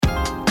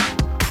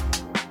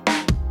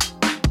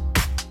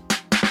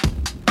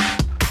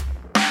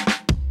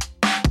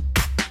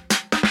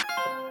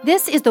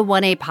This is the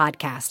 1A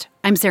podcast.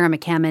 I'm Sarah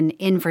McCammon,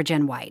 in for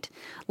Jen White.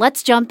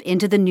 Let's jump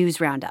into the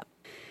news roundup.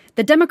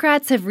 The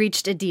Democrats have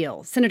reached a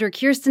deal. Senator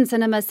Kyrsten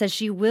Sinema says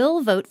she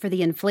will vote for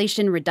the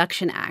Inflation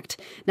Reduction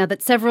Act now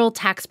that several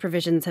tax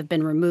provisions have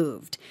been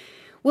removed.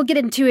 We'll get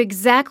into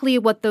exactly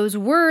what those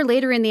were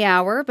later in the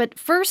hour, but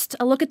first,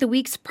 a look at the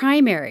week's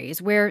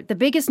primaries, where the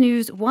biggest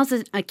news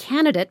wasn't a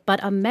candidate, but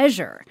a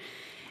measure.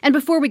 And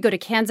before we go to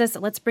Kansas,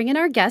 let's bring in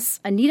our guests.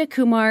 Anita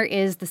Kumar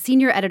is the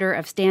senior editor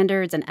of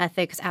Standards and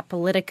Ethics at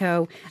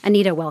Politico.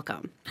 Anita,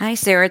 welcome. Hi,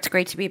 Sarah. It's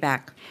great to be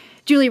back.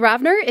 Julie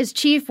Rovner is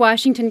chief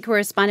Washington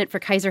correspondent for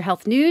Kaiser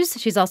Health News.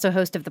 She's also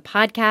host of the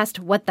podcast,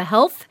 What the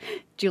Health.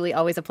 Julie,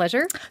 always a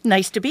pleasure.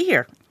 Nice to be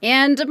here.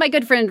 And my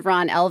good friend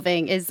Ron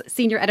Elving is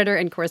senior editor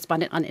and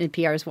correspondent on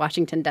NPR's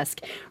Washington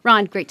desk.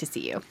 Ron, great to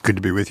see you. Good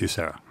to be with you,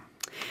 Sarah.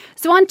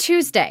 So on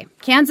Tuesday,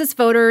 Kansas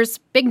voters,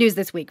 big news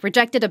this week,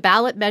 rejected a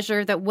ballot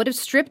measure that would have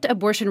stripped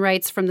abortion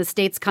rights from the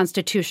state's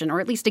constitution, or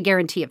at least a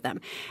guarantee of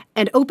them,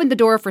 and opened the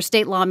door for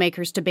state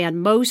lawmakers to ban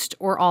most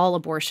or all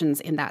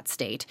abortions in that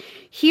state.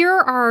 Here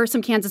are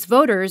some Kansas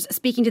voters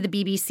speaking to the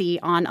BBC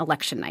on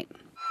election night.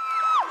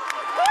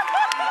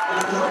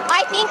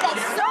 I think that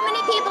so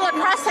many people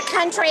across the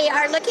country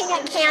are looking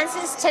at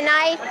Kansas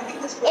tonight.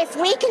 If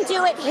we can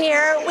do it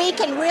here, we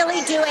can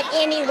really do it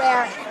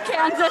anywhere.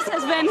 Kansas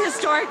has been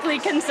historically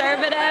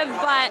conservative,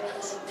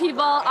 but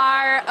people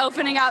are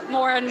opening up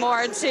more and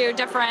more to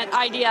different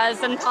ideas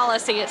and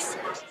policies.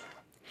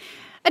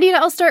 Anita,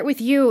 I'll start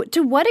with you.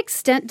 To what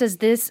extent does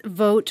this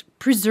vote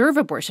preserve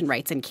abortion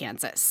rights in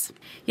Kansas?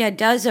 Yeah,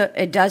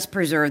 it does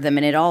preserve them,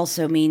 and it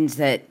also means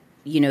that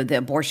the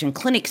abortion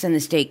clinics in the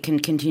state can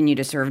continue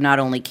to serve not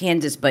only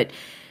Kansas, but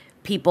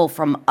people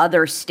from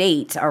other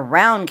states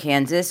around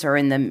Kansas or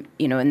in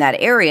that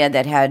area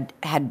that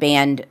had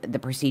banned the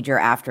procedure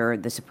after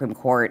the Supreme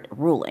Court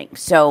ruling.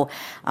 So,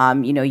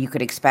 you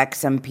could expect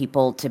some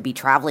people to be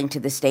traveling to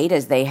the state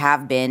as they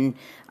have been,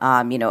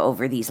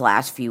 over these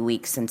last few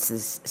weeks since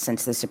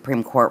the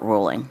Supreme Court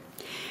ruling.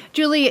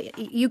 Julie,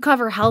 you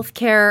cover health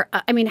care.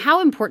 I mean, how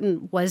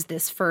important was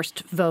this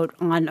first vote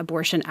on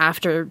abortion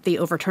after the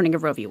overturning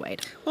of Roe v.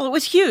 Wade? Well, it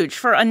was huge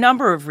for a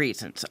number of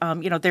reasons.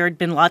 There had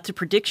been lots of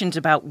predictions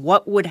about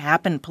what would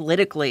happen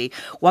politically,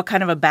 what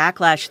kind of a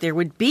backlash there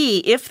would be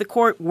if the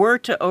court were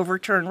to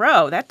overturn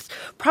Roe. That's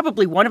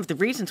probably one of the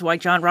reasons why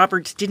John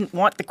Roberts didn't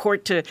want the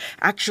court to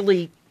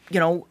actually,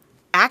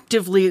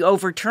 actively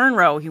overturn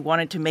Roe. He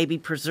wanted to maybe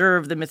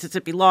preserve the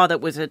Mississippi law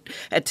that was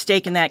at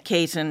stake in that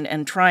case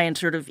and try and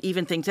sort of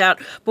even things out.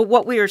 But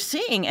what we are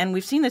seeing, and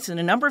we've seen this in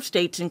a number of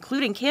states,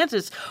 including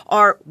Kansas,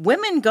 are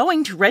women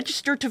going to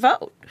register to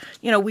vote.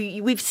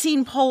 We've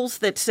seen polls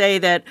that say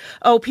that,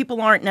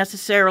 people aren't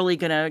necessarily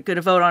going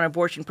to vote on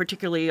abortion,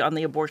 particularly on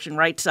the abortion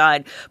rights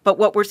side. But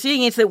what we're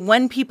seeing is that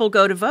when people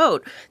go to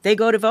vote, they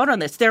go to vote on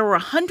this. There were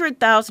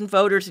 100,000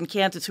 voters in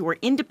Kansas who were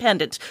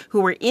independents,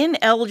 who were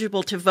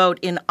ineligible to vote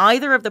in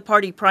either of the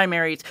party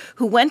primaries,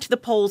 who went to the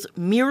polls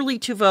merely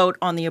to vote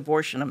on the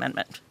abortion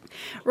amendment.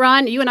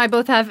 Ron, you and I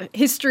both have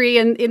history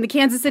in the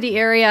Kansas City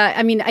area.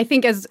 I mean, I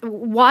think as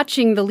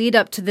watching the lead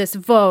up to this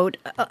vote,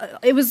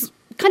 it was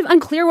kind of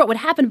unclear what would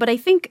happen. But I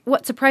think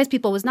what surprised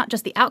people was not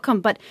just the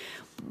outcome, but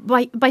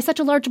by such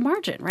a large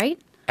margin, right?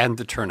 And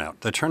the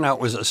turnout. The turnout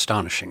was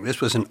astonishing. This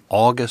was an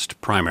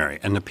August primary,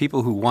 and the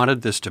people who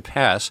wanted this to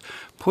pass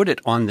put it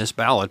on this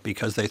ballot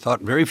because they thought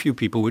very few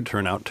people would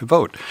turn out to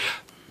vote.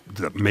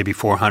 Maybe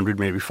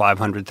 400, maybe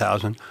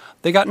 500,000.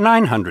 They got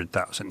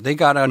 900,000. They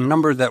got a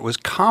number that was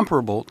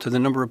comparable to the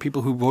number of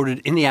people who voted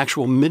in the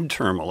actual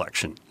midterm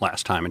election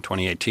last time in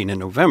 2018 in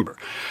November.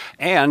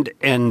 And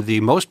in the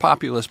most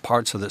populous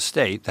parts of the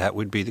state, that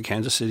would be the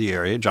Kansas City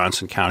area,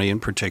 Johnson County in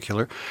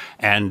particular,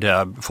 and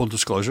full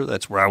disclosure,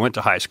 that's where I went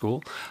to high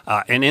school.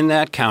 And in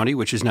that county,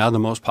 which is now the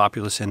most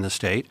populous in the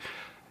state,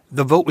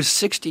 the vote was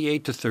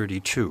 68 to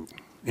 32.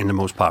 In the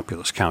most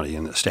populous county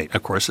in the state.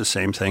 Of course, the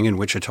same thing in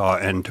Wichita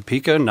and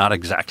Topeka, not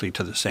exactly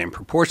to the same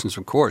proportions,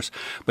 of course,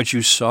 but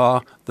you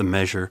saw the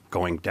measure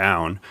going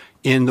down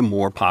in the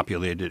more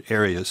populated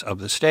areas of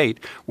the state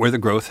where the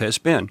growth has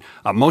been.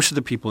 Most of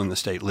the people in the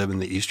state live in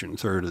the eastern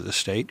third of the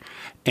state,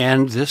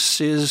 and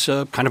this is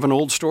kind of an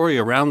old story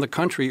around the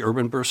country,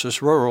 urban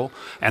versus rural,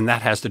 and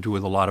that has to do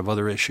with a lot of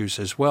other issues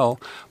as well.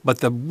 But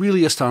the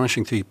really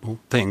astonishing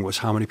thing was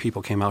how many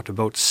people came out to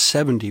vote.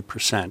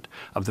 70%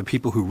 of the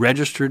people who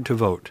registered to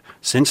vote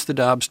since the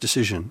Dobbs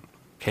decision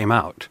came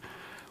out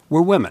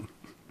were women.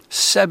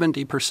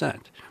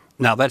 70%.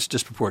 Now, that's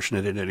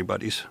disproportionate in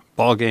anybody's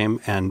ballgame,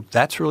 and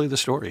that's really the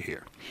story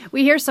here.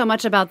 We hear so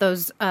much about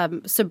those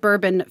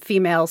suburban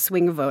female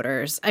swing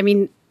voters. I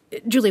mean,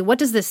 Julie, what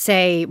does this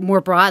say more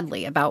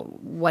broadly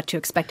about what to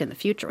expect in the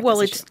future? Well,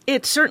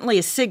 it's certainly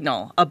a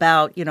signal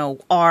about,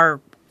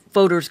 our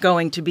voters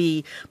going to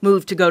be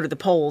moved to go to the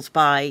polls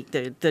by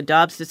the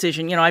Dobbs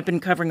decision. I've been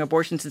covering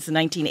abortion since the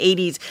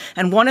 1980s,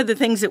 and one of the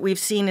things that we've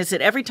seen is that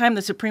every time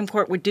the Supreme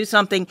Court would do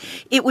something,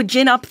 it would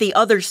gin up the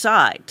other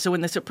side. So when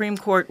the Supreme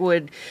Court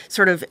would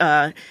sort of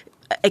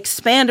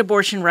expand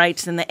abortion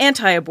rights than the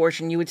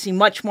anti-abortion, you would see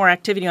much more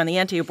activity on the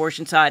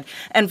anti-abortion side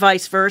and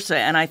vice versa.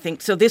 And I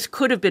think so this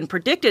could have been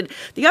predicted.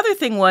 The other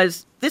thing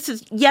was,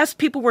 yes,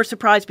 people were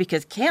surprised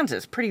because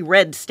Kansas, pretty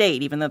red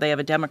state, even though they have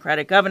a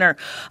Democratic governor.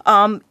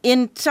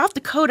 In South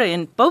Dakota,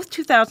 in both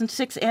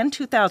 2006 and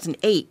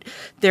 2008,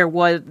 there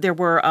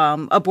were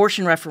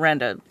abortion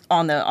referenda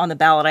on the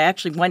ballot. I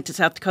actually went to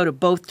South Dakota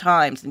both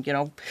times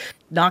and,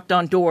 knocked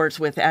on doors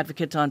with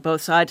advocates on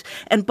both sides.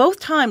 And both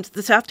times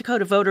the South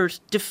Dakota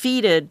voters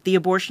defeated the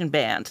abortion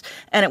bans.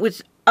 And it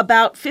was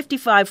about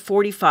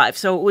 55-45.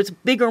 So it was a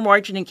bigger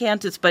margin in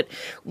Kansas, but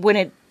when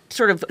it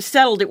sort of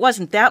settled, it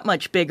wasn't that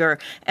much bigger.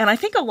 And I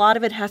think a lot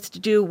of it has to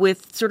do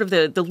with sort of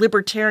the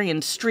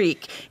libertarian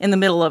streak in the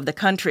middle of the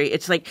country.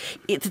 It's like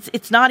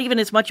it's not even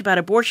as much about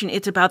abortion.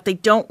 It's about they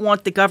don't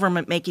want the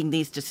government making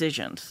these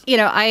decisions.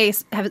 I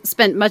have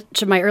spent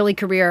much of my early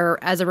career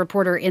as a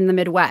reporter in the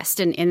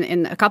Midwest and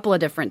in a couple of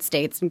different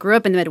states and grew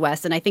up in the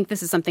Midwest. And I think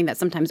this is something that's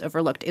sometimes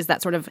overlooked is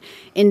that sort of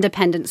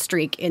independent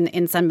streak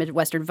in some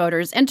Midwestern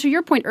voters. And to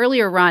your point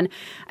earlier, Ron,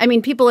 I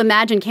mean, people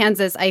imagine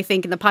Kansas, I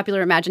think, in the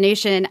popular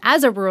imagination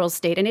as a rural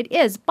state, and it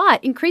is,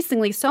 but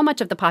increasingly so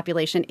much of the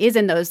population is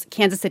in those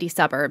Kansas City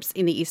suburbs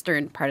in the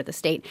eastern part of the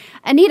state.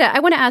 Anita,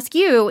 I want to ask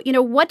you,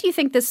 what do you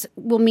think this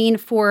will mean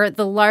for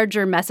the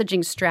larger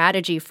messaging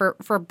strategy for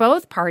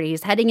both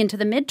parties heading into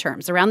the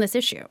midterms around this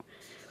issue?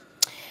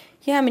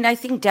 Yeah, I mean, I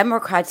think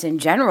Democrats in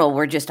general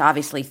were just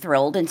obviously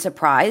thrilled and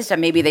surprised.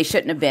 Maybe they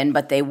shouldn't have been,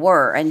 but they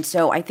were. And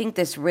so I think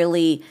this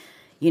really,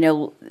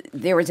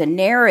 there was a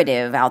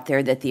narrative out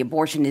there that the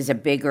abortion issue is a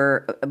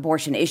bigger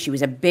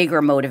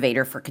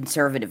motivator for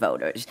conservative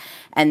voters.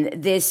 And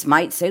this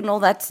might signal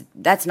that's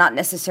not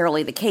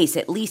necessarily the case.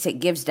 At least it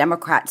gives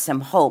Democrats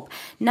some hope,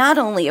 not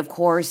only, of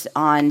course,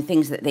 on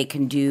things that they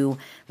can do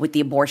with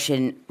the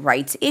abortion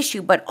rights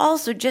issue, but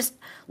also just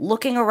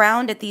looking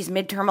around at these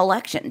midterm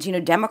elections.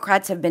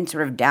 Democrats have been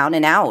sort of down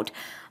and out,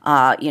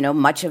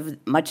 much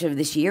of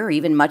this year,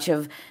 even much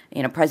of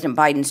President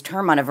Biden's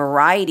term on a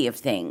variety of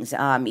things.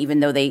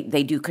 Even though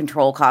they do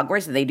control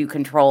Congress, they do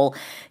control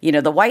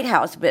the White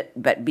House,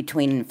 but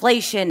between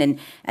inflation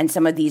and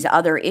some of these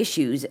other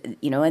issues,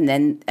 and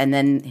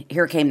then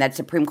here came that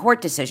Supreme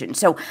Court decision.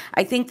 So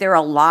I think there are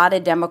a lot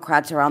of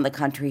Democrats around the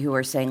country who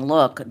are saying,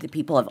 look, the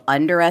people have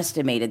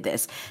underestimated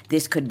this.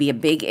 This could be a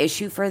big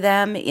issue for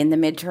them in the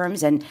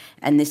midterms,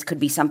 and this could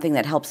be something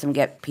that helps them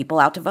get people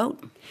out to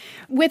vote.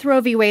 With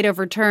Roe v. Wade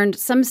overturned,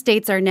 some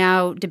states are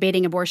now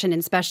debating abortion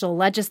in special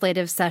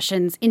legislative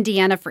sessions.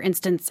 Indiana, for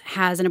instance,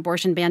 has an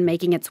abortion ban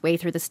making its way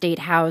through the state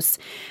house.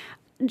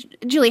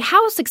 Julie,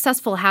 how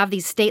successful have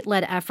these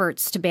state-led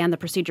efforts to ban the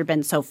procedure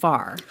been so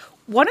far?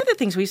 One of the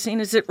things we've seen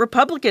is that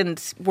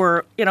Republicans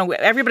were,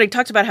 everybody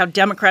talks about how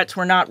Democrats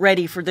were not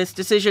ready for this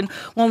decision.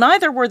 Well,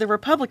 neither were the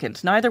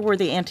Republicans, neither were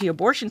the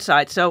anti-abortion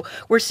side. So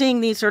we're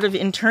seeing these sort of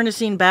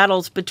internecine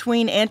battles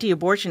between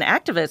anti-abortion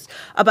activists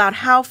about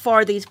how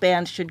far these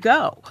bans should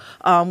go.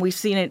 We've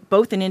seen it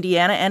both in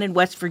Indiana and in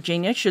West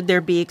Virginia. Should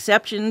there be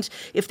exceptions?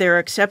 If there are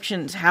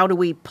exceptions, how do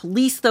we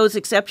police those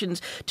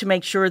exceptions to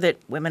make sure that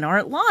women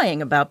aren't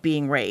lying about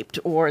being raped,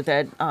 or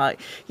that,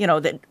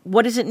 that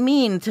what does it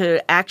mean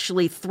to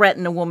actually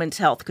threaten a woman's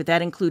health? Could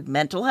that include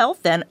mental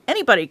health? Then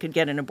anybody could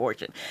get an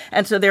abortion.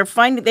 And so they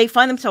find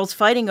themselves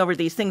fighting over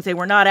these things. They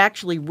were not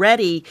actually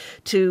ready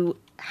to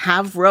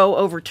have Roe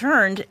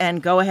overturned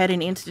and go ahead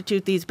and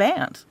institute these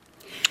bans.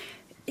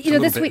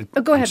 This week.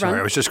 Oh, go ahead, Ron.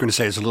 I was just going to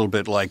say it's a little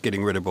bit like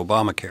getting rid of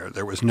Obamacare.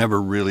 There was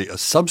never really a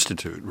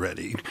substitute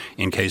ready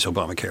in case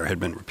Obamacare had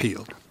been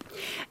repealed.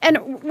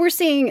 And we're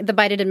seeing the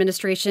Biden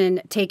administration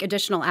take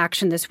additional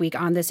action this week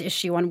on this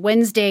issue. On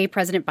Wednesday,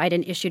 President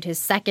Biden issued his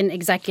second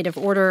executive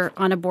order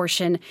on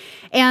abortion,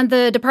 and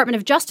the Department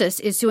of Justice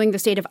is suing the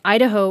state of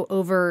Idaho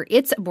over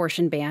its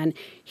abortion ban.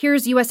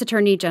 Here's U.S.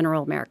 Attorney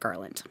General Merrick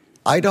Garland.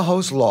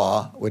 Idaho's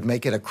law would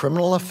make it a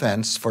criminal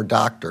offense for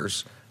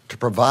doctors to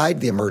provide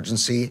the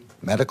emergency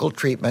medical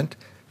treatment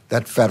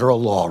that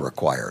federal law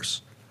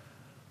requires.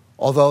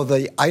 Although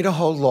the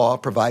Idaho law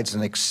provides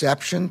an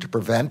exception to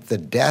prevent the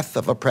death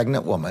of a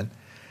pregnant woman,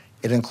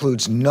 it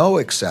includes no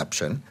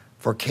exception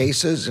for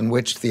cases in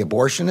which the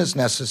abortion is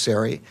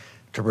necessary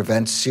to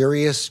prevent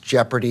serious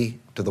jeopardy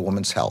to the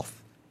woman's health.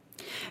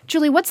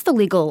 Julie, what's the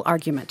legal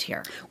argument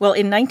here? Well,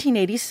 in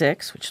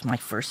 1986, which is my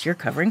first year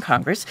covering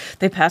Congress,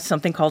 they passed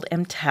something called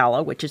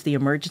EMTALA, which is the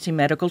Emergency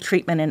Medical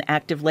Treatment and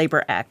Active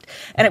Labor Act.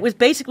 And it was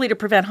basically to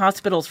prevent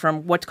hospitals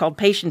from what's called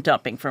patient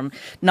dumping, from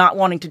not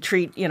wanting to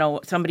treat,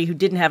 somebody who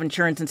didn't have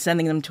insurance and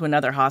sending them to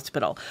another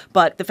hospital.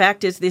 But the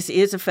fact is, this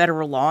is a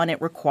federal law, and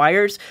it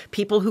requires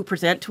people who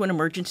present to an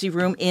emergency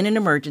room in an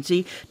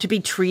emergency to be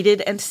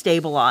treated and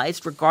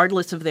stabilized,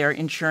 regardless of their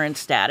insurance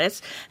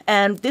status.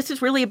 And this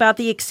is really about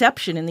the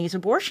exception in these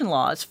abortion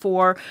laws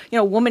for,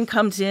 a woman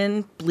comes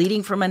in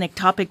bleeding from an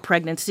ectopic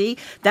pregnancy.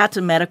 That's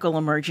a medical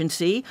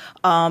emergency.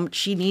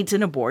 She needs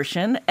an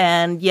abortion.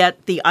 And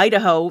yet the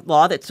Idaho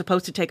law that's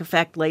supposed to take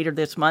effect later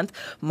this month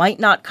might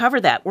not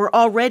cover that. We're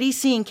already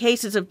seeing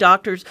cases of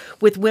doctors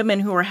with women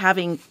who are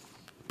having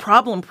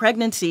problem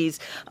pregnancies,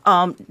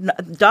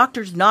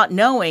 doctors not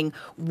knowing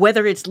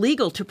whether it's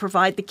legal to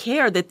provide the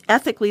care that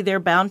ethically they're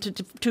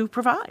bound to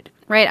provide.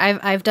 Right.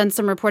 I've done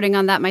some reporting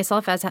on that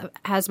myself, as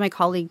has my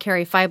colleague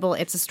Carrie Feibel.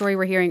 It's a story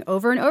we're hearing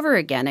over and over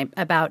again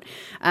about,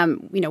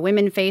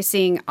 women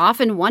facing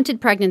often wanted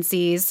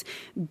pregnancies,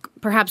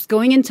 perhaps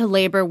going into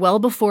labor well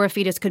before a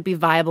fetus could be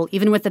viable,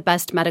 even with the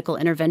best medical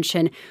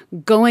intervention,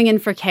 going in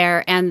for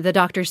care, and the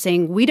doctor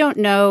saying, we don't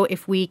know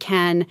if we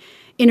can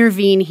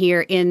intervene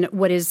here in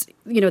what is,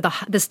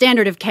 the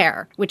standard of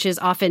care, which is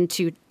often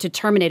to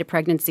terminate a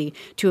pregnancy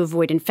to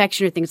avoid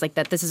infection or things like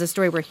that. This is a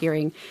story we're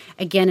hearing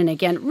again and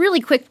again.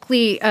 Really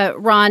quickly,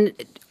 Ron,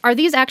 are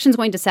these actions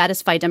going to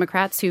satisfy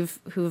Democrats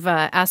who've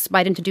asked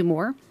Biden to do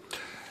more?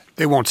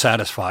 They won't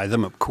satisfy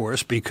them, of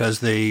course, because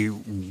they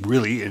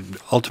really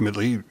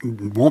ultimately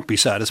won't be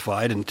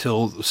satisfied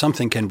until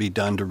something can be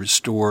done to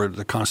restore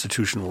the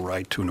constitutional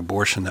right to an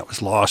abortion that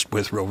was lost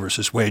with Roe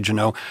versus Wade.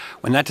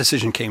 When that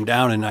decision came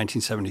down in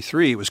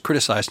 1973, it was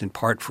criticized in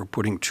part for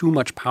putting too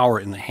much power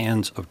in the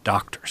hands of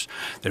doctors,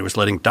 that it was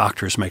letting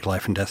doctors make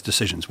life and death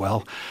decisions.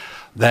 Well,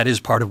 that is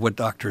part of what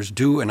doctors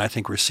do, and I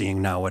think we're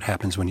seeing now what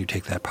happens when you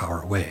take that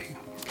power away.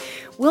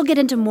 We'll get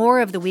into more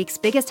of the week's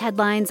biggest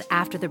headlines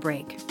after the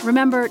break.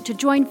 Remember, to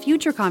join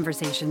future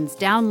conversations,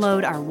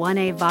 download our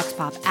 1A Vox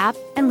Pop app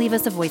and leave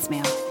us a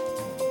voicemail.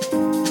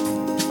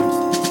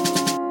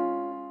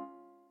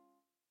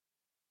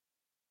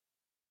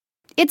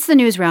 It's the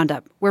News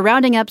Roundup. We're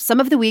rounding up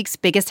some of the week's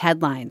biggest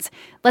headlines.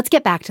 Let's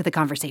get back to the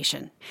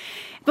conversation.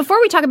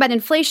 Before we talk about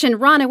inflation,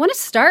 Ron, I want to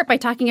start by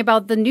talking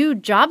about the new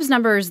jobs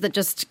numbers that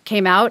just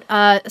came out.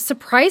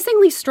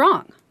 Surprisingly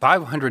strong.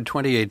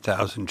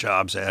 528,000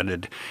 jobs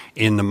added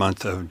in the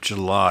month of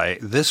July.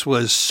 This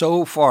was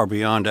so far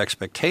beyond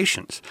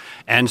expectations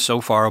and so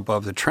far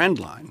above the trend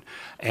line.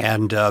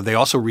 And they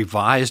also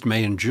revised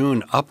May and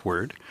June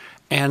upward.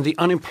 And the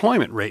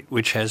unemployment rate,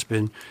 which has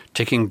been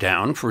ticking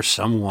down for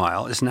some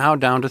while, is now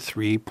down to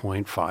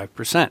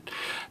 3.5%.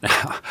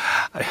 Now,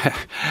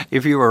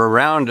 if you were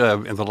around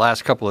in the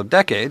last couple of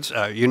decades,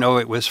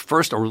 it was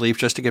first a relief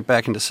just to get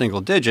back into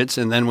single digits.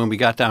 And then when we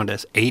got down to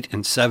 8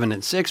 and 7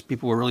 and 6,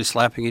 people were really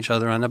slapping each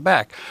other on the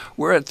back.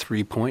 We're at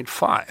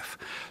 3.5.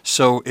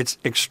 So it's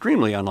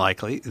extremely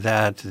unlikely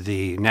that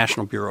the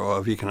National Bureau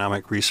of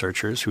Economic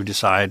Researchers, who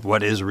decide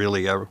what is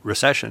really a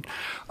recession,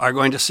 are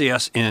going to see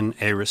us in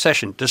a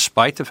recession,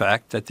 despite the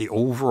fact that the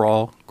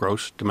overall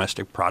gross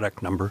domestic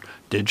product number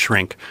did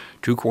shrink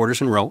 2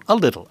 quarters in a row,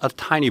 a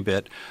tiny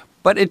bit,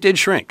 but it did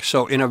shrink.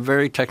 So in a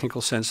very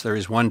technical sense, there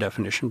is one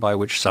definition by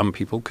which some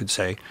people could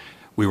say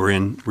we were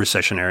in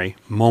recessionary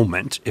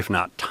moment, if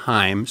not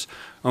times,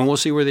 and we'll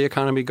see where the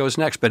economy goes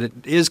next. But it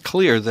is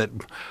clear that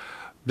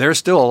there's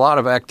still a lot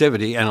of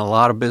activity and a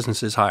lot of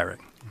businesses hiring.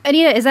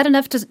 Anita, is that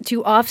enough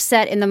to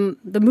offset in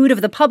the mood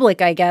of the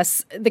public, I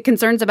guess, the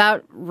concerns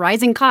about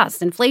rising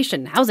costs,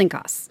 inflation, housing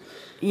costs?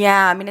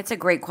 Yeah, it's a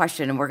great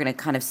question, and we're going to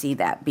kind of see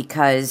that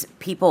because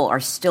people are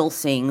still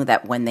seeing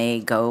that when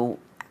they go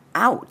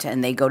out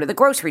and they go to the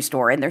grocery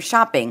store and they're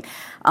shopping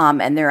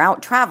and they're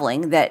out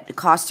traveling, that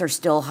costs are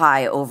still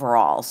high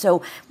overall.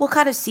 So we'll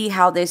kind of see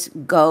how this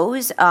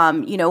goes.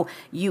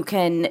 You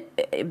can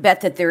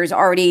bet that there's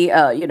already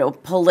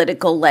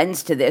political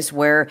lens to this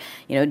where,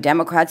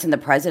 Democrats and the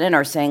president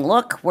are saying,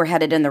 look, we're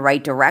headed in the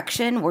right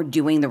direction. We're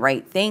doing the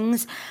right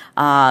things.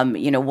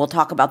 We'll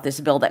talk about this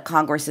bill that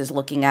Congress is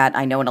looking at,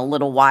 I know, in a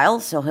little while.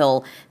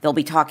 So they'll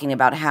be talking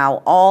about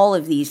how all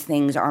of these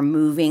things are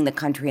moving the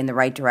country in the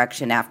right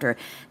direction after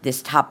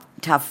this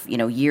tough,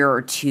 year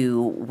or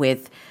two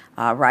with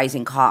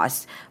rising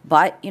costs.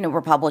 But,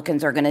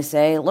 Republicans are going to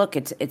say, look,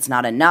 it's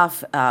not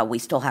enough. We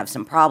still have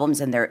some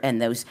problems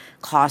and those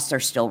costs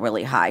are still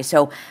really high.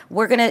 So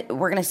we're going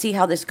to see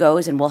how this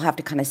goes, and we'll have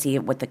to kind of see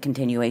what the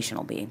continuation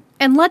will be.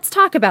 And let's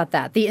talk about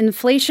that. The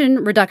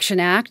Inflation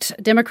Reduction Act.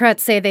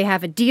 Democrats say they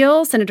have a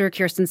deal. Senator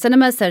Kyrsten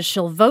Sinema says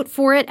she'll vote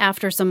for it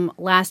after some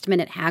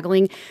last-minute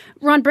haggling.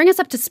 Ron, bring us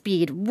up to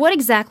speed. What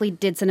exactly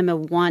did Sinema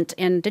want,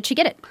 and did she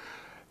get it?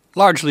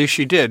 Largely,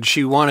 she did.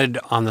 She wanted,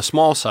 on the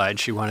small side,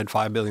 she wanted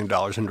 $5 billion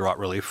in drought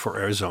relief for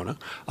Arizona,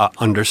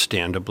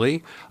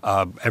 understandably.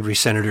 Every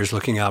senator is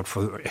looking out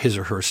for his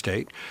or her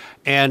state.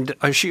 And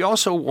she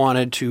also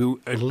wanted to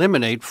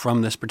eliminate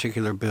from this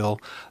particular bill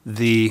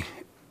the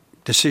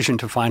decision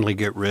to finally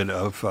get rid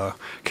of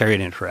carried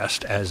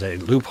interest as a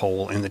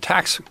loophole in the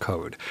tax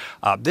code.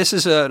 This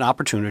is an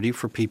opportunity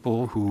for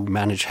people who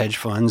manage hedge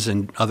funds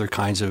and other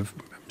kinds of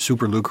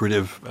super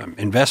lucrative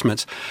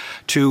investments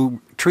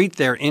to treat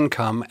their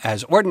income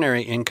as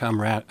ordinary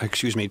income,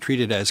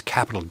 treated as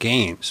capital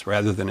gains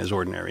rather than as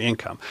ordinary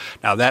income.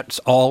 Now, that's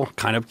all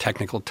kind of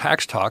technical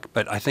tax talk,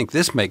 but I think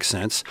this makes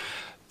sense.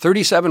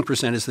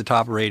 37% is the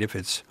top rate if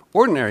it's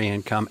ordinary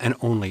income and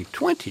only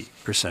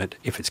 20%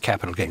 if it's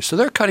capital gains. So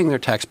they're cutting their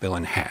tax bill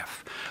in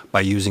half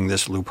by using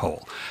this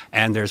loophole.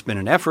 And there's been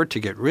an effort to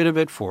get rid of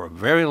it for a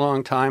very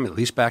long time, at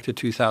least back to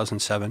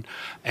 2007,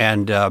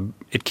 and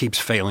it keeps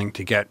failing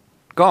to get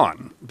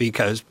gone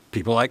because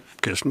people like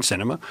Kyrsten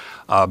Sinema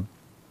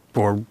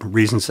for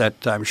reasons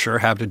that I'm sure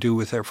have to do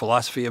with their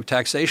philosophy of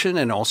taxation,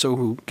 and also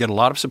who get a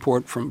lot of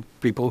support from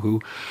people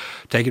who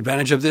take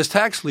advantage of this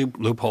tax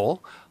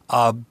loophole.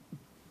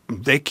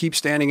 They keep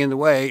standing in the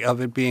way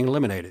of it being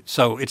eliminated.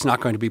 So it's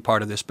not going to be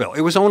part of this bill. It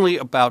was only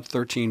about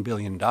 $13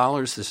 billion.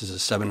 This is a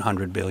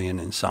 $700 billion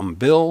in some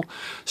bill.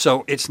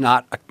 So it's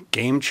not a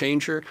game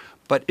changer,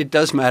 but it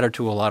does matter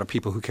to a lot of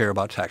people who care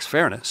about tax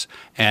fairness.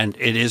 And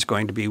it is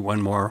going to be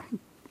one more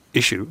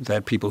issue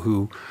that people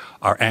who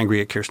are angry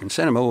at Kyrsten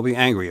Sinema will be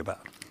angry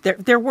about.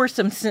 There were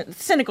some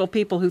cynical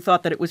people who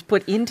thought that it was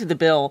put into the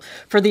bill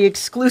for the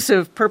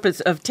exclusive purpose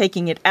of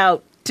taking it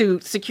out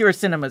to secure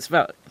Sinema's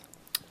vote.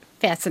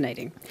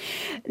 Fascinating.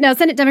 Now,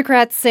 Senate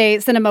Democrats say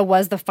Sinema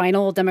was the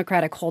final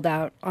Democratic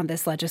holdout on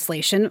this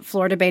legislation.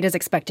 Floor debate is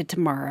expected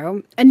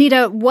tomorrow.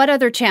 Anita, what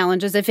other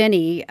challenges, if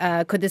any,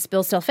 could this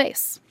bill still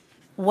face?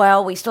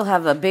 Well, we still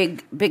have a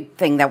big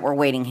thing that we're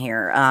waiting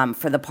here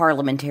for the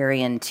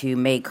parliamentarian to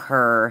make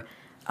her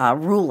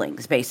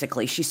rulings,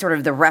 basically. She's sort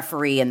of the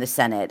referee in the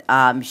Senate.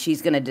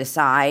 She's going to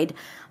decide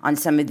on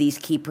some of these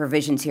key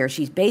provisions here.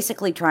 She's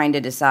basically trying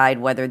to decide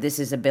whether this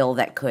is a bill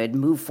that could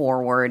move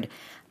forward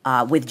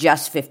with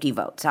just 50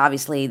 votes.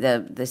 Obviously,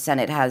 the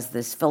Senate has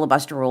this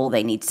filibuster rule.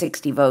 They need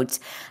 60 votes,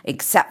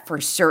 except for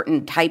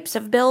certain types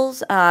of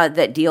bills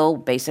that deal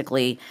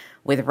basically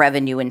with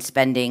revenue and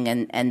spending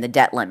and the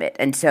debt limit.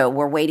 And so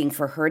we're waiting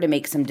for her to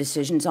make some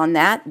decisions on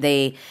that.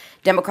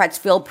 Democrats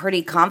feel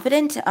pretty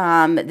confident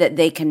that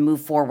they can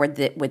move forward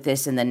with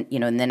this in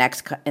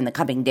the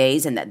coming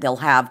days, and that they'll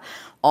have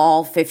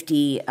all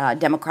 50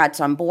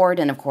 Democrats on board,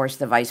 and of course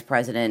the Vice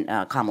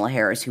President Kamala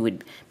Harris, who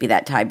would be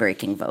that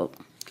tie-breaking vote.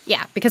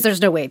 Yeah, because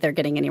there's no way they're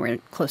getting anywhere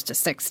close to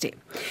 60.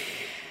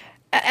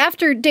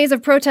 After days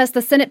of protest,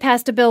 the Senate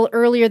passed a bill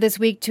earlier this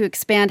week to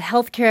expand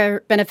health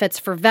care benefits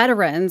for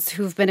veterans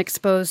who've been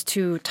exposed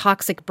to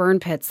toxic burn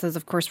pits. Those,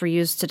 of course, were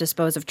used to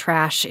dispose of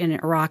trash in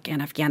Iraq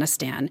and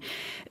Afghanistan.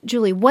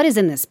 Julie, what is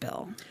in this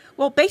bill?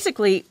 Well,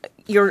 basically,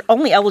 you're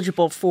only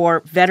eligible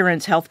for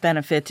veterans' health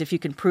benefits if you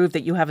can prove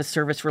that you have a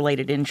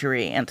service-related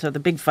injury. And so the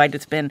big fight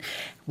has been,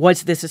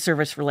 was this a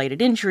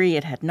service-related injury?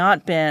 It had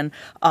not been.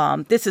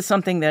 This is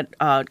something that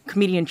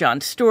comedian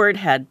Jon Stewart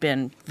had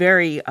been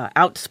very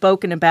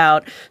outspoken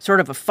about, sort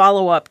of a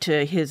follow-up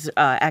to his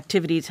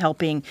activities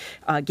helping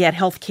get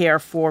health care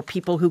for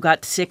people who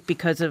got sick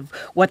because of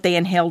what they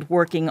inhaled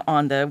working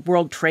on the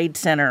World Trade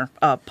Center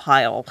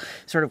pile,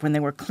 sort of when they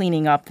were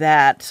cleaning up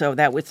that. So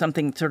that was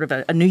something sort of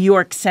a New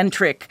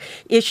York-centric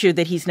issue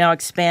that he's now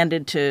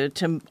expanded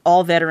to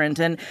all veterans.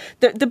 And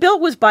the bill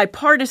was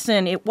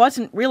bipartisan. It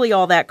wasn't really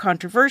all that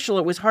controversial.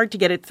 It was hard to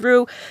get it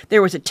through.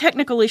 There was a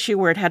technical issue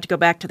where it had to go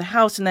back to the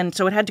House, and then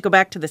so it had to go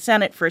back to the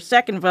Senate for a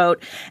second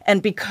vote.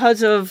 And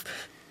because of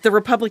the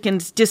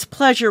Republicans'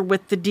 displeasure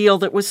with the deal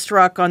that was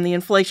struck on the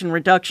Inflation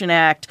Reduction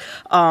Act,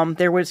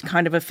 there was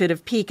kind of a fit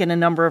of pique, and a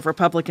number of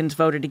Republicans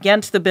voted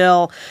against the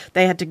bill.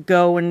 They had to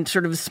go and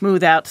sort of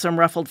smooth out some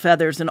ruffled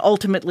feathers, and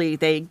ultimately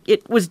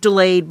it was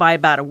delayed by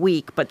about a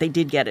week, but they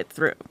did get it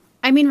through.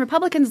 I mean,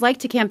 Republicans like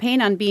to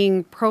campaign on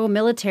being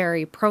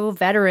pro-military,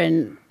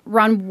 pro-veteran.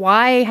 Ron,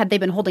 why had they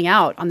been holding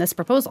out on this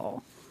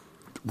proposal?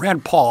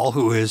 Rand Paul,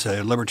 who is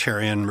a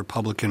libertarian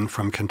Republican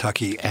from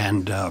Kentucky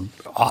and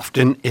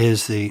often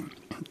is the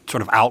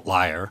sort of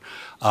outlier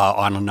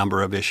on a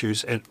number of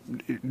issues, it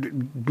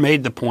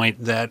made the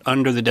point that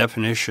under the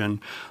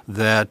definition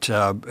that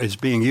is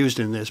being used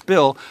in this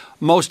bill,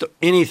 most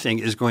anything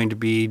is going to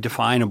be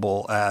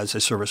definable as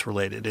a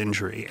service-related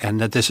injury, and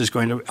that this is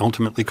going to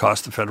ultimately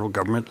cost the federal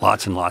government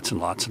lots and lots and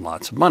lots and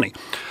lots of money.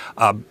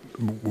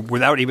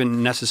 Without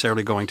even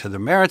necessarily going to the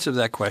merits of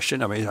that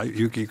question, I mean,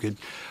 you could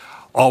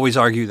always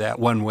argue that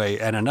one way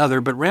and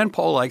another, but Rand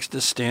Paul likes to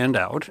stand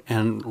out,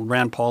 and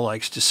Rand Paul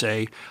likes to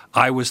say,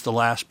 I was the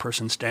last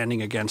person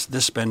standing against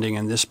this spending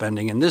and this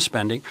spending and this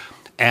spending.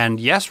 And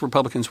yes,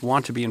 Republicans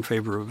want to be in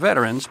favor of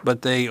veterans,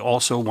 but they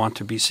also want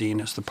to be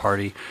seen as the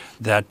party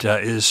that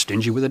is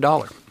stingy with a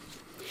dollar.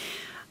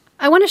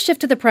 I want to shift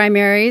to the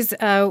primaries.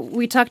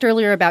 We talked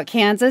earlier about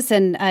Kansas,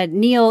 and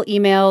Neil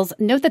emails,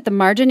 note that the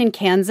margin in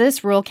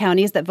Kansas, rural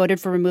counties that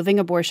voted for removing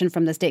abortion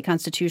from the state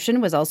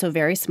constitution was also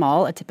very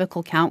small. A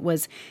typical count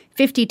was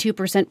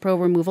 52%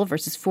 pro-removal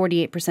versus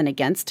 48%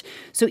 against.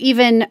 So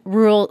even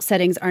rural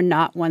settings are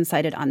not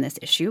one-sided on this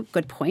issue.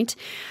 Good point.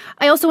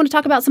 I also want to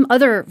talk about some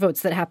other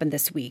votes that happened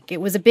this week.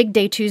 It was a big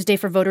day Tuesday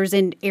for voters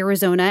in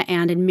Arizona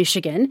and in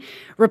Michigan.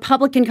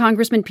 Republican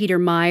Congressman Peter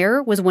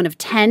Meijer was one of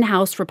 10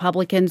 House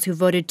Republicans who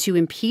voted to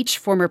impeach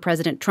former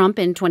President Trump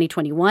in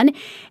 2021,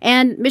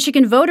 and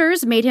Michigan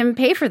voters made him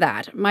pay for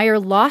that.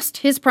 Meijer lost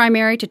his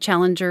primary to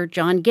challenger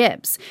John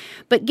Gibbs.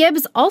 But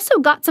Gibbs also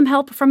got some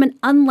help from an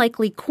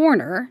unlikely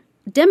corner,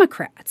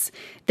 Democrats.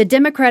 The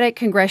Democratic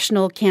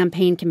Congressional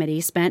Campaign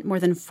Committee spent more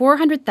than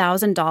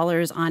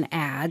 $400,000 on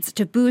ads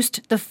to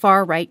boost the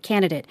far-right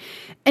candidate.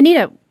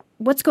 Anita,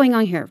 what's going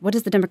on here? What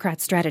is the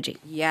Democrats' strategy?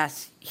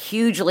 Yes,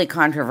 hugely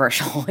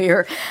controversial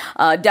here.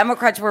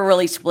 Democrats were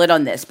really split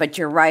on this, but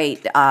you're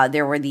right.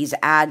 There were these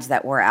ads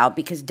that were out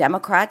because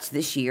Democrats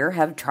this year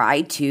have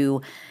tried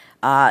to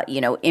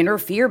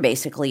interfere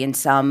basically in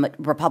some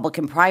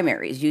Republican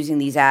primaries using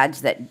these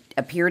ads that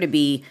appear to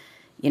be,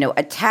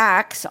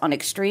 attacks on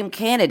extreme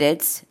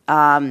candidates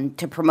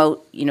to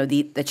promote,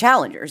 the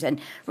challengers. And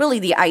really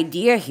the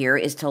idea here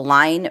is to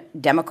line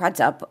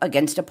Democrats up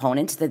against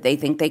opponents that they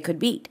think they could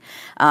beat.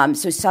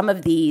 So some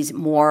of these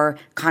more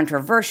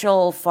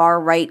controversial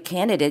far-right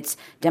candidates,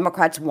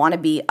 Democrats want to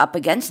be up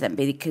against them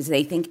because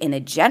they think in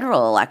a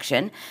general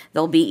election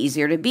they'll be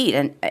easier to beat.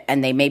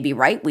 And they may be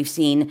right. We've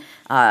seen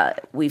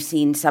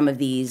some of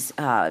these,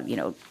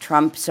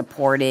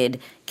 Trump-supported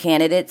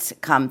candidates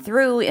come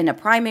through in a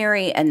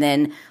primary and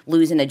then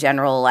lose in a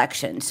general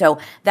election. So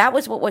that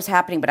was what was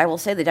happening. But I will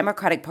say the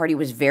Democratic Party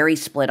was very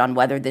split on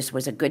whether this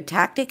was a good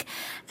tactic.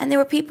 And there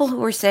were people who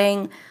were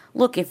saying,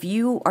 look, if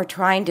you are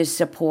trying to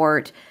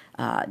support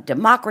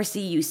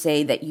democracy, you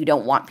say that you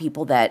don't want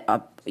people that,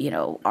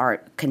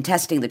 are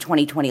contesting the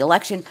 2020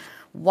 election.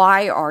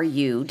 Why are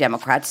you,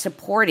 Democrats,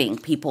 supporting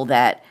people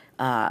that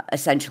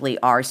essentially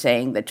are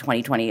saying the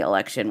 2020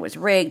 election was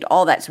rigged,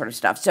 all that sort of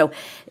stuff. So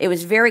it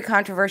was very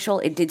controversial.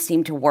 It did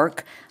seem to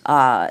work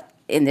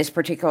in this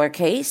particular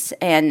case.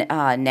 And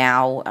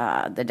now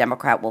the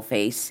Democrat will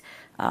face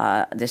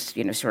this,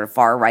 sort of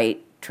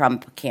far-right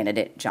Trump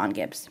candidate, John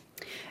Gibbs.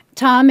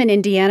 Tom in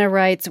Indiana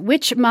writes,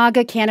 which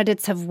MAGA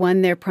candidates have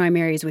won their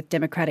primaries with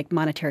Democratic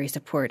monetary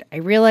support? I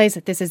realize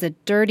that this is a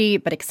dirty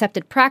but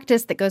accepted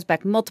practice that goes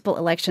back multiple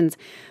elections,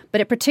 but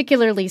it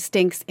particularly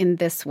stinks in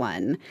this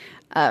one.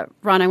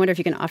 Ron, I wonder if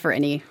you can offer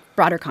any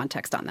broader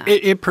context on that.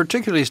 It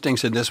particularly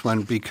stinks in this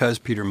one because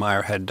Peter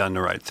Meijer had done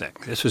the right thing.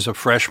 This was a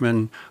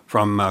freshman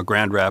from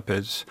Grand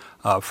Rapids,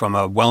 from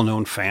a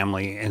well-known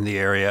family in the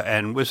area,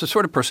 and was the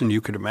sort of person you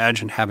could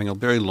imagine having a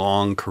very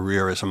long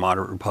career as a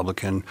moderate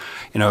Republican,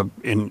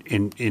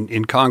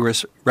 in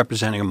Congress,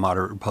 representing a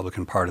moderate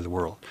Republican part of the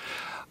world.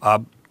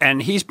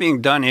 And he's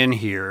being done in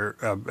here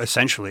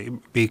essentially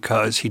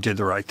because he did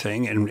the right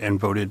thing and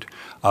voted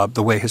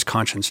the way his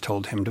conscience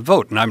told him to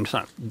vote. And I'm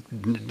not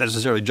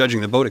necessarily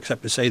judging the vote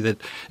except to say that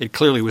it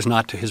clearly was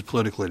not to his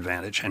political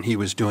advantage, and he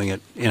was doing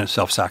it in a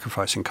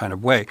self-sacrificing kind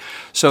of way.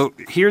 So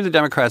here the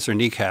Democrats are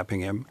kneecapping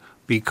him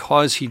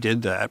because he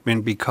did that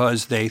and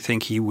because they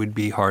think he would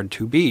be hard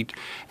to beat.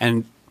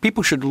 And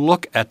people should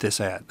look at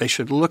this ad. They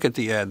should look at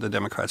the ad the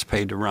Democrats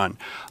paid to run.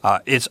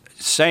 It's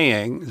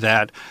saying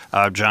that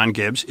John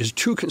Gibbs is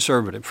too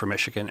conservative for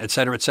Michigan, et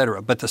cetera, et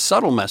cetera. But the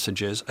subtle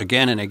message is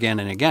again and again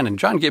and again, and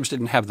John Gibbs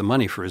didn't have the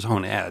money for his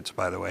own ads,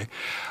 by the way.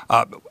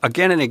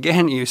 Again and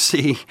again, you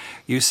see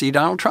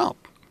Donald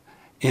Trump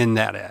in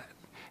that ad.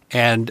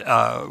 And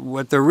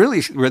what they're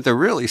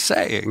really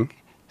saying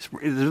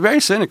is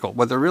very cynical.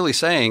 What they're really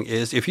saying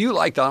is if you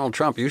like Donald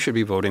Trump, you should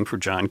be voting for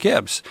John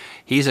Gibbs.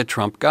 He's a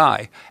Trump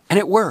guy. And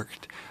it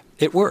worked.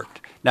 It worked.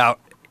 Now,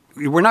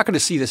 we're not going to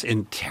see this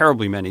in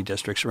terribly many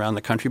districts around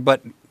the country,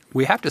 but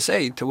we have to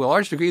say to a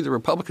large degree the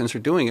Republicans are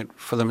doing it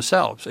for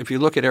themselves. If you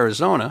look at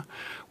Arizona,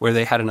 where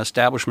they had an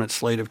establishment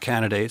slate of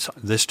candidates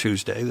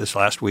this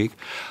last week,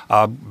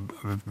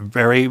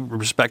 very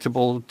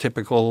respectable,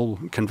 typical,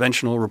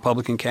 conventional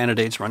Republican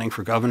candidates running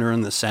for governor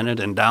in the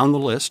Senate and down the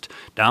list,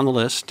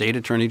 state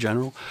attorney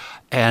general,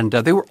 and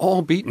they were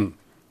all beaten.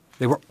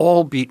 They were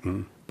all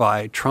beaten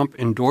by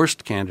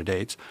Trump-endorsed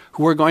candidates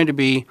who are going to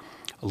be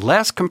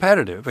less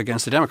competitive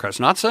against the Democrats.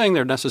 Not saying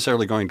they're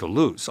necessarily going to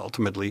lose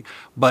ultimately,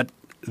 but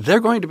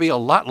they're going to be a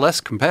lot less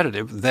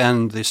competitive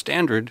than the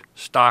standard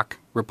stock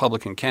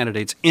Republican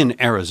candidates in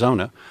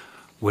Arizona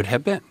would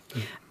have been.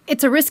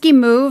 It's a risky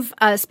move.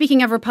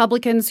 Speaking of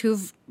Republicans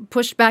who've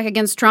pushed back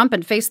against Trump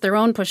and faced their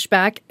own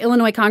pushback,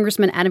 Illinois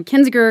Congressman Adam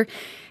Kinzinger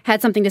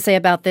had something to say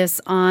about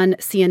this on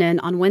CNN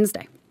on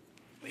Wednesday.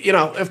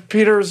 If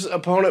Peter's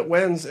opponent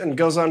wins and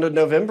goes on to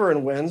November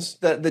and wins,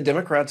 the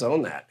Democrats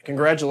own that.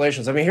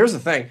 Congratulations. I mean, here's the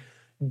thing.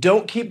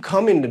 Don't keep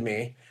coming to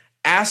me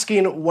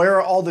asking where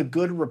are all the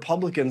good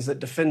Republicans that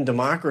defend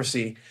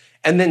democracy,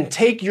 and then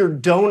take your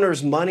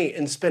donors' money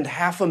and spend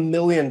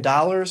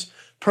 $500,000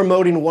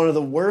 promoting one of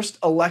the worst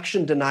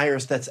election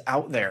deniers that's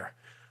out there.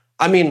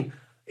 I mean,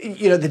 the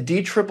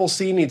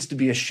DCCC needs to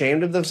be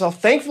ashamed of themselves.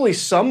 Thankfully,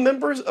 some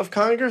members of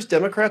Congress,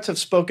 Democrats, have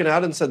spoken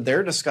out and said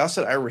they're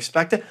disgusted. I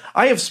respect it.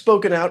 I have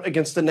spoken out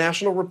against the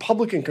National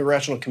Republican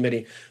Congressional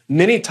Committee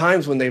many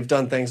times when they've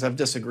done things I've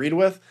disagreed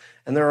with.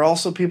 And there are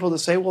also people that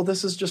say, well,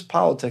 this is just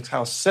politics,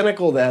 how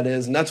cynical that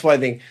is. And that's why I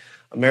think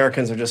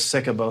Americans are just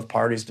sick of both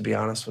parties, to be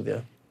honest with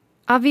you.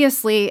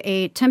 Obviously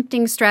a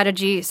tempting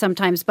strategy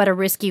sometimes, but a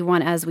risky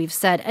one, as we've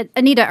said.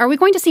 Anita, are we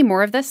going to see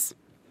more of this?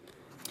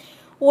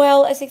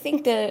 Well, as I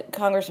think the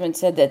congressman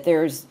said that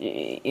there's,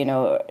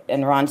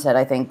 and Ron said,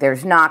 I think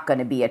there's not going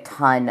to be a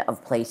ton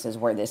of places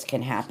where this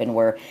can happen,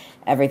 where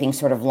everything's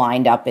sort of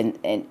lined up and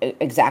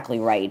exactly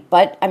right.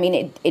 But, I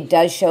mean, it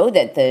does show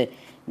that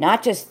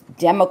not just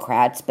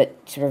Democrats, but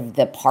sort of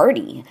the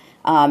party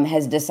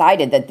has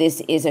decided that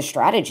this is a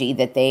strategy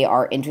that they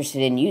are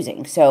interested in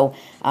using. So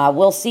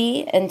we'll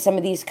see in some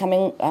of these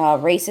coming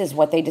races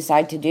what they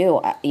decide to do.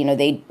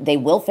 They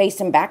will face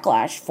some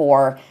backlash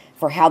for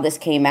for how this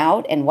came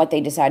out and what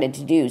they decided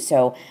to do.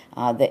 So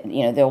that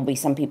there will be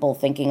some people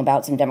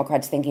some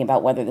Democrats thinking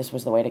about whether this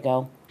was the way to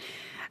go.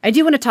 I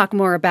do want to talk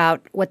more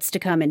about what's to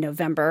come in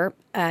November.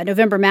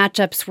 November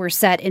matchups were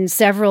set in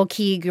several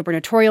key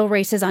gubernatorial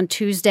races on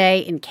Tuesday.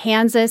 In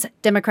Kansas,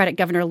 Democratic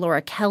Governor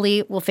Laura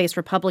Kelly will face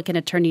Republican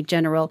Attorney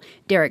General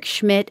Derek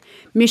Schmidt.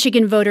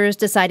 Michigan voters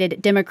decided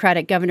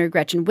Democratic Governor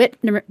Gretchen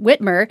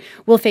Whitmer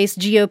will face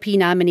GOP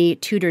nominee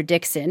Tudor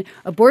Dixon.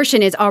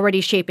 Abortion is already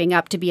shaping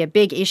up to be a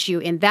big issue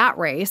in that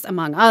race,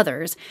 among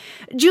others.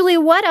 Julie,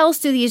 what else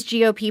do these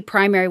GOP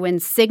primary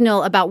wins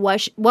signal about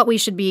what we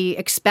should be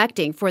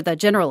expecting for the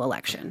general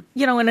election?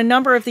 In a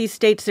number of these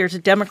states, there's a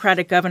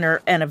Democratic governor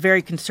and a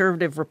very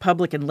conservative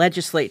Republican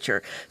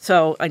legislature.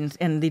 So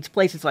in these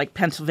places like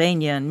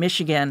Pennsylvania and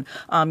Michigan,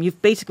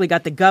 you've basically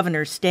got the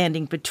governor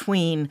standing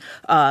between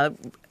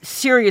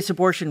serious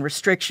abortion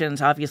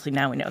restrictions. Obviously,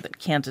 now we know that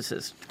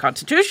Kansas's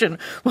constitution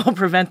will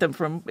prevent them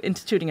from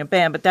instituting a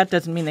ban, but that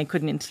doesn't mean they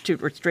couldn't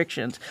institute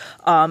restrictions.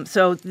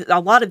 So a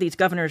lot of these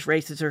governor's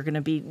races are going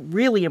to be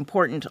really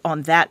important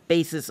on that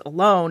basis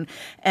alone.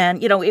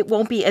 And, it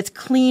won't be as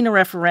clean a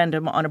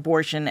referendum on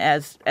abortion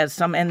as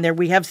some, and there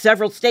we have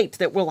several states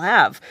that will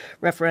have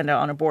referenda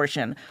on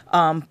abortion.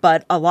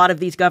 But a lot of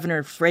these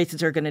governor's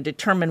races are going to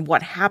determine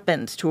what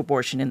happens to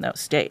abortion in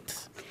those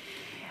states.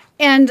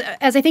 And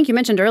as I think you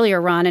mentioned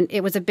earlier, Ron, and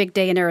it was a big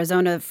day in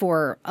Arizona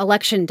for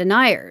election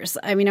deniers.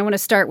 I want to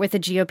start with the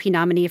GOP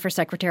nominee for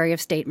Secretary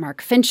of State,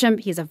 Mark Finchem.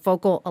 He's a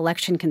vocal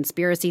election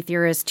conspiracy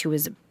theorist who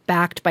is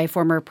backed by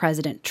former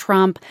President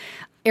Trump.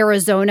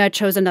 Arizona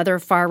chose another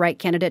far-right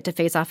candidate to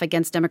face off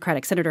against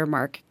Democratic Senator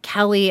Mark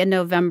Kelly in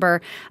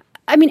November.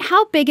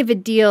 How big of a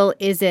deal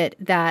is it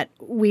that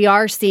we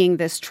are seeing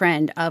this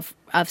trend of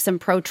some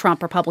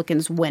pro-Trump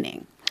Republicans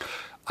winning?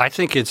 I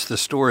think it's the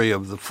story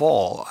of the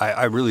fall.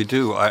 I really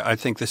do. I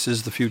think this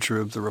is the future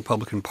of the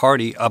Republican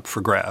Party up for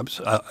grabs,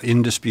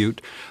 in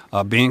dispute,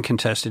 being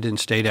contested in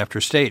state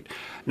after state.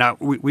 Now,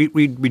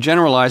 we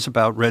generalize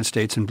about red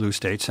states and blue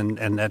states,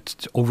 and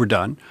that's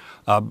overdone.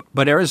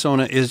 But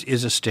Arizona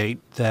is a state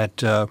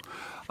that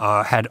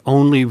had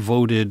only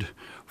voted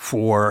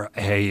for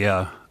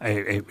a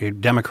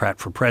Democrat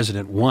for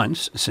president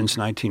once since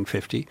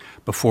 1950,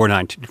 before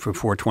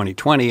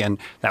 2020, and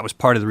that was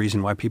part of the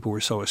reason why people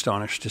were so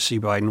astonished to see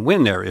Biden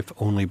win there, if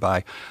only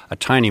by a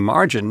tiny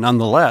margin.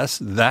 Nonetheless,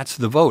 that's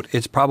the vote.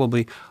 It's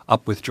probably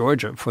up with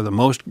Georgia for the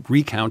most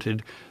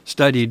recounted,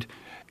 studied,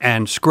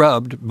 and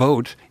scrubbed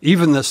vote.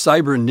 Even the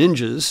cyber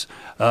ninjas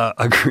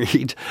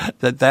agreed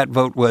that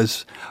vote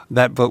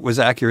was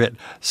accurate.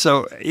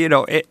 So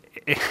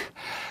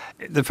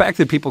the fact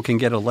that people can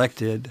get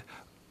elected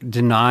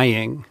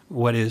denying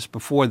what is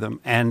before them,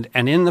 and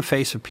in the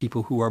face of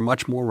people who are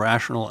much more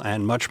rational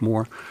and much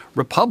more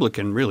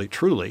Republican, really,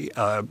 truly,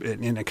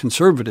 in a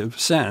conservative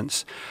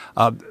sense,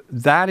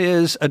 that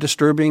is a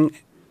disturbing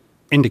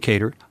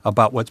indicator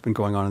about what's been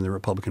going on in the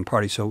Republican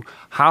Party. So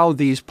how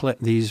these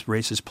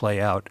races play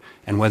out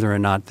and whether or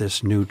not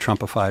this new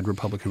Trumpified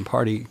Republican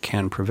Party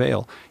can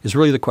prevail is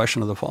really the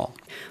question of the fall.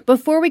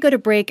 Before we go to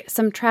break,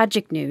 some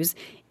tragic news.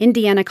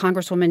 Indiana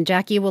Congresswoman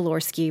Jackie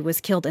Walorski was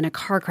killed in a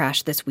car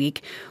crash this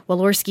week.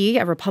 Walorski,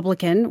 a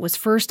Republican, was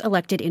first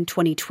elected in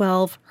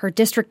 2012. Her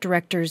district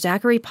director,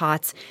 Zachary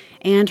Potts,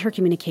 and her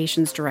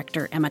communications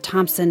director, Emma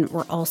Thompson,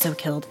 were also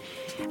killed,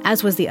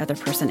 as was the other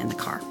person in the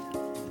car.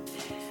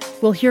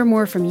 We'll hear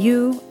more from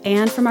you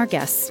and from our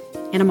guests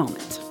in a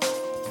moment.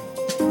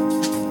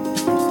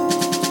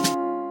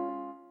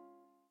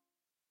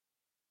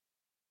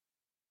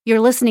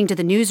 You're listening to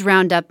the News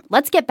Roundup.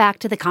 Let's get back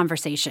to the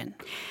conversation.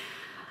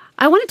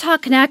 I want to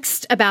talk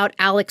next about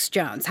Alex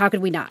Jones. How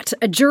could we not?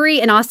 A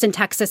jury in Austin,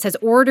 Texas has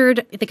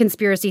ordered the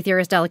conspiracy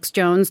theorist Alex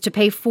Jones to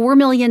pay $4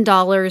 million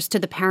to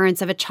the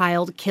parents of a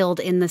child killed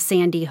in the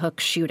Sandy Hook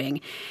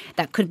shooting.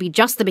 That could be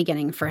just the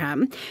beginning for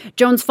him.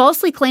 Jones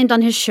falsely claimed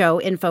on his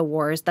show,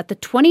 InfoWars, that the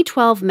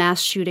 2012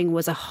 mass shooting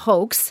was a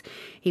hoax.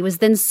 He was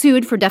then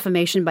sued for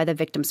defamation by the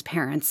victim's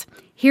parents.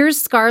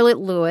 Here's Scarlett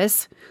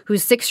Lewis,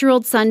 whose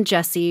 6-year-old son,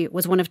 Jesse,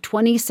 was one of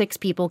 26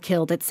 people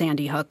killed at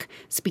Sandy Hook,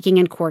 speaking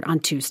in court on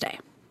Tuesday.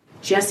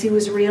 Jesse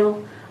was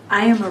real.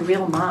 I am a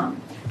real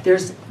mom.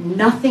 There's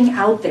nothing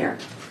out there.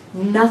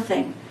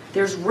 Nothing.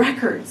 There's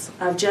records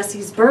of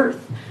Jesse's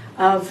birth,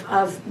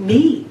 of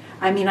me.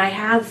 I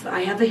have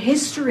a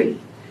history.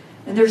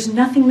 And there's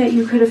nothing that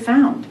you could have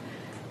found.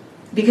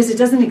 Because it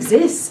doesn't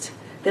exist.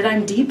 That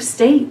I'm deep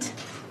state.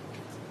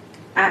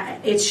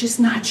 It's just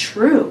not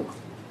true.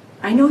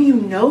 I know you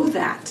know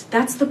that.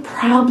 That's the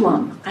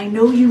problem. I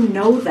know you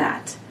know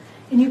that.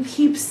 And you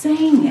keep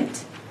saying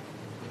it.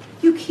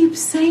 You keep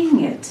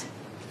saying it.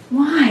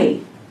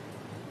 Why?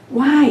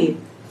 Why?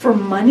 For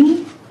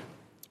money?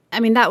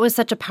 That was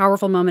such a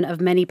powerful moment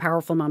of many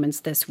powerful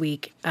moments this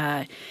week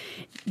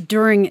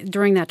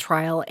during that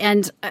trial.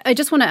 And I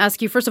just want to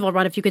ask you, first of all,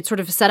 Ron, if you could sort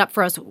of set up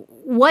for us,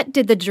 what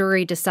did the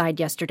jury decide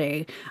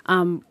yesterday?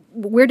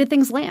 Where did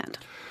things land?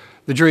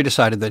 The jury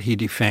decided that he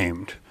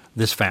defamed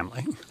this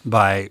family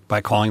by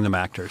calling them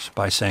actors,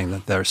 by saying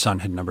that their son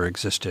had never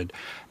existed,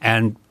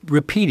 and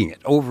repeating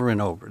it over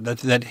and over,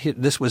 that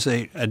this was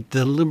a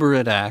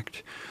deliberate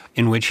act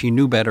in which he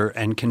knew better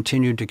and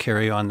continued to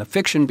carry on the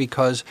fiction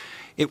because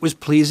it was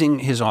pleasing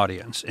his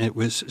audience. It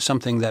was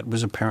something that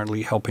was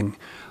apparently helping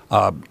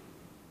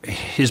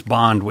his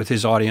bond with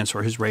his audience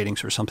or his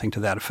ratings or something to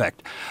that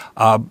effect.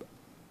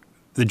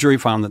 The jury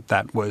found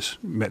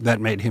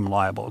that made him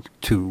liable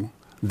to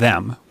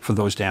them for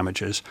those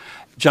damages,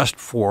 just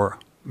for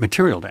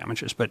material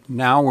damages. But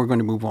now we're going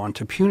to move on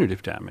to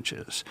punitive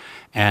damages.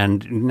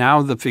 And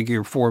now the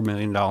figure $4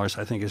 million,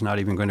 I think, is not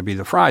even going to be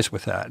the fries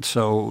with that.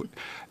 So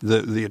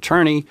the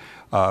attorney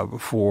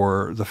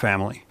for the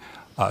family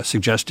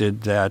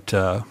suggested that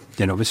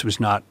this was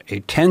not a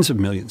tens of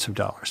millions of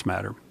dollars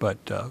matter, but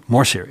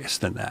more serious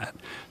than that.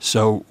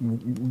 So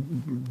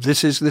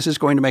this is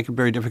going to make it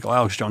very difficult.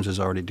 Alex Jones has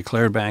already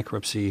declared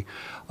bankruptcy.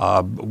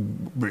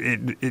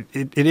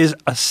 It is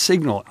a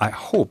signal, I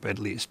hope at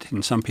least,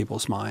 in some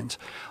people's minds,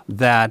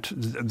 that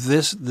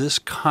this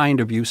kind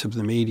of use of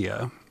the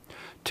media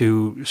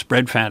to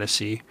spread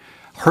fantasy,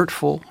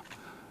 hurtful,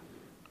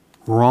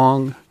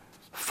 wrong,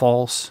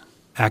 false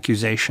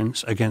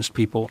accusations against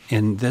people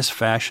in this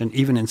fashion,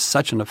 even in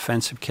such an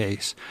offensive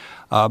case,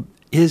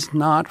 is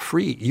not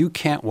free. You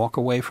can't walk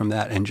away from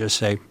that and just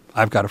say,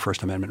 I've got a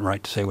First Amendment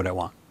right to say what I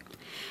want.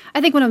 I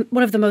think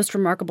one of the most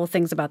remarkable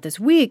things about this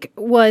week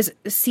was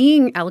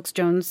seeing Alex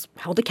Jones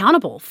held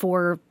accountable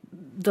for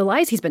the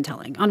lies he's been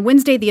telling. On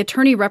Wednesday, the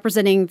attorney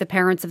representing the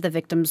parents of the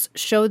victims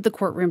showed the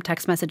courtroom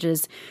text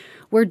messages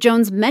where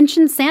Jones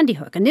mentioned Sandy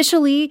Hook.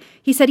 Initially,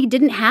 he said he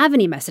didn't have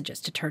any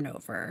messages to turn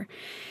over.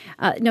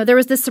 There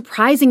was this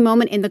surprising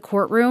moment in the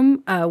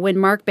courtroom when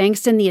Mark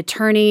Bankston, the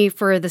attorney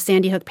for the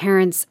Sandy Hook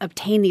parents,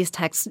 obtained these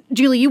texts.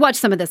 Julie, you watched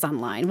some of this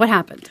online. What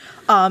happened?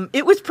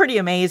 It was pretty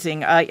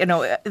amazing.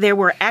 There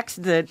were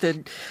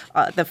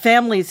the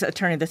family's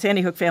attorney, the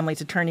Sandy Hook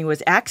family's attorney,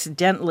 was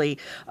accidentally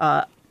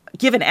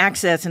given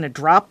access in a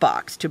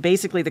Dropbox to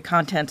basically the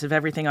contents of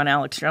everything on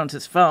Alex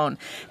Jones's phone.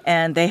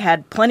 And they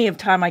had plenty of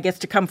time, I guess,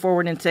 to come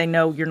forward and say,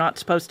 no, you're not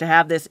supposed to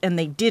have this. And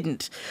they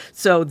didn't.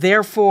 So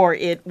therefore,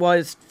 it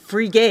was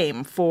free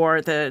game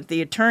for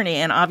the attorney.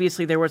 And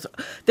obviously, there was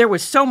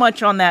so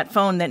much on that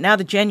phone that now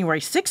the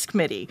January 6th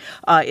committee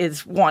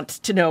wants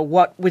to know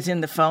what was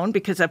in the phone,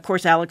 because, of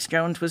course, Alex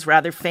Jones was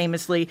rather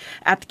famously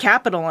at the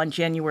Capitol on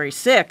January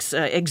 6th,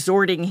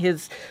 exhorting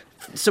his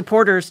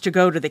supporters to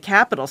go to the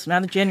Capitol. So now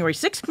the January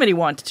 6th committee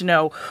wants to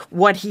know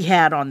what he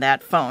had on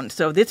that phone.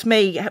 So this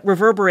may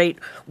reverberate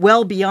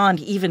well beyond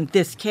even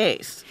this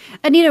case.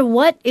 Anita,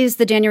 what is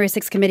the January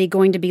 6th committee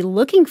going to be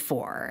looking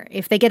for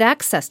if they get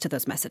access to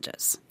those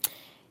messages?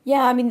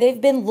 Yeah, I mean,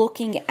 they've been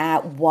looking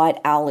at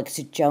what Alex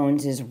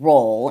Jones's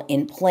role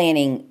in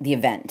planning the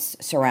events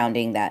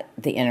surrounding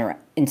the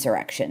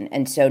insurrection.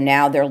 And so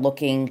now they're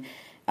looking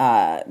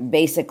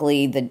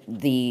basically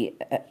the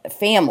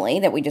family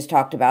that we just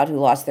talked about who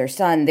lost their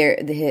son, their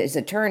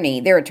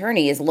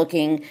attorney is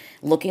looking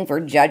for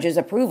judges'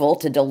 approval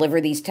to deliver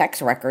these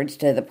text records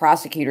to the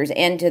prosecutors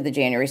and to the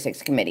January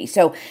 6th committee.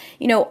 So,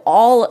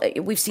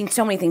 we've seen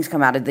so many things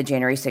come out of the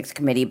January 6th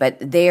committee, but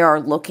they are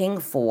looking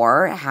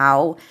for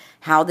how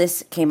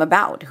this came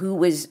about, who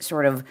was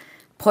sort of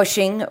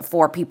pushing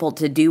for people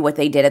to do what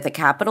they did at the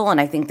Capitol,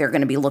 and I think they're going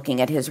to be looking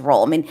at his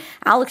role. I mean,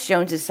 Alex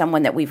Jones is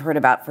someone that we've heard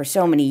about for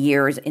so many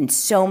years in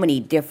so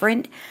many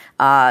different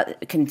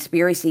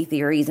conspiracy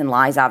theories and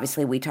lies.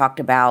 Obviously, we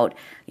talked about,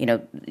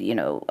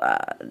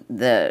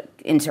 the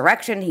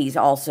insurrection. He's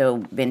also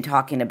been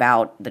talking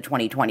about the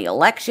 2020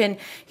 election.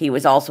 He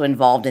was also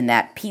involved in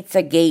that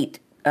Pizzagate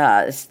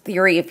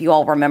theory, if you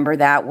all remember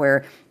that,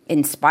 where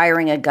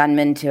inspiring a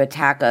gunman to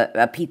attack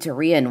a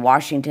pizzeria in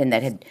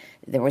Washington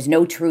there was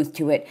no truth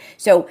to it.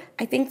 So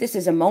I think this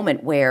is a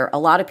moment where a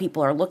lot of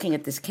people are looking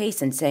at this case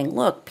and saying,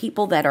 look,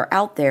 people that are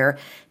out there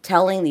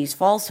telling these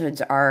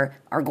falsehoods are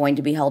going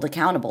to be held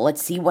accountable.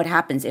 Let's see what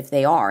happens if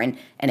they are.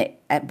 And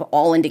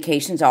all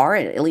indications are,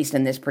 at least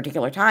in this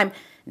particular time,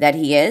 that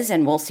he is,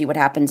 and we'll see what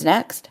happens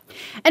next.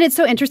 And it's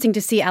so interesting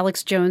to see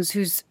Alex Jones,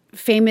 who's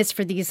famous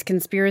for these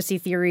conspiracy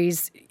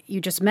theories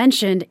you just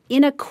mentioned,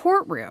 in a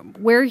courtroom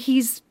where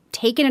he's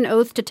taken an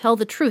oath to tell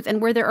the truth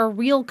and where there are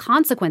real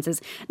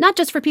consequences, not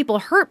just for people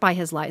hurt by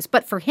his lies,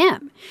 but for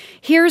him.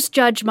 Here's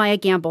Judge Maya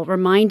Gamble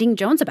reminding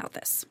Jones about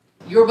this.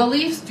 Your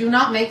beliefs do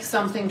not make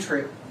something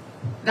true.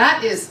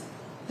 That is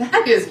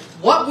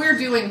what we're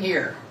doing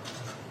here.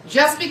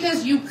 Just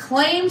because you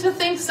claim to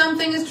think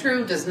something is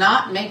true does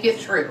not make it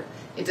true.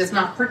 It does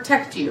not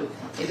protect you.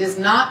 It is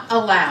not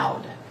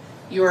allowed.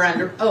 You are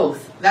under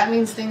oath. That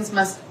means things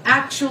must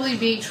actually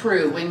be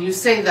true when you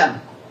say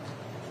them.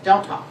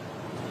 Don't talk.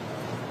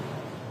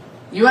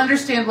 You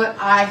understand what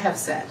I have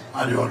said.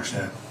 I do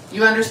understand.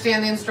 You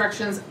understand the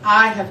instructions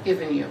I have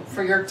given you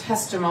for your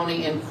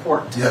testimony in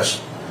court. Yes.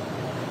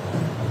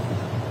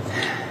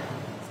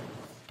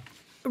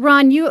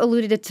 Ron, you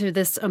alluded to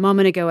this a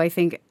moment ago, I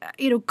think.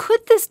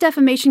 Could this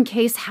defamation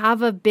case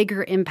have a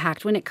bigger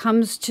impact when it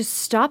comes to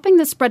stopping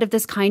the spread of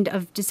this kind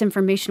of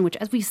disinformation, which,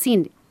 as we've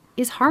seen,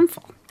 is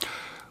harmful?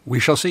 We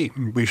shall see.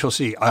 We shall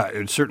see.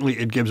 Certainly,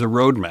 it gives a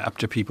roadmap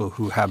to people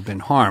who have been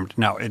harmed.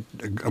 Now,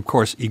 of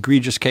course,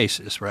 egregious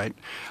cases, right?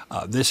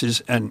 This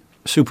is an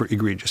super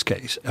egregious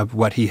case of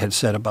what he had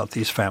said about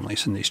these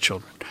families and these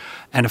children,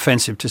 and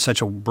offensive to such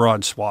a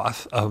broad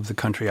swath of the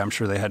country. I'm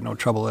sure they had no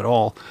trouble at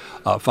all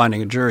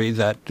finding a jury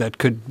that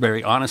could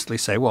very honestly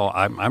say, well,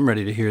 I'm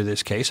ready to hear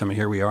this case. I mean,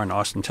 here we are in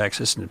Austin,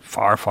 Texas, and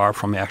far, far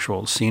from the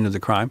actual scene of the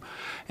crime,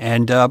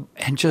 and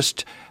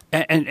just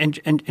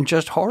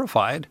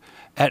horrified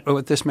at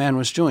what this man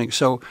was doing.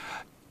 So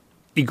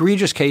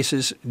egregious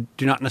cases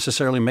do not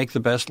necessarily make the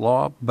best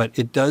law, but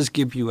it does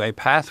give you a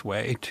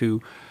pathway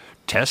to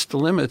test the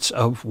limits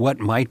of what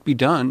might be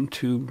done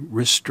to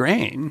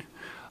restrain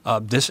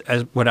this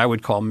as what I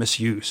would call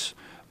misuse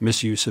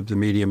of the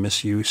media,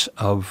 misuse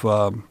of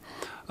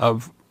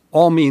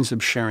all means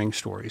of sharing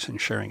stories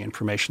and sharing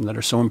information that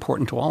are so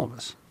important to all of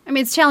us. I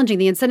mean, it's challenging.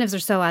 The incentives are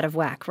so out of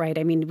whack, right?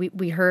 I mean,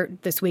 we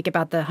heard this week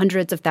about the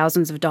hundreds of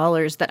thousands of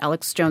dollars that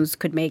Alex Jones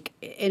could make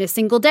in a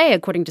single day,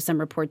 according to some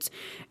reports,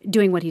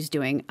 doing what he's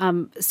doing.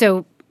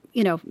 So,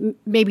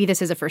 maybe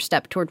this is a first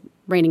step toward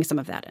reining some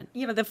of that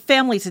in. The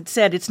families had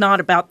said it's not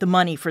about the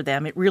money for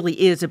them. It really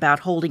is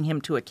about holding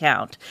him to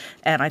account.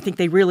 And I think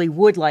they really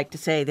would like to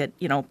say that,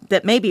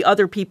 that maybe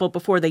other people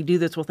before they do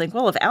this will think,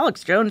 well, if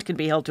Alex Jones can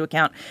be held to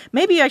account,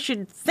 maybe I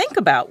should think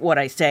about what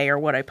I say or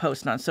what I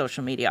post on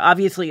social media.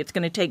 Obviously, it's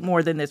going to take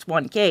more than this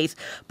one case,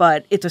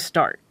 but it's a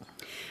start.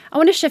 I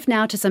want to shift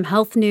now to some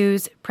health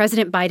news.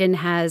 President Biden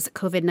has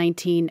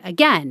COVID-19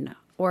 again,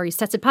 or he's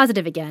tested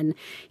positive again.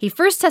 He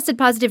first tested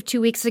positive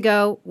 2 weeks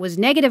ago, was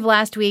negative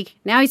last week.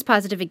 Now he's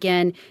positive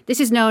again.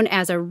 This is known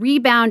as a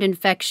rebound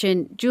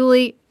infection.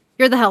 Julie,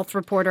 you're the health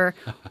reporter.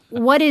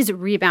 What is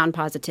rebound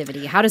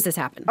positivity? How does this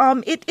happen?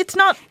 It's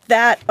not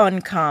that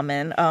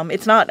uncommon.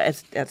 It's not,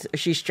 as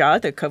Ashish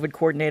Jha, the COVID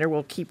coordinator,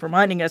 will keep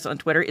reminding us on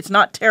Twitter, it's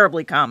not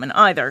terribly common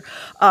either.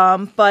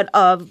 But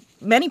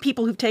many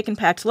people who've taken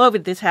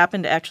Paxlovid, this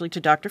happened actually to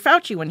Dr.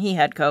 Fauci when he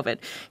had COVID.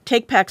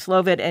 Take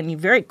Paxlovid and you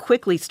very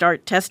quickly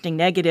start testing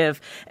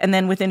negative, and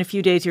then within a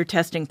few days you're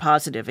testing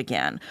positive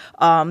again.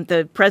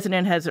 The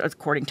president has,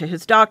 according to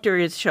his doctor,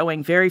 is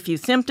showing very few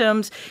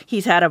symptoms.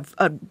 He's had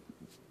a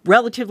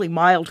relatively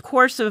mild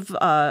course of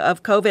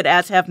COVID,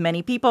 as have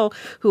many people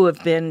who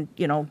have been,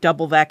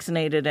 double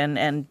vaccinated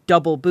and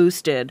double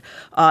boosted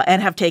and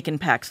have taken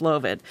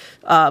Paxlovid.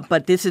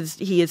 But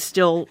he is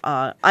still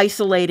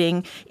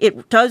isolating.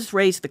 It does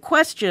raise the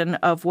question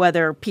of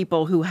whether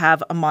people who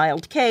have a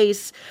mild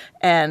case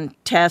and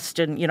test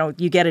and,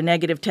 you get a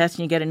negative test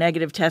and you get a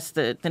negative test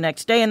the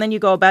next day, and then you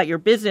go about your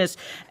business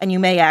and you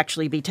may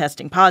actually be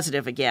testing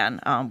positive again,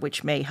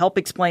 which may help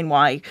explain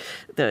why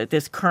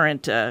this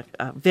current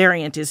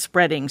variant is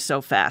spreading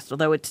so fast,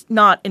 although it's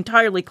not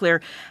entirely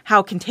clear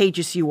how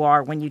contagious you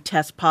are when you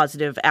test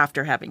positive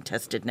after having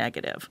tested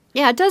negative.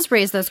 Yeah, it does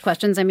raise those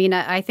questions. I mean,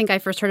 I think I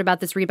first heard about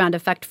this rebound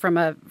effect from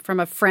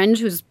a friend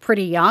who's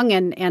pretty young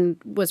and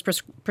was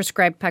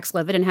prescribed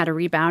Paxlovid and had a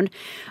rebound.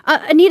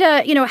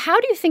 Anita, how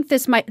do you think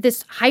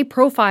this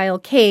high-profile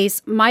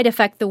case might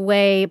affect the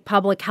way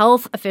public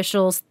health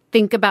officials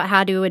think about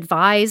how to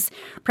advise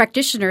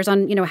practitioners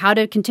on, how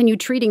to continue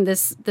treating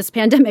this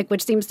pandemic,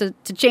 which seems to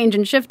change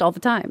and shift all the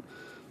time?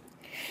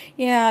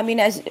 Yeah, I mean,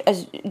 as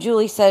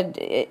Julie said,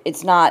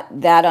 it's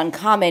not that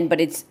uncommon, but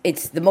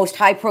it's the most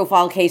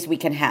high-profile case we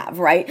can have,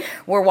 right?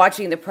 We're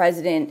watching the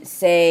president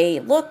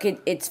say, look,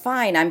 it's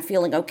fine. I'm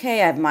feeling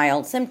okay. I have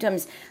mild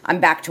symptoms. I'm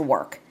back to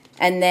work.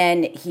 And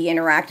then he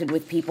interacted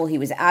with people. He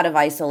was out of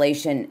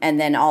isolation. And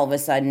then all of a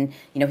sudden,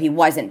 he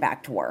wasn't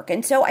back to work.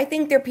 And so I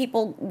think there are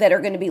people that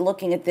are going to be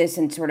looking at this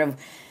and sort of,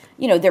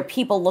 there are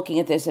people looking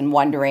at this and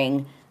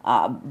wondering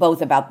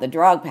both about the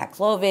drug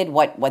Paxlovid,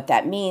 what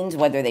that means,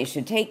 whether they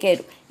should take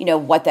it,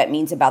 what that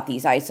means about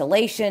these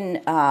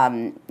isolation,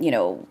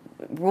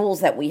 rules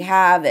that we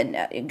have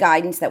and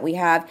guidance that we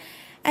have.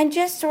 And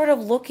just sort of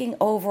looking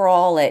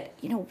overall at,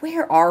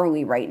 where are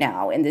we right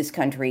now in this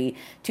country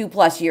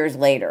 2+ years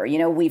later?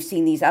 We've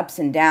seen these ups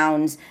and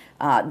downs.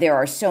 There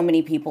are so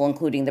many people,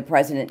 including the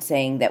president,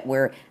 saying that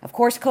of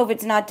course,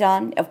 COVID's not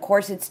done. Of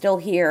course, it's still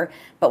here,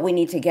 but we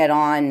need to get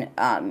on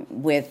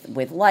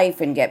with life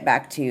and get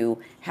back to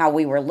how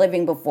we were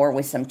living before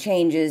with some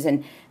changes.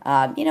 And,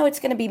 it's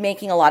going to be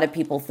making a lot of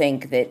people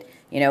think that,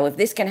 if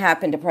this can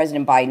happen to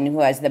President Biden,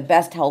 who has the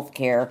best health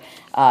care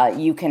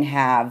you can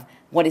have,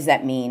 what does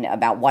that mean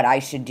about what I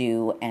should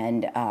do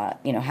and,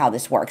 how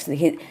this works?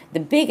 The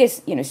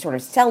biggest, sort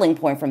of selling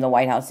point from the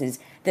White House is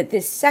that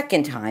this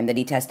second time that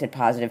he tested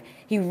positive,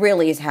 he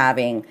really is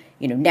having,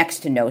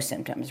 next to no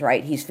symptoms,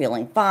 right? He's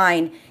feeling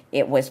fine.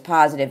 It was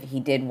positive. He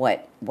did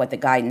what the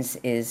guidance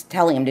is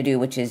telling him to do,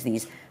 which is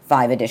these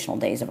 5 additional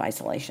days of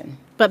isolation.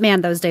 But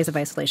man, those days of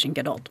isolation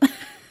get old.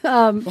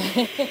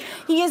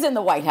 He is in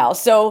the White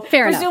House, so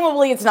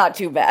presumably it's not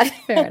too bad.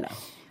 Fair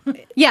enough.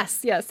 Yes,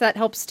 that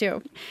helps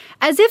too.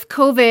 As if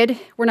COVID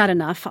were not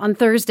enough, on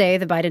Thursday,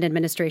 the Biden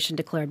administration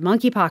declared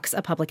monkeypox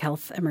a public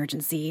health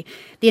emergency.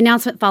 The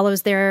announcement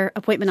follows their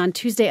appointment on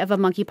Tuesday of a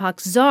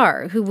monkeypox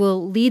czar who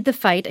will lead the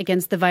fight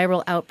against the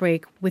viral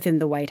outbreak within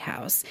the White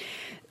House.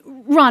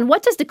 Ron,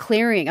 what does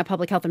declaring a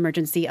public health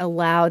emergency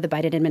allow the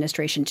Biden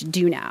administration to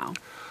do now?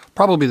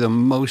 Probably the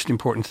most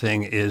important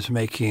thing is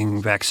making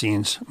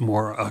vaccines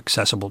more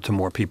accessible to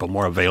more people,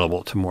 more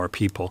available to more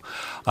people.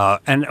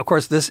 And, of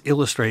course, this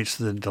illustrates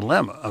the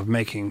dilemma of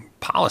making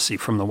policy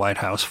from the White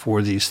House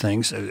for these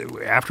things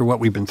after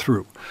what we've been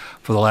through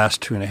for the last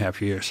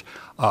 2.5 years.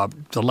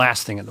 The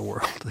last thing in the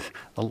world,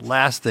 the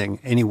last thing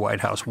any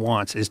White House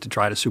wants is to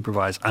try to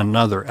supervise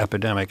another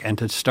epidemic and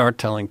to start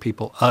telling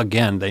people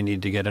again they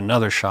need to get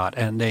another shot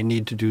and they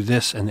need to do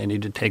this and they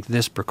need to take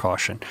this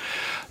precaution.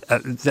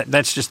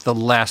 That's just the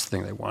last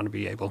thing they want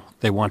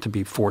to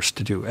be forced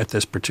to do at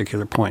this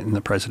particular point in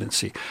the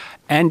presidency.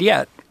 And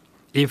yet,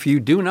 if you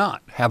do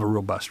not have a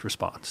robust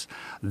response,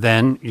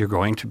 then you're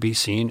going to be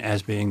seen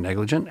as being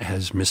negligent,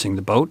 as missing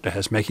the boat,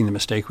 as making the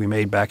mistake we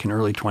made back in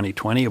early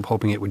 2020 of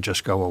hoping it would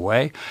just go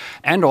away.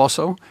 And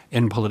also,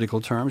 in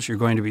political terms, you're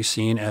going to be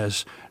seen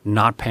as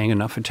not paying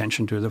enough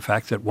attention to the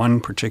fact that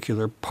one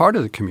particular part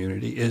of the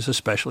community is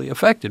especially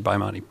affected by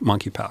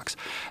monkeypox.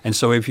 And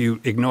so if you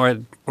ignore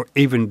it or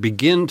even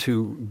begin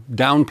to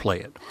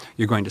downplay it,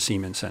 you're going to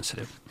seem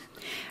insensitive.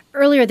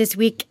 Earlier this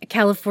week,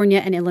 California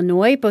and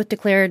Illinois both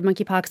declared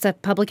monkeypox a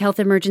public health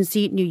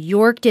emergency. New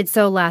York did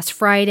so last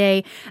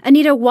Friday.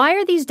 Anita, why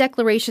are these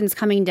declarations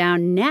coming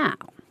down now?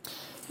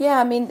 Yeah,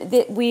 I mean,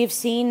 we've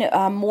seen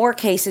more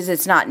cases.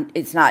 It's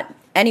not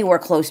anywhere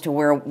close to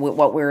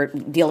what we're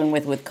dealing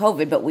with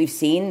COVID, but we've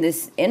seen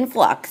this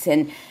influx.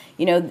 And,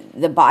 you know,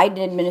 the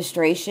Biden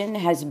administration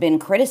has been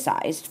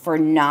criticized for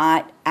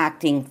not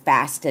acting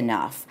fast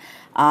enough.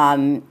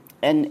 And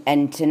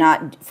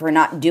for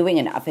not doing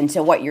enough. And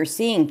so what you're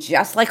seeing,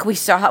 just like we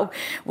saw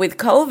with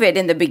COVID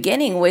in the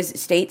beginning, was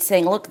states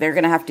saying, look, they're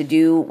going to have to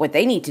do what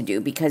they need to do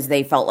because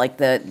they felt like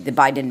the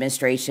Biden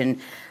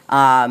administration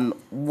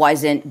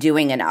wasn't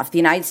doing enough. The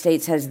United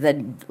States has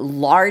the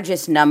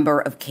largest number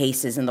of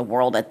cases in the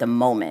world at the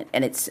moment,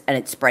 and it's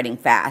spreading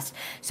fast.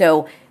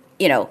 So,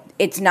 you know,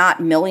 it's not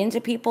millions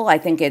of people. I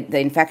think the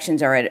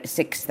infections are at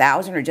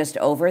 6,000 or just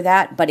over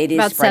that, but it is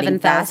about spreading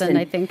 7,000,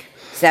 I think.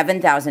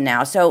 7,000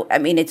 now. So, I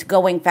mean, it's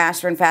going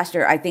faster and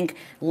faster. I think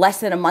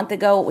less than a month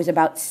ago, it was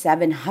about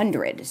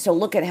 700. So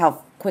look at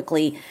how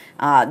quickly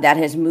that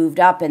has moved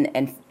up.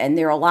 And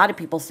there are a lot of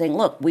people saying,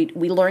 look, we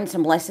learned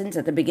some lessons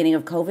at the beginning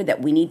of COVID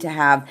that we need to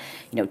have,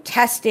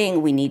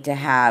 testing. We need to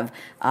have,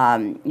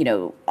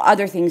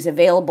 other things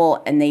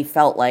available. And they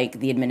felt like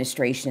the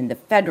administration, the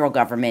federal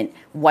government,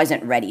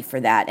 wasn't ready for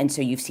that. And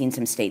so you've seen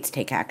some states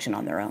take action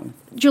on their own.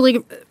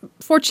 Julie,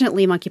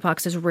 fortunately,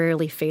 monkeypox is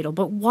rarely fatal.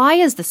 But why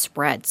is the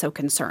spread so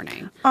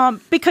concerning?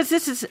 Because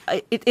this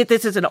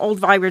is an old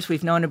virus.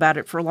 We've known about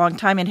it for a long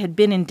time and had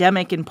been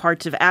endemic in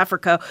parts of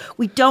Africa.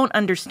 We don't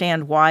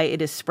understand why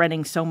it is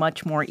spreading so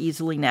much more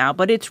easily now.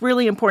 But it's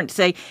really important to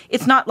say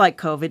it's not like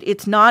COVID.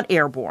 It's not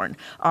airborne.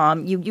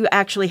 You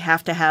actually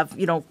have to have,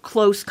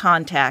 close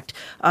contact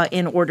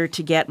in order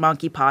to get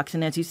monkeypox.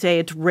 And as you say,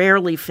 it's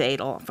rarely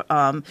fatal.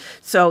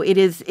 So it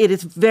is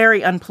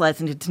very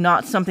unpleasant. It's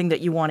not something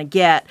that you want to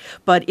get,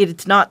 but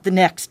it's not the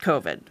next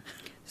COVID.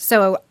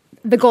 So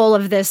the goal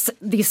of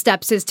these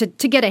steps is to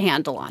get a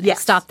handle on it, yes.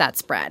 Stop that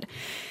spread.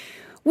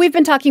 We've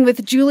been talking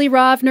with Julie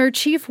Rovner,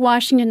 Chief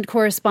Washington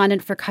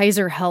Correspondent for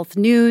Kaiser Health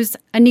News,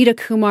 Anita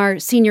Kumar,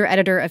 Senior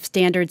Editor of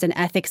Standards and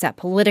Ethics at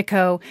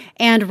Politico,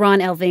 and Ron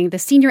Elving, the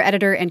Senior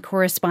Editor and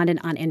Correspondent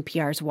on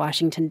NPR's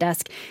Washington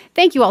Desk.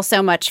 Thank you all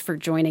so much for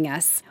joining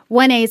us.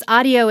 1A's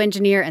audio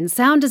engineer and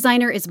sound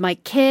designer is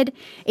Mike Kidd.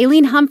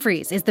 Aileen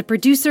Humphreys is the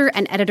producer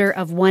and editor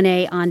of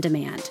 1A On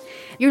Demand.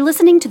 You're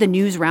listening to the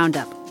News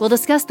Roundup. We'll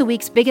discuss the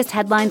week's biggest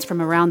headlines from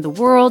around the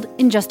world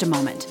in just a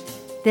moment.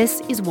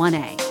 This is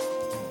 1A.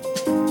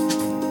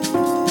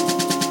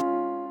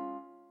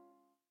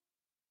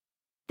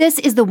 This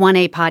is the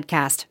 1A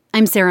podcast.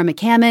 I'm Sarah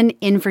McCammon,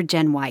 in for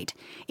Jen White.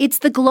 It's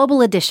the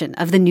global edition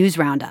of the News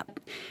Roundup.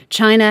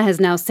 China has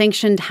now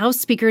sanctioned House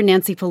Speaker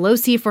Nancy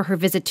Pelosi for her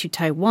visit to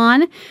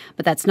Taiwan.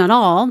 But that's not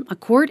all. A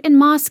court in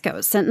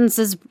Moscow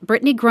sentences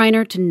Brittany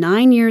Griner to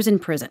 9 years in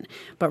prison.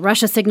 But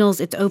Russia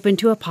signals it's open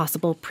to a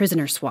possible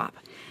prisoner swap.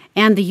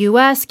 And the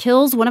U.S.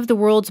 kills one of the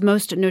world's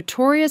most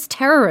notorious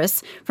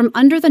terrorists from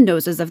under the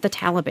noses of the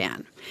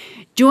Taliban.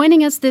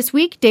 Joining us this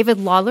week, David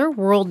Lawler,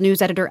 world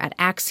news editor at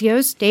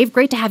Axios. Dave,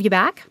 great to have you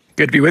back.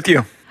 Good to be with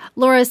you.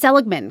 Laura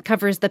Seligman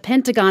covers the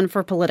Pentagon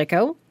for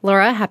Politico.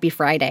 Laura, happy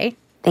Friday.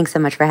 Thanks so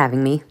much for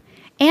having me.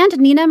 And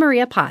Nina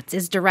Maria Potts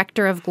is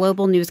director of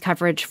global news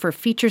coverage for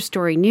Feature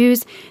Story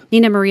News.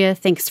 Nina Maria,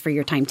 thanks for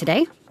your time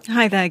today.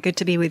 Hi there. Good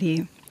to be with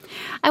you.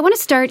 I want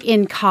to start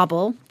in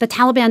Kabul. The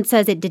Taliban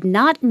says it did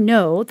not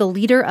know the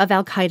leader of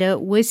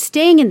al-Qaeda was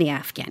staying in the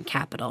Afghan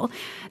capital.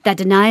 That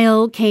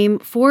denial came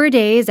 4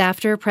 days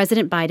after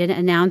President Biden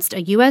announced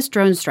a U.S.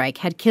 drone strike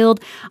had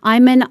killed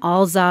Ayman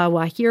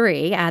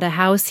al-Zawahiri at a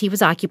house he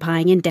was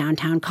occupying in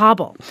downtown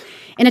Kabul.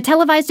 In a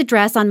televised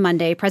address on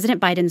Monday,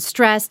 President Biden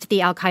stressed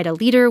the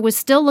al-Qaeda leader was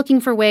still looking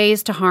for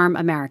ways to harm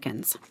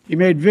Americans. He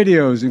made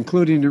videos,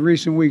 including in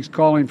recent weeks,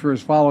 calling for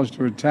his followers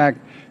to attack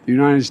the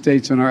United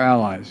States and our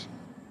allies.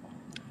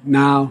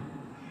 Now,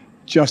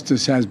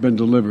 justice has been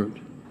delivered.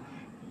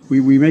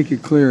 we make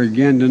it clear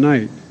again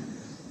tonight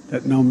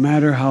that no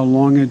matter how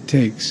long it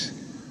takes,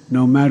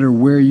 no matter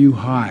where you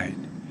hide,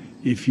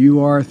 if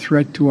you are a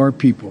threat to our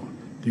people,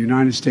 the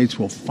United States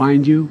will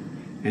find you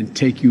and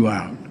take you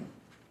out.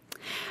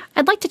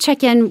 I'd like to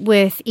check in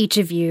with each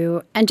of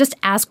you and just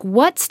ask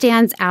what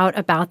stands out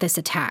about this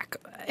attack.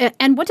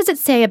 And what does it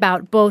say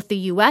about both the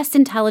U.S.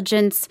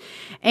 intelligence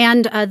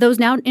and those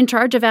now in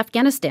charge of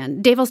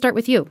Afghanistan? Dave, I'll start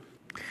with you.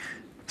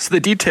 So the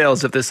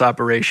details of this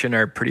operation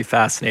are pretty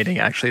fascinating,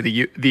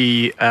 actually.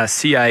 The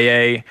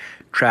CIA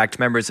tracked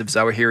members of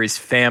Zawahiri's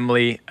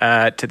family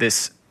to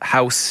this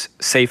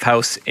safe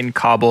house in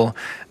Kabul.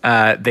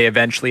 They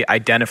eventually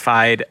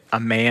identified a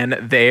man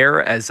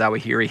there as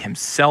Zawahiri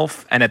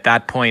himself. And at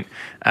that point,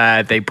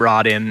 they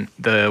brought in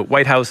the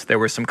White House. There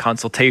were some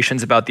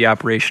consultations about the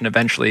operation.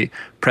 Eventually,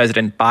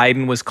 President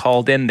Biden was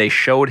called in. They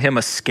showed him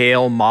a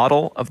scale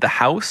model of the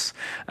house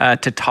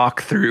to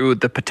talk through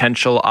the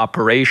potential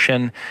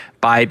operation.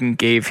 Biden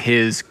gave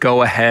his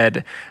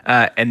go-ahead.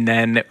 And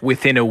then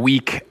within a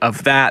week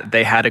of that,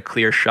 they had a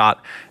clear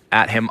shot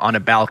at him on a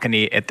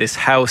balcony at this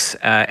house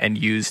and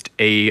used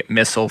a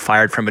missile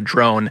fired from a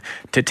drone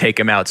to take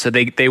him out. So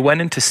they went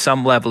into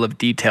some level of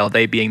detail,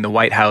 they being the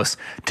White House,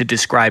 to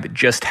describe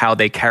just how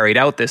they carried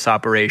out this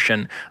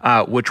operation,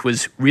 which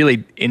was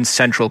really in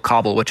central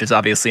Kabul, which is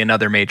obviously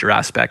another major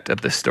aspect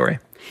of this story.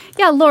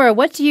 Yeah, Laura,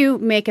 what do you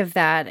make of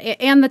that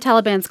and the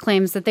Taliban's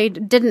claims that they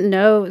didn't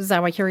know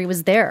Zawahiri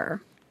was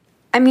there?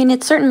 I mean,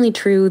 it's certainly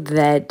true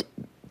that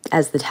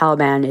as the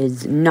Taliban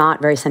is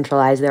not very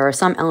centralized, there are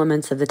some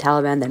elements of the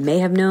Taliban that may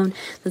have known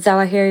that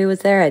Zawahiri was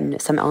there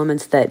and some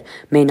elements that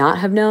may not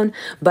have known.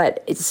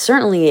 But it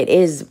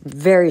is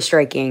very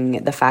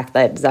striking, the fact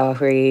that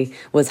Zawahiri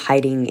was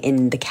hiding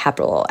in the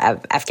capital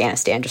of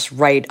Afghanistan, just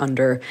right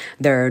under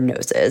their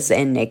noses.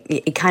 And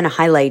it kind of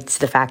highlights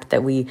the fact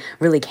that we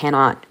really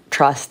cannot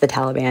trust the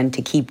Taliban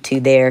to keep to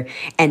their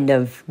end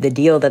of the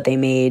deal that they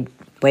made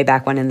way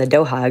back when in the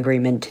Doha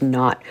Agreement to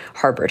not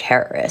harbor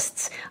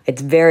terrorists.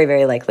 It's very,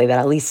 very likely that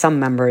at least some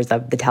members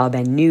of the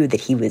Taliban knew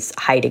that he was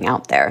hiding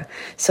out there.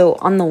 So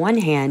on the one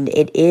hand,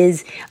 it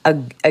is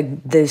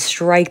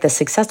the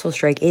successful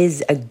strike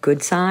is a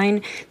good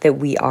sign that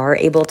we are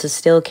able to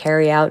still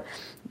carry out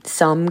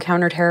some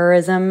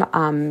counterterrorism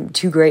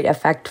to great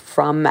effect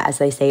from, as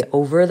they say,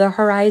 over the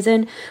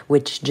horizon,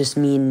 which just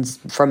means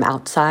from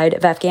outside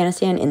of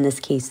Afghanistan. In this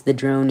case, the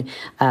drone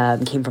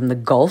came from the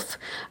Gulf,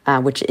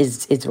 which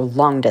is a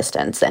long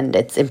distance, and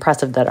it's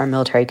impressive that our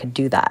military could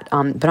do that.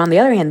 But on the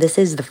other hand, this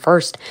is the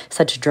first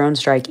such drone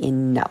strike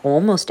in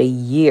almost a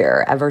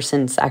year, ever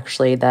since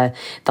actually the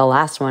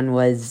last one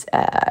was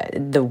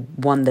the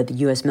one that the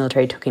U.S.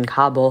 military took in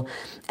Kabul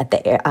at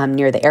the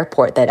near the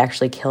airport that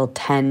actually killed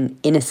 10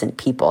 innocent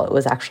people. It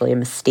was actually a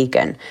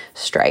mistaken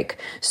strike.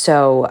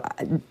 So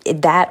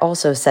that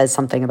also says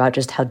something about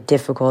just how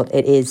difficult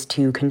it is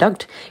to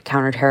conduct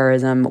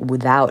counterterrorism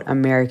without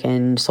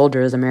American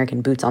soldiers,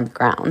 American boots on the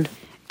ground.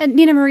 And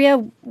Nina Maria,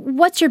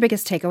 what's your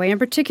biggest takeaway? I'm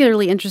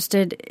particularly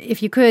interested,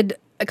 if you could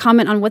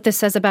comment on what this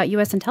says about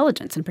U.S.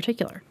 intelligence in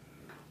particular.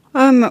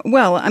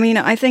 Well, I mean,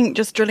 I think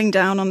just drilling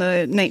down on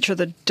the nature of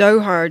the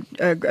Doha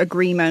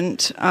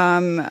agreement,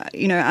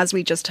 as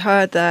we just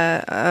heard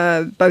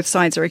there, both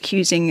sides are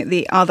accusing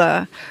the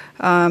other.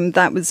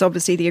 That was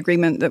obviously the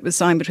agreement that was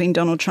signed between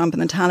Donald Trump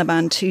and the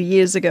Taliban 2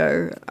 years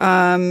ago.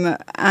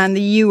 And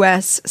the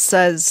U.S.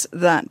 says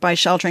that by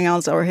sheltering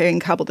al-Zawahiri in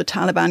Kabul, the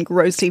Taliban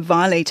grossly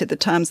violated the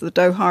terms of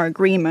the Doha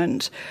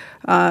agreement.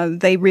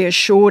 They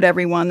reassured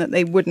everyone that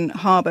they wouldn't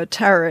harbor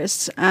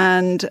terrorists.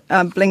 And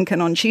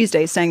Blinken on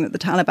Tuesday saying that the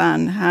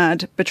Taliban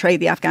had betrayed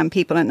the Afghan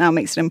people and it now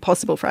makes it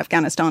impossible for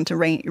Afghanistan to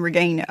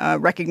regain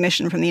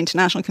recognition from the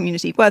international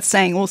community. Worth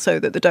saying also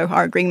that the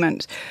Doha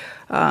agreement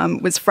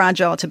was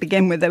fragile to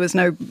begin with. There was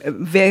no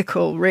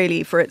vehicle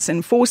really for its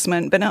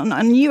enforcement. But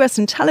on U.S.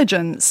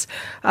 intelligence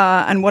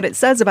and what it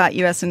says about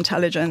U.S.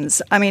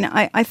 intelligence, I mean,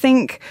 I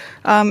think,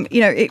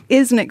 it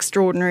is an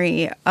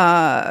extraordinary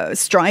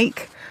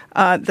strike.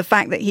 The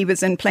fact that he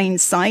was in plain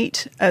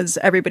sight, as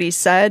everybody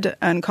said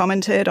and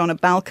commented, on a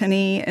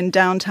balcony in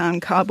downtown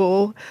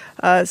Kabul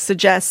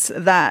suggests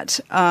that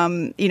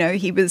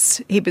he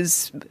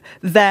was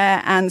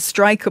there and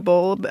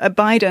strikeable.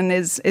 Biden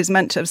is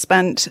meant to have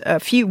spent a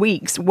few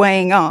weeks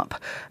weighing up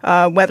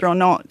whether or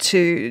not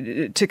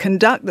to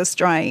conduct the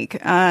strike,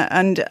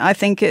 and I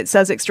think it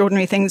says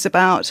extraordinary things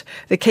about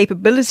the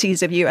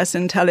capabilities of U.S.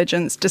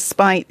 intelligence,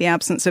 despite the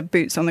absence of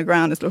boots on the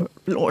ground, as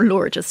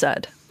Laura just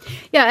said.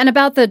 Yeah, and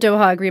about the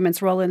Doha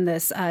Agreement's role in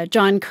this,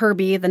 John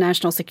Kirby, the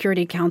National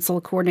Security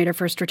Council Coordinator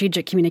for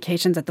Strategic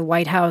Communications at the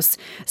White House,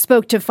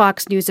 spoke to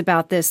Fox News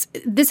about this.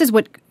 This is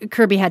what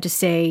Kirby had to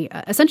say,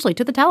 essentially,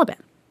 to the Taliban.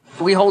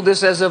 We hold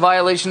this as a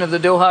violation of the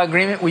Doha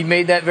Agreement. We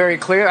made that very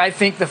clear. I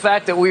think the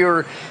fact that we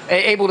were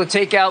able to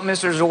take out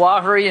Mr.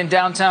 Zawahiri in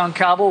downtown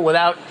Kabul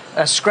without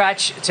a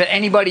scratch to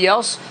anybody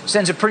else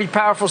sends a pretty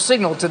powerful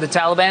signal to the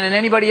Taliban and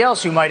anybody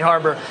else who might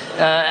harbor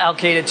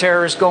al-Qaeda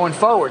terrorists going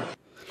forward.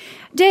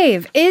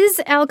 Dave, is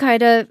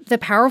al-Qaeda the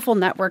powerful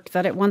network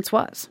that it once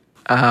was?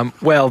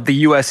 Well, the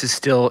U.S. is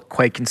still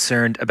quite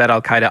concerned about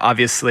al-Qaeda.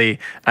 Obviously,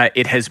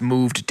 it has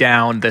moved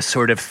down the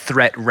sort of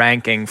threat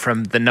ranking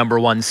from the number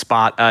one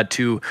spot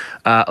to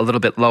a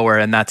little bit lower,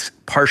 and that's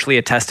partially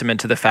a testament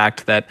to the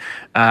fact that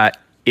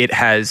it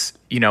has,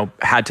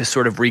 had to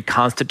sort of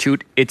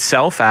reconstitute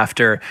itself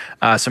after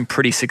some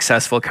pretty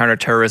successful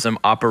counterterrorism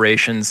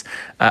operations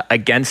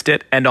against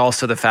it, and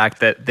also the fact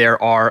that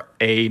there are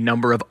a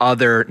number of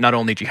other, not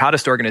only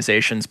jihadist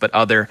organizations, but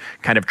other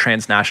kind of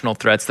transnational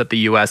threats that the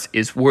U.S.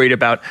 is worried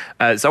about.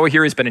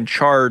 Zawahiri has been in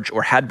charge,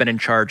 or had been in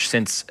charge,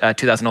 since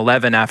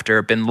 2011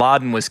 after bin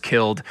Laden was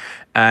killed.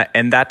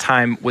 And that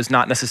time was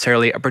not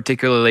necessarily a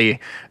particularly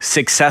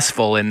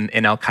successful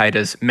in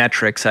al-Qaeda's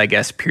metrics, I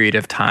guess, period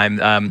of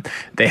time.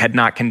 They had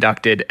not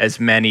conducted as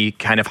many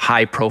kind of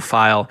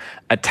high-profile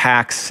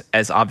attacks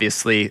as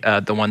obviously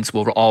the ones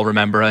we'll all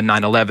remember on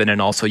 9/11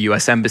 and also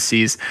U.S.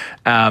 embassies.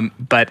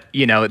 But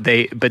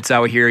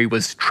Zawahiri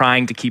was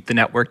trying to keep the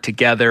network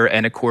together,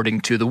 and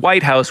according to the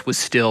White House, was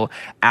still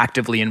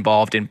actively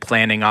involved in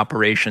planning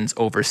operations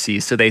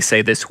overseas. So they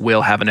say this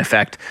will have an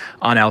effect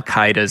on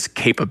al-Qaeda's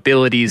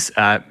capabilities.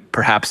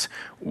 Perhaps,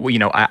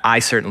 I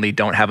certainly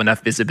don't have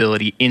enough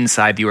visibility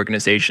inside the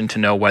organization to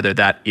know whether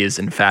that is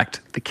in fact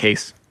the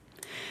case.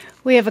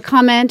 We have a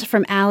comment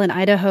from Al in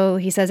Idaho.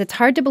 He says, it's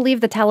hard to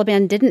believe the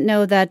Taliban didn't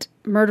know that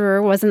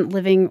murderer wasn't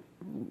living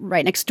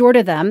right next door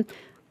to them.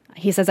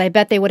 He says, I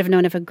bet they would have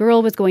known if a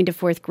girl was going to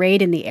fourth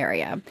grade in the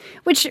area,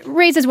 which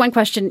raises one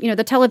question.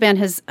 The Taliban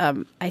has,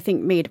 I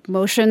think, made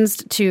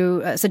motions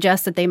to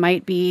suggest that they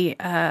might be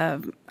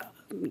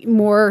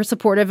more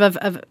supportive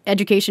of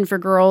education for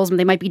girls, and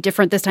they might be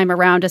different this time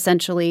around,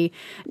 essentially.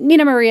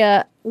 Nina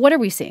Maria, what are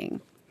we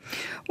seeing?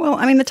 Well,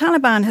 the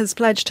Taliban has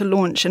pledged to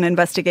launch an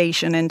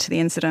investigation into the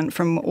incident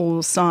from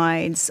all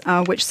sides,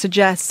 which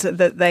suggests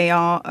that they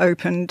are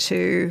open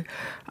to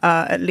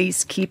at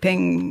least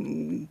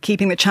keeping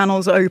the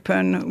channels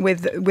open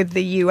with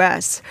the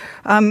US.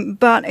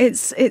 But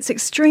it's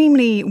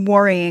extremely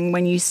worrying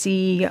when you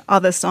see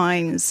other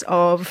signs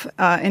of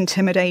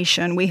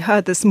intimidation. We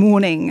heard this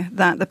morning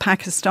that the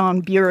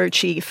Pakistan bureau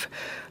chief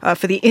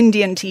for the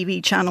Indian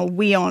TV channel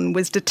WION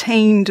was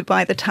detained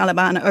by the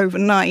Taliban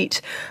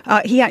overnight.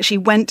 He actually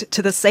went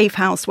to the safe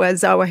house where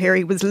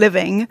Zawahiri was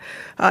living.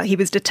 He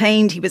was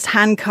detained. He was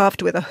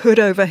handcuffed with a hood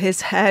over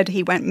his head.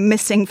 He went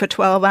missing for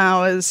 12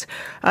 hours.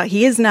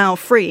 He is now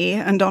free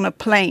and on a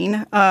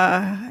plane.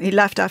 He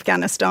left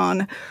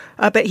Afghanistan.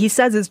 But he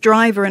says his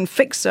driver and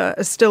fixer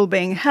are still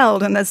being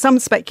held. And there's some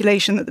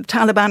speculation that the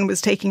Taliban was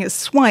taking a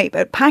swipe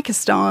at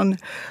Pakistan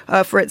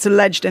for its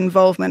alleged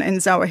involvement in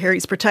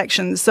Zawahiri's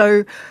protection.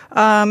 So,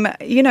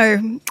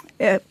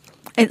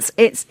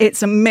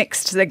 it's a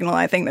mixed signal,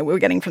 I think, that we're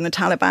getting from the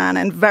Taliban,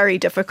 and very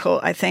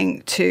difficult, I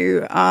think,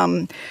 to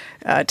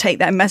take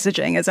their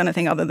messaging as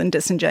anything other than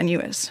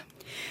disingenuous.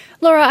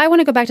 Laura, I want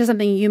to go back to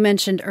something you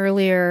mentioned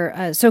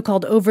earlier,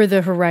 so-called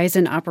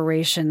over-the-horizon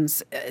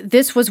operations.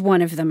 This was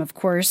one of them, of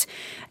course.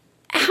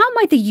 How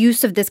might the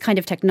use of this kind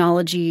of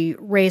technology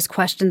raise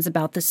questions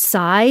about the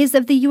size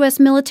of the U.S.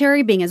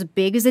 military being as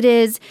big as it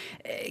is,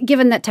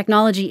 given that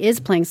technology is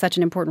playing such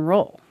an important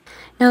role?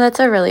 No,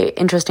 that's a really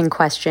interesting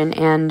question.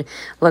 And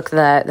look,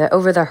 the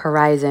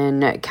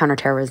over-the-horizon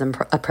counterterrorism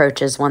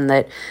approach is one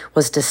that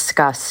was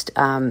discussed,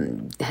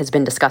 has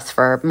been discussed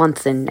for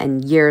months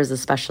and years,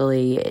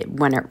 especially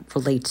when it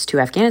relates to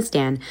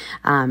Afghanistan,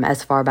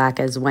 as far back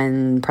as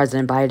when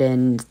President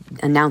Biden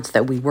announced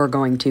that we were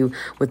going to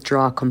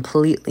withdraw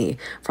completely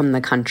from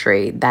the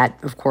country.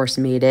 That, of course,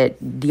 made it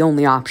the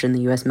only option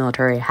the U.S.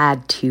 military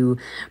had to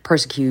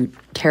persecute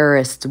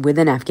terrorists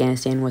within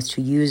Afghanistan was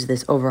to use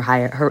this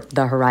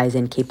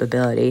over-the-horizon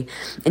capability.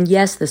 And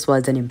yes, this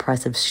was an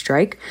impressive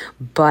strike,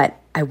 but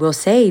I will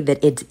say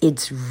that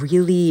it's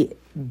really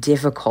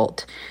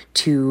difficult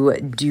to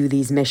do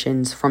these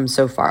missions from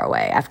so far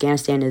away.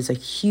 Afghanistan is a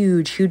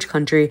huge, huge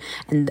country,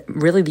 and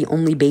really the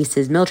only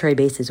military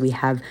bases we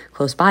have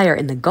close by are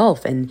in the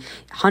Gulf and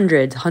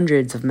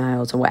hundreds of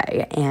miles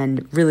away.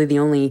 And really the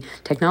only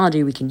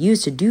technology we can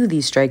use to do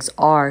these strikes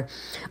are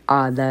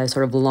the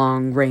sort of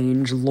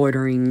long-range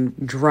loitering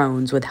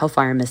drones with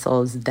Hellfire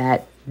missiles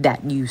that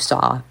you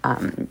saw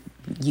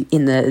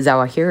in the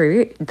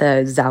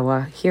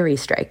Zawahiri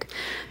strike.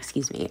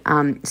 Excuse me.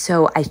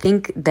 So I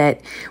think that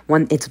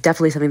it's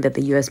definitely something that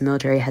the U.S.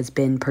 military has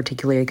been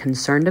particularly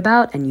concerned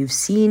about, and you've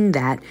seen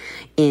that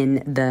in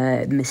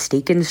the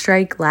mistaken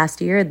strike last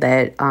year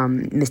that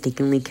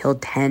mistakenly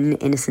killed 10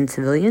 innocent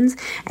civilians,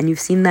 and you've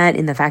seen that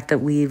in the fact that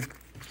we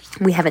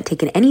haven't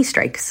taken any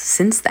strikes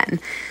since then.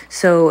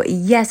 So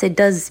yes, it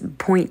does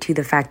point to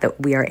the fact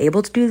that we are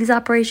able to do these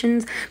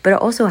operations, but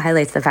it also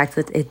highlights the fact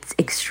that it's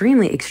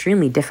extremely,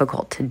 extremely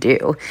difficult to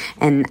do.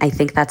 And I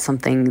think that's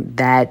something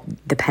that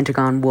the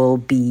Pentagon will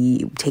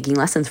be taking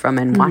lessons from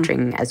and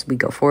watching as we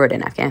go forward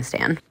in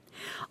Afghanistan.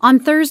 On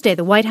Thursday,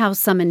 the White House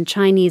summoned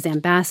Chinese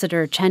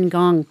Ambassador Chen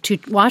Gong to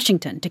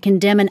Washington to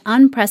condemn an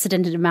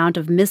unprecedented amount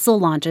of missile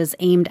launches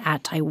aimed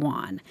at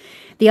Taiwan.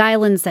 The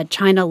island said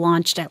China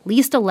launched at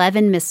least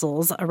 11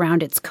 missiles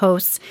around its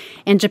coasts,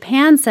 and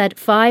Japan said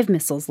 5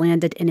 missiles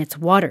landed in its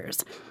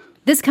waters.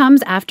 This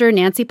comes after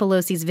Nancy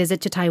Pelosi's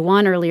visit to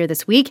Taiwan earlier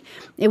this week.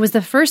 It was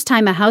the first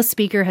time a House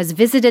Speaker has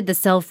visited the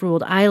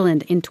self-ruled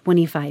island in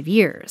 25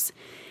 years.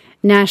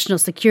 National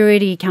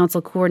Security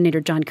Council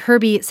Coordinator John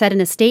Kirby said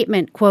in a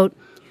statement, quote,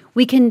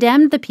 "We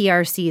condemned the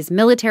PRC's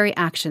military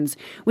actions,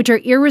 which are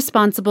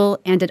irresponsible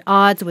and at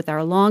odds with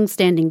our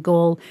long-standing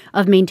goal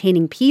of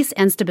maintaining peace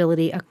and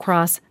stability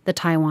across the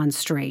Taiwan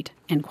Strait,"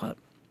 end quote.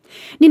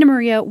 Nina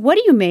Maria, what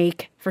do you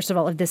make, first of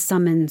all, of this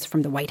summons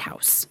from the White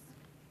House?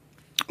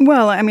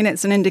 Well, I mean,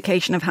 it's an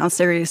indication of how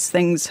serious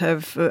things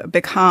have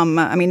become.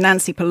 I mean,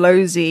 Nancy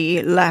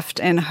Pelosi left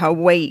in her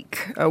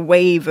wake a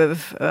wave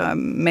of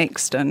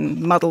mixed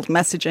and muddled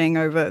messaging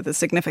over the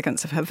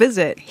significance of her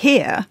visit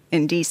here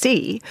in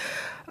D.C.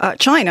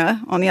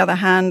 China, on the other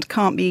hand,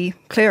 can't be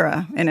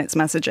clearer in its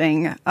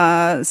messaging.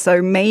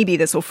 So maybe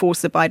this will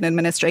force the Biden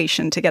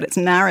administration to get its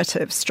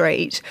narrative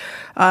straight.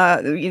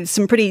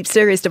 Some pretty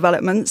serious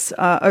developments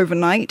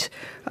overnight.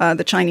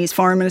 The Chinese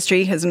Foreign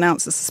Ministry has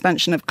announced the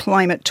suspension of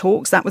climate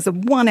talks. That was the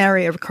one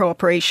area of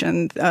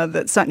cooperation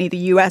that certainly the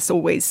U.S.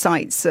 always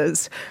cites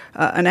as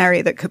an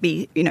area that could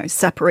be,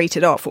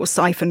 separated off or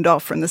siphoned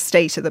off from the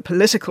state of the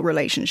political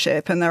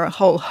relationship. And there are a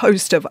whole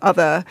host of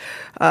other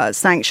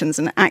sanctions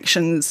and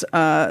actions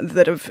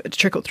that have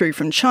trickled through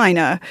from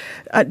China.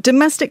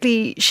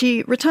 Domestically,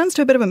 she returns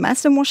to a bit of a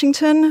mess in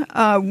Washington.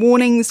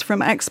 Warnings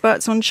from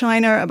experts on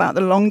China about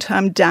the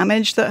long-term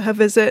damage that her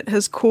visit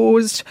has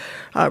caused.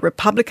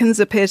 Republicans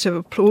appear to have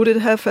applauded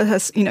her for her,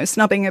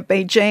 snubbing of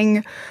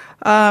Beijing.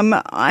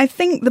 I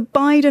think the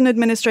Biden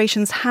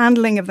administration's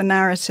handling of the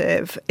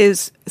narrative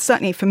is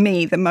certainly, for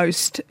me, the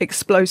most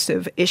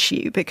explosive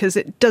issue because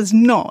it does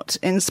not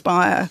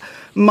inspire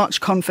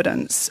much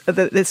confidence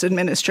that this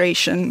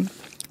administration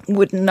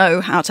would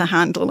know how to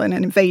handle an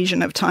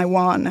invasion of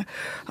Taiwan,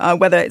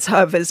 whether it's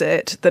her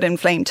visit that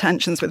inflamed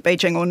tensions with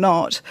Beijing or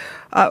not.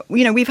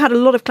 We've had a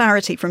lot of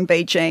clarity from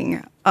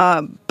Beijing,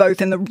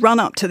 both in the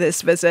run-up to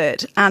this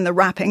visit and the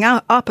wrapping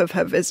up of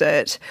her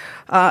visit.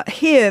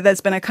 Here,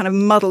 there's been a kind of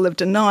muddle of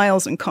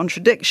denials and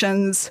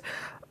contradictions.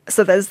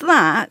 So there's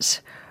that.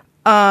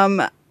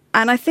 And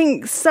I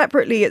think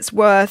separately, it's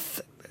worth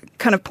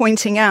kind of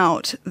pointing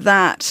out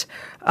that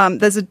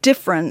there's a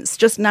difference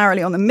just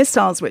narrowly on the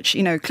missiles, which,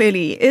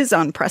 clearly is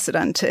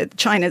unprecedented.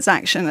 China's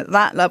action at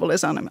that level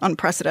is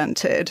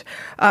unprecedented.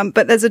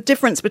 But there's a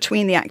difference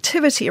between the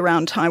activity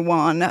around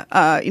Taiwan,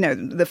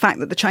 the fact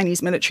that the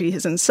Chinese military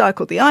has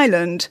encircled the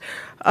island,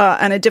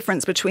 and a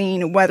difference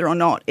between whether or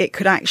not it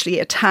could actually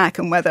attack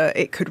and whether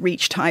it could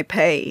reach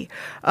Taipei.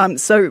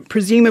 So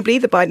presumably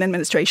the Biden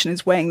administration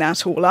is weighing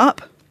that all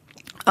up.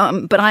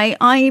 But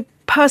I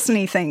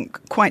personally think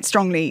quite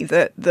strongly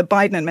that the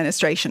Biden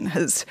administration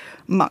has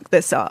mucked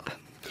this up.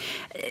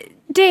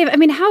 Dave, I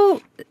mean, how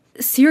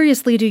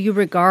seriously do you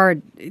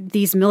regard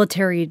these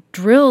military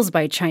drills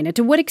by China?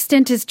 To what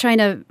extent is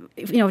China,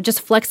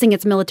 just flexing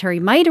its military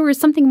might, or is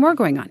something more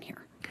going on here?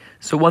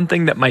 So one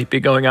thing that might be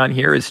going on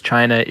here is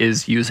China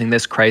is using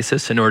this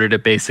crisis in order to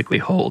basically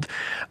hold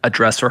a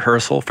dress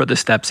rehearsal for the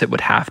steps it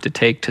would have to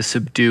take to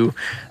subdue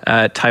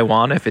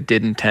Taiwan if it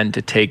did intend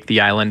to take the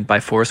island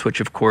by force, which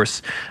of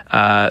course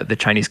the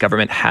Chinese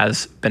government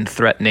has been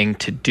threatening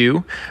to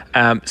do.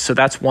 So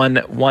that's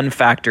one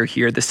factor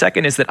here. The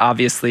second is that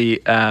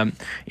obviously,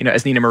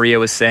 as Nina Maria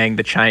was saying,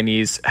 the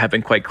Chinese have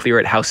been quite clear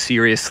at how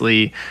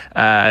seriously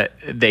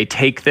they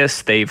take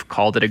this. They've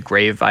called it a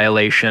grave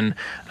violation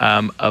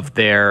of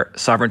their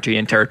sovereignty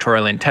and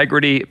territorial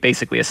integrity,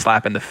 basically a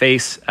slap in the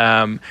face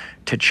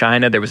to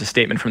China. There was a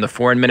statement from the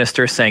foreign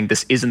minister saying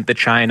this isn't the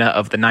China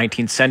of the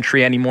 19th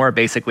century anymore.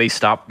 Basically,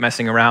 stop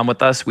messing around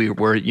with us.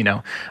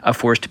 We're a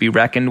force to be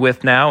reckoned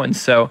with now. And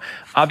so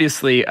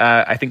obviously,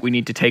 I think we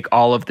need to take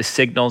all of the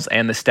signals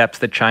and the steps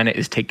that China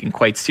is taking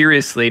quite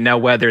seriously. Now,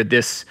 whether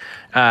these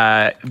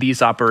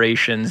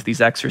operations, these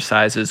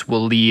exercises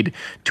will lead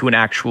to an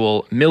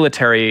actual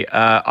military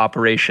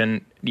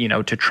operation,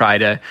 to try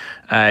to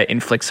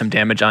inflict some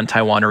damage on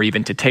Taiwan or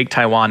even to take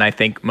Taiwan. I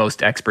think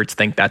most experts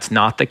think that's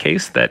not the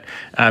case, that,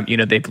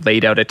 they've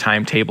laid out a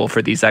timetable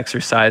for these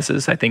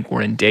exercises. I think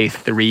we're in day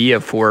 3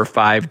 of 4 or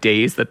 5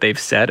 days that they've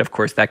said. Of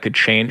course, that could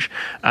change.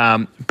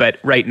 But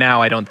right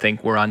now, I don't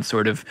think we're on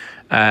sort of,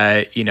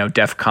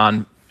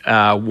 DEFCON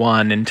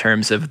 1 in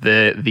terms of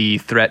the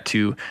threat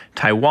to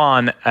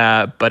Taiwan,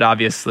 but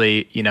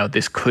obviously,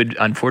 this could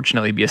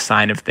unfortunately be a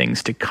sign of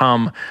things to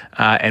come,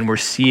 and we're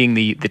seeing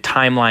the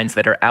timelines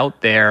that are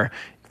out there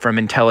from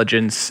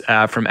intelligence,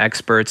 from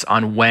experts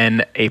on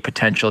when a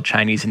potential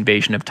Chinese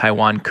invasion of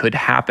Taiwan could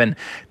happen.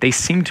 They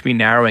seem to be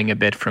narrowing a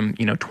bit from,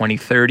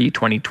 2030,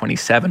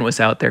 2027 was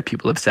out there.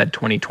 People have said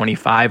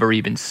 2025 or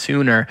even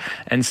sooner.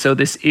 And so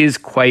this is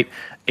quite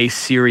a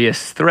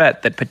serious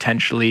threat that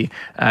potentially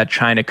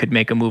China could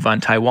make a move on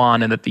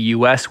Taiwan, and that the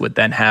U.S. would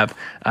then have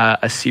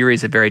a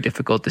series of very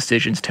difficult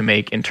decisions to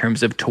make in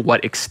terms of to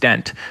what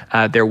extent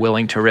they're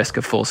willing to risk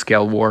a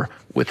full-scale war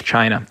with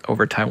China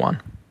over Taiwan.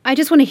 I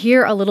just want to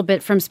hear a little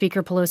bit from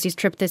Speaker Pelosi's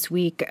trip this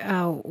week.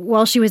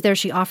 While she was there,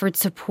 she offered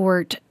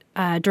support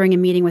during a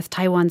meeting with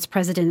Taiwan's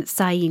President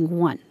Tsai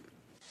Ing-wen.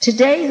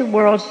 Today, the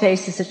world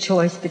faces a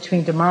choice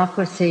between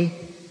democracy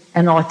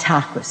and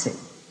autocracy.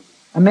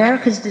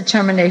 America's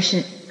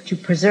determination to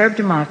preserve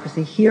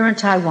democracy here in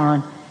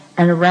Taiwan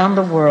and around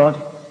the world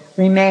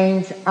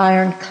remains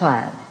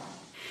ironclad.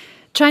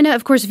 China,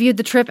 of course, viewed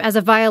the trip as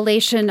a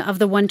violation of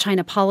the One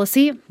China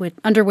policy,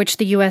 under which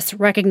the U.S.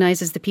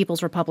 recognizes the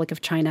People's Republic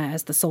of China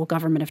as the sole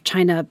government of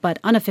China, but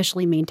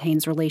unofficially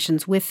maintains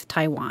relations with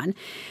Taiwan.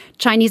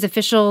 Chinese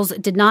officials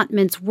did not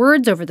mince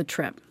words over the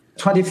trip.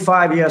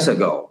 25 years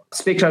ago,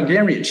 Speaker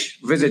Gingrich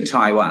visited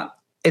Taiwan.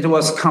 It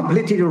was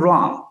completely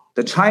wrong.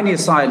 The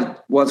Chinese side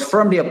was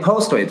firmly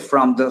opposed to it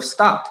from the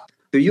start.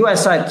 The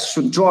U.S. side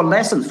should draw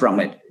lessons from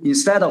it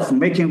instead of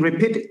making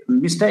repeated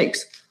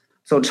mistakes.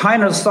 So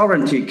China's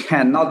sovereignty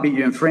cannot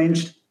be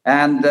infringed,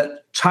 and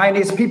the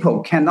Chinese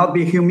people cannot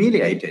be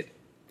humiliated.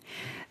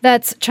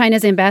 That's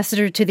China's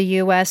ambassador to the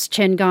U.S.,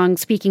 Chen Gong,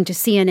 speaking to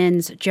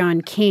CNN's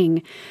John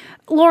King.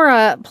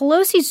 Laura,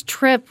 Pelosi's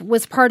trip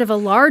was part of a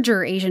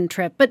larger Asian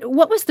trip, but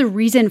what was the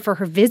reason for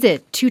her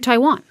visit to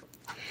Taiwan?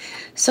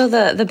 So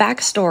the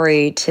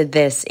backstory to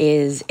this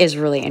is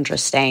really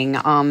interesting.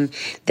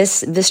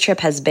 This trip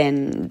has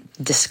been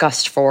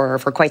discussed for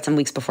quite some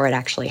weeks before it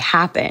actually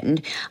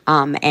happened.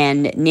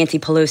 And Nancy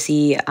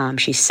Pelosi,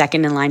 she's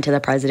second in line to the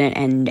president,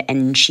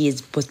 and she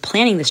was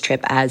planning this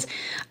trip as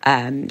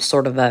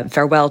sort of a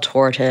farewell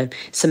tour to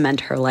cement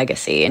her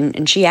legacy.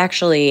 And she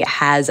actually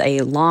has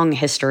a long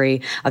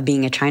history of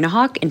being a China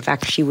hawk. In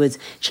fact, she was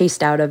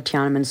chased out of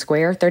Tiananmen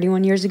Square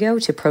 31 years ago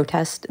to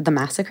protest the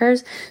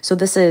massacres. So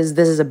this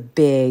is a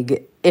big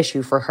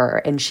issue for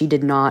her, and she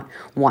did not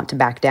want to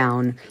back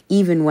down,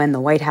 even when the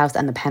White House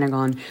and the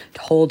Pentagon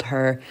told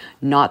her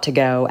not to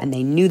go, and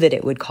they knew that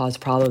it would cause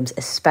problems,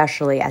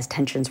 especially as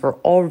tensions were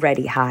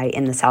already high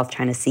in the South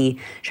China Sea.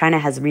 China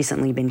has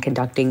recently been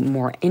conducting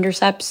more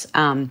intercepts,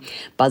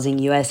 buzzing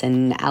U.S.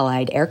 and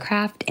allied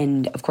aircraft,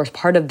 and of course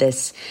part of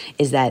this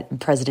is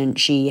that President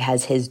Xi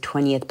has his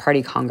 20th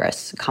Party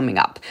Congress coming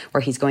up,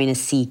 where he's going to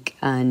seek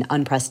an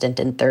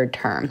unprecedented third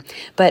term.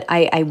 But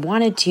I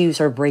wanted to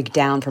sort of break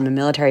down from a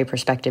military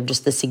perspective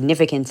just the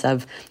significance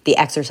of the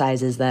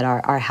exercises that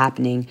are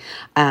happening.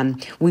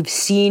 We've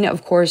seen,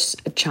 of course,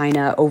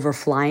 China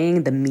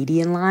overflying the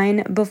median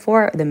line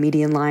before. The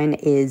median line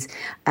is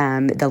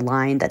the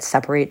line that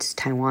separates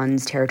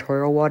Taiwan's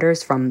territorial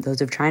waters from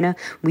those of China.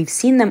 We've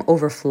seen them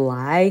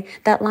overfly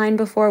that line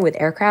before with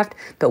aircraft,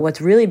 but what's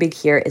really big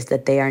here is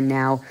that they are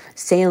now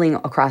sailing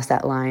across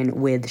that line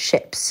with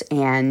ships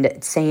and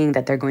saying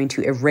that they're going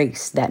to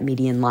erase that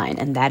median line.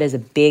 And that is a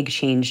big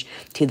change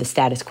to the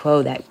status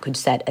quo that could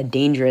set a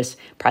dangerous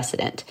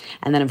precedent.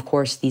 And then, of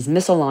course, these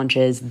missile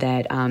launches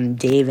that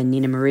Dave and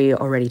Nina Marie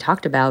already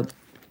talked about,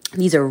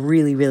 these are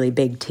really, really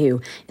big,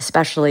 too,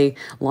 especially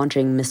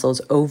launching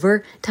missiles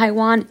over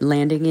Taiwan,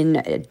 landing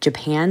in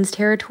Japan's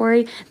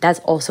territory. That's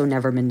also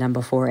never been done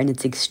before, and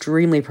it's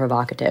extremely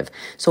provocative.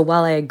 So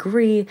while I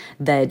agree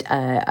that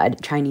a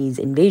Chinese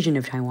invasion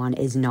of Taiwan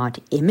is not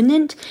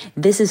imminent,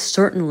 this is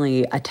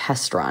certainly a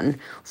test run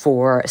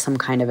for some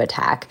kind of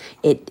attack.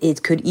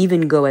 It could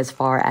even go as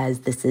far as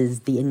this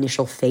is the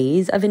initial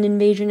phase of an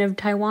invasion of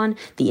Taiwan,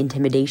 the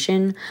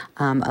intimidation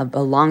of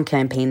a long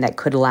campaign that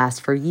could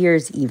last for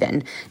years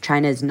even.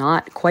 China is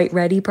not quite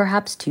ready,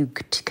 perhaps, to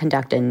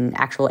conduct an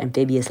actual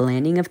amphibious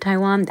landing of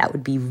Taiwan. That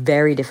would be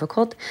very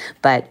difficult,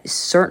 but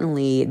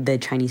certainly the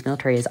Chinese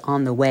military is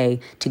on the way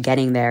to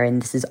getting there,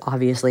 and this is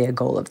obviously a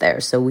goal of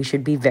theirs, so we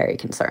should be very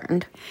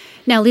concerned.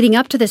 Now, leading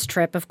up to this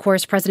trip, of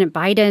course, President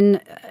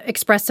Biden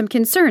expressed some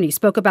concern. He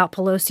spoke about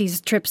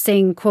Pelosi's trip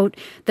saying, quote,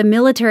 "The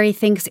military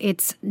thinks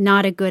it's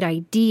not a good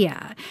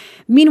idea."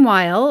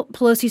 Meanwhile,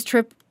 Pelosi's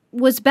trip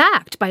was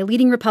backed by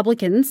leading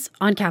Republicans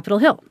on Capitol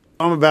Hill.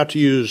 I'm about to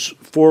use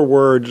 4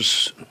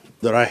 words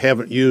that I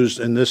haven't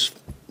used in this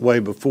way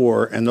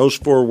before, and those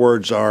 4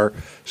 words are: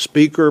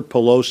 Speaker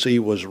Pelosi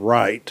was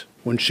right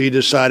when she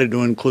decided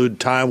to include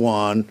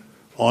Taiwan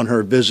on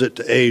her visit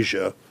to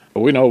Asia.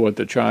 We know what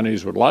the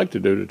Chinese would like to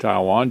do to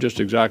Taiwan, just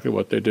exactly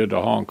what they did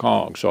to Hong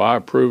Kong. So I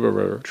approve of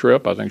her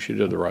trip. I think she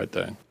did the right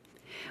thing.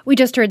 We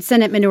just heard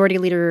Senate Minority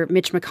Leader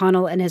Mitch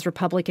McConnell and his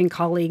Republican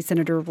colleague,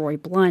 Senator Roy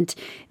Blunt.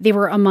 They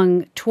were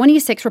among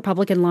 26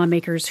 Republican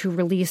lawmakers who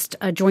released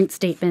a joint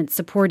statement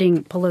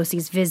supporting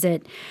Pelosi's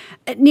visit.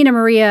 Nina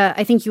Maria,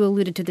 I think you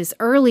alluded to this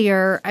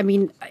earlier. I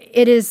mean,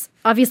 it is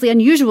obviously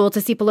unusual to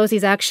see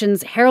Pelosi's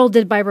actions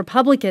heralded by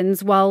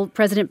Republicans while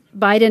President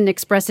Biden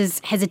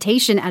expresses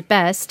hesitation at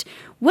best.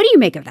 What do you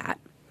make of that?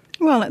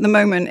 Well, at the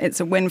moment, it's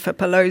a win for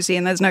Pelosi,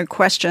 and there's no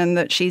question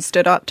that she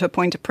stood up to a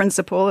point of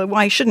principle.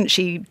 Why shouldn't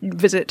she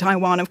visit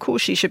Taiwan? Of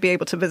course, she should be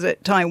able to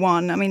visit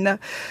Taiwan. I mean,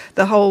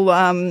 the whole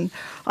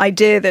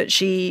idea that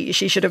she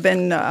should have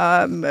been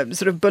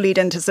sort of bullied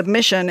into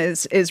submission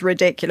is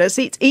ridiculous.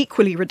 It's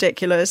equally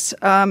ridiculous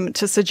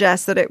to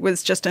suggest that it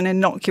was just an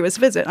innocuous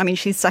visit. I mean,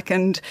 she's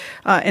second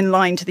in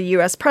line to the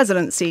U.S.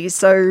 presidency.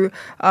 So,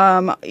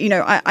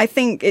 I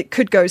think it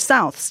could go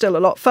south still a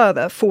lot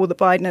further for the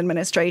Biden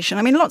administration.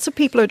 I mean, lots of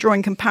people are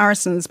drawing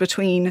comparisons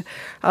between,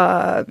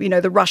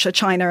 the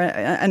Russia-China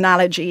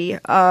analogy,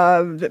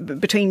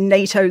 between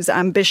NATO's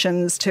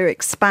ambitions to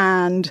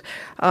expand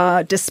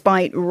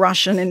despite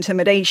Russian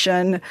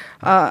intimidation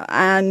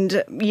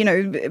and,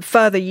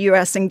 further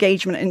U.S.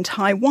 engagement in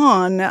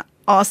Taiwan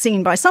are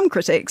seen by some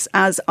critics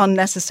as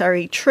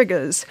unnecessary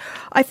triggers.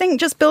 I think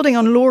just building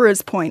on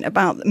Laura's point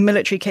about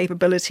military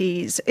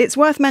capabilities, it's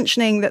worth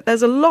mentioning that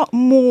there's a lot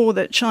more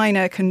that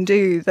China can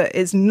do that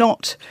is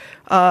not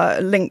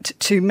linked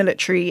to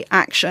military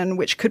action,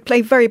 which could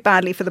play very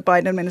badly for the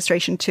Biden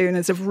administration too, and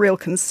is of real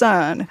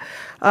concern.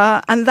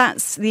 And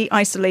that's the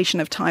isolation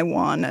of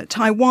Taiwan.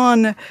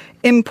 Taiwan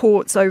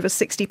imports over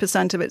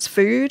 60% of its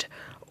food,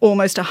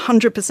 almost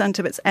 100%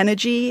 of its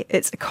energy.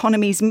 Its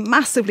economy is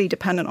massively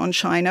dependent on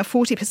China.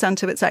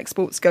 40% of its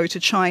exports go to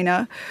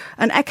China.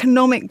 An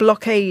economic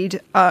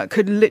blockade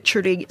could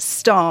literally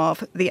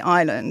starve the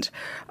island.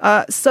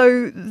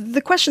 So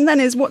the question then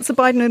is, what's the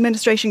Biden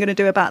administration going to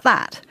do about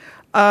that?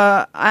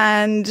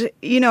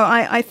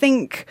 I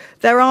think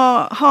there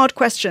are hard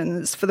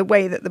questions for the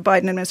way that the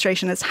Biden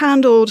administration has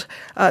handled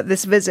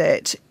this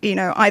visit.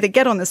 Either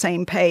get on the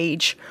same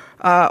page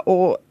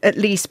or at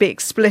least be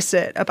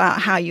explicit about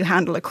how you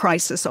handle a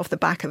crisis off the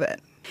back of it.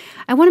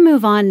 I want to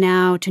move on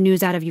now to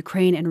news out of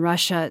Ukraine and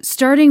Russia,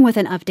 starting with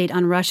an update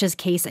on Russia's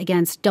case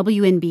against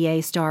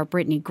WNBA star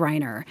Brittany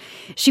Griner.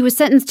 She was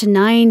sentenced to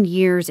 9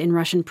 years in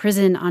Russian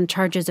prison on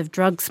charges of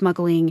drug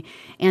smuggling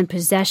and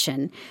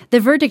possession. The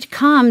verdict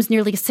comes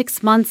nearly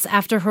 6 months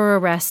after her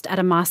arrest at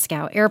a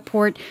Moscow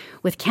airport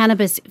with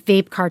cannabis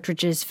vape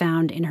cartridges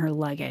found in her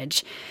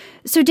luggage.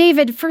 So,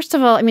 David, first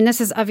of all, I mean,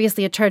 this is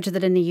obviously a charge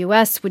that in the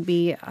U.S. would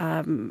be,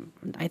 I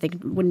think,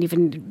 wouldn't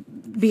even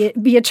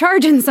be a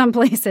charge in some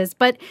places,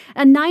 but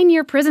a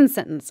 9-year prison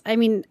sentence. I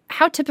mean,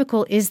 how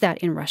typical is that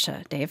in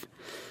Russia, Dave?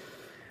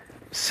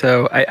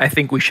 So I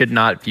think we should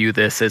not view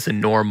this as a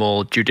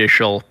normal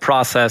judicial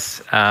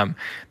process.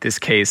 This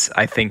case,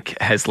 I think,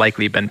 has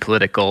likely been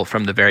political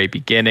from the very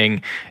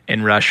beginning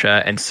in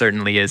Russia, and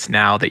certainly is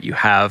now that you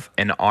have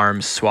an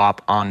arms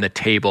swap on the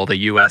table. The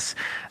U.S.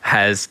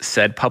 has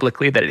said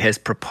publicly that it has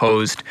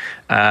proposed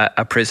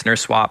a prisoner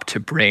swap to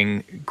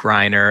bring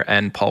Griner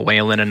and Paul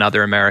Whelan,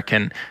 another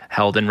American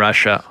held in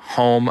Russia,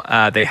 home.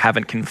 They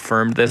haven't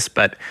confirmed this,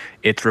 but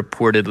it's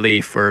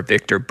reportedly for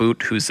Victor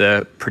Bout, who's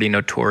a pretty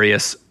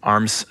notorious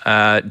arms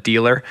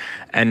dealer.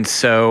 And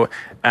so,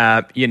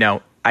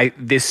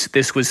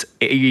 this was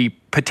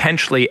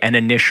potentially an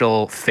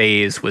initial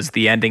phase, was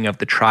the ending of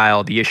the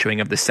trial, the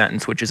issuing of the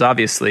sentence, which is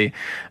obviously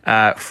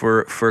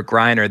for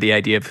Griner, the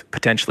idea of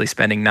potentially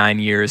spending 9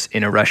 years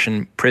in a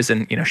Russian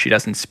prison. She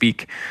doesn't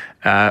speak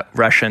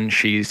Russian.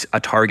 She's a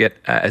target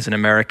as an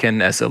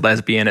American, as a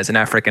lesbian, as an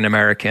African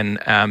American.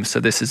 So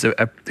this is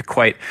a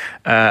quite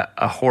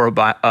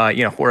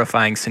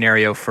horrifying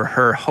scenario for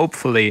her.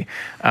 Hopefully,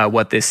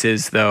 what this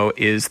is, though,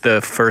 is the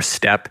first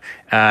step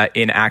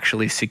in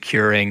actually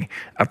securing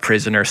a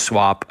prisoner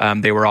swap.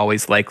 They were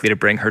always likely to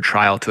bring her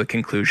trial to a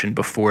conclusion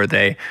before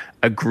they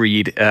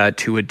agreed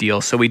to a deal.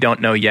 So we don't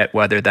know yet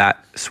whether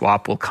that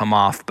swap will come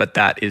off, but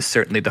that is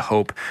certainly the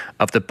hope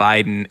of the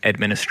Biden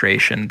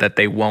administration,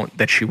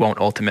 that she won't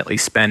ultimately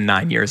spend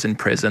 9 years in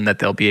prison, that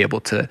they'll be able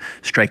to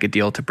strike a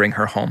deal to bring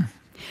her home.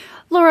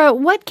 Laura,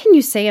 what can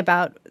you say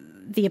about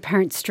the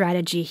apparent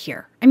strategy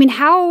here? I mean,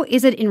 how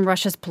is it in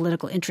Russia's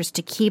political interest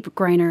to keep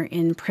Griner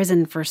in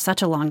prison for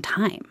such a long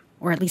time?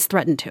 Or at least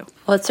threatened to?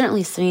 Well, it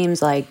certainly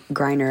seems like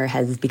Griner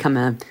has become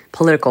a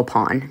political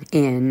pawn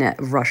in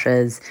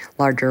Russia's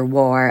larger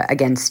war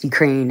against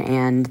Ukraine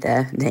and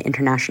the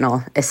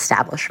international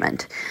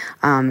establishment.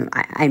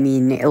 I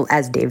mean,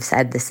 as Dave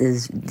said, this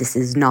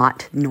is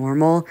not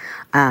normal.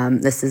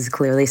 This is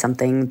clearly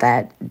something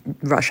that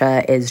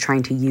Russia is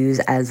trying to use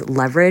as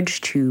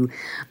leverage to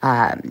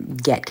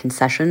get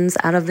concessions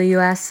out of the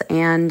U.S.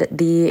 and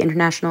the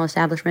international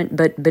establishment.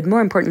 But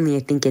more importantly,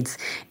 I think it's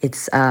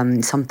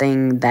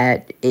something that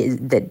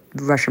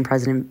Russian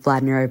President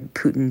Vladimir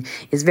Putin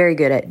is very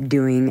good at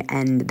doing,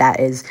 and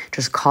that is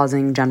just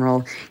causing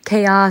general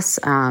chaos,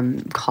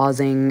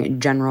 causing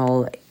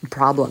general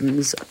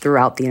problems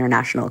throughout the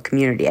international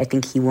community. I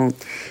think he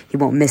won't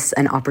miss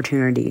an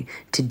opportunity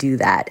to do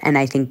that. And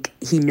I think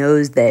he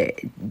knows that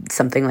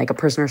something like a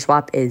prisoner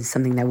swap is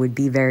something that would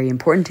be very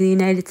important to the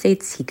United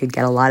States. He could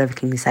get a lot of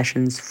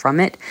concessions from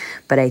it.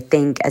 But I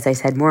think, as I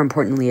said, more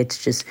importantly,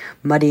 it's just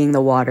muddying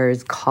the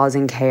waters,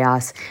 causing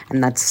chaos,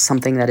 and that's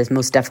something that is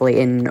most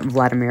definitely in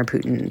Vladimir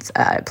Putin's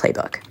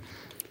playbook.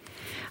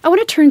 I want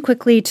to turn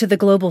quickly to the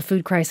global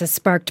food crisis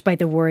sparked by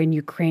the war in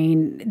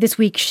Ukraine. This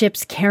week,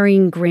 ships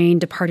carrying grain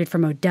departed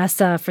from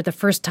Odessa for the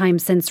first time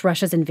since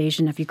Russia's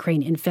invasion of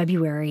Ukraine in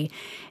February.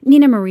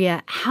 Nina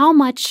Maria, how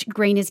much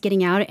grain is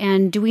getting out,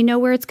 and do we know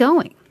where it's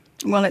going?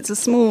 Well, it's a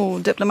small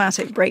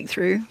diplomatic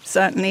breakthrough,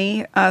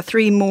 certainly.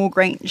 3 more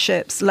grain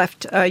ships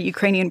left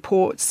Ukrainian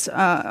ports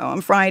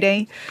on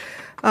Friday.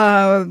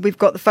 We've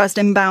got the first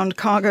inbound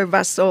cargo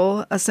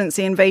vessel since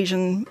the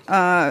invasion,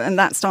 and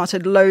that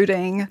started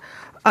loading.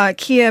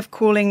 Kiev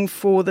calling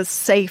for the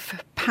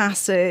safe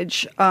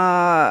passage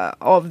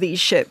of these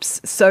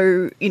ships.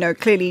 So,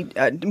 clearly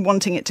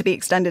wanting it to be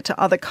extended to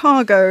other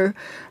cargo,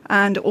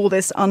 and all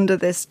this under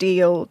this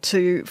deal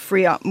to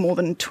free up more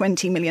than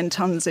 20 million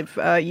tons of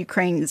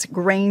Ukraine's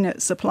grain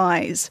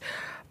supplies.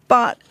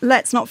 But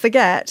let's not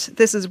forget,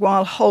 this is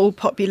while whole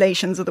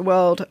populations of the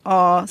world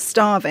are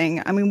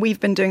starving. I mean, we've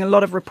been doing a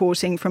lot of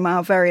reporting from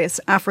our various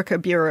Africa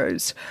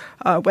bureaus,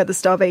 where the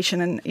starvation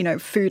and,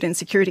 food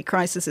insecurity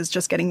crisis is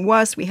just getting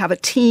worse. We have a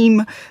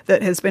team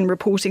that has been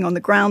reporting on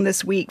the ground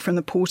this week from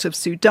the port of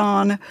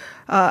Sudan.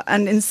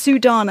 And in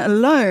Sudan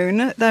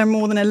alone, there are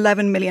more than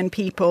 11 million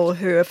people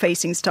who are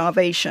facing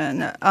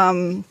starvation.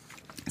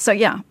 So,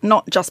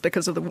 not just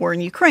because of the war in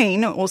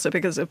Ukraine, also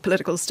because of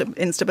political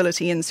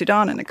instability in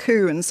Sudan and a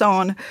coup and so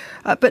on,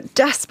 but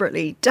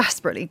desperately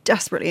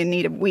in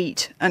need of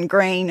wheat and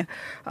grain.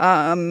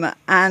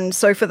 And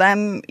so for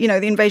them,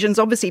 the invasion's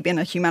obviously been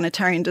a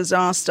humanitarian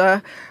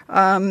disaster.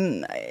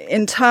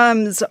 In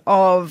terms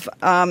of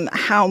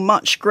how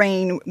much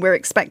grain we're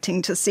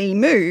expecting to see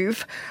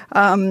move,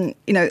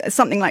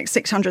 something like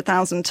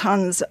 600,000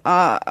 tons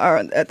are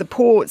at the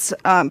ports,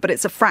 but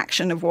it's a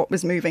fraction of what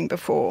was moving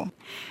before.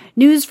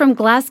 News from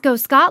Glasgow,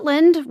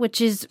 Scotland, which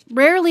is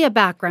rarely a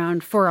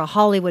background for a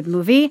Hollywood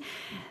movie.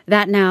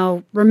 That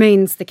now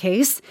remains the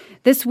case.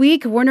 This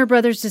week, Warner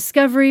Brothers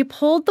Discovery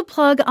pulled the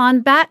plug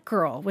on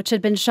Batgirl, which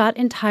had been shot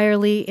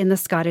entirely in the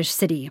Scottish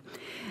city.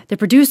 The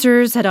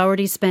producers had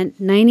already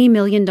spent $90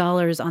 million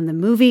on the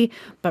movie,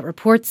 but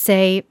reports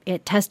say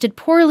it tested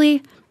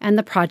poorly and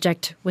the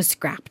project was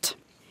scrapped.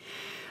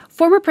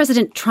 Former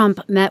President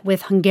Trump met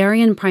with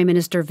Hungarian Prime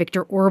Minister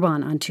Viktor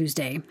Orban on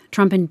Tuesday.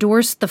 Trump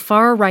endorsed the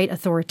far-right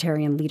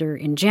authoritarian leader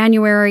in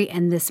January,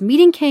 and this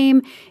meeting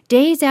came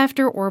days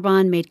after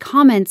Orban made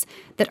comments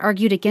that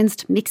argued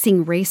against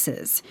mixing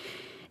races.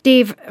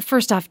 Dave,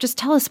 first off, just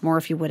tell us more,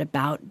 if you would,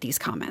 about these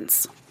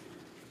comments.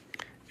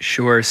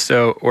 Sure.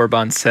 So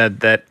Orban said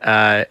that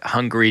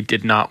Hungary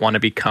did not want to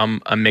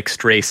become a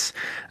mixed race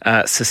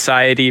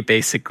society,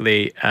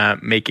 basically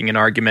making an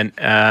argument,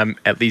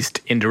 at least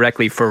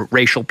indirectly, for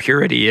racial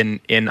purity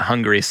in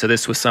Hungary. So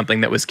this was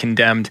something that was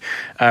condemned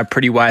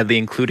pretty widely,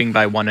 including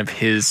by one of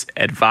his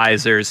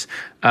advisors,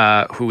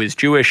 who is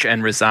Jewish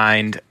and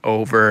resigned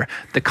over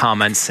the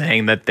comments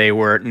saying that they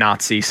were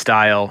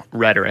Nazi-style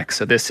rhetoric.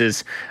 So this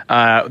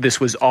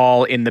was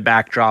all in the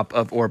backdrop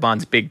of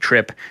Orban's big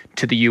trip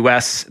to the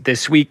U.S.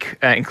 this week,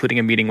 including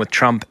a meeting with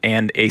Trump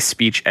and a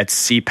speech at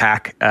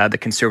CPAC, the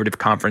conservative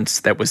conference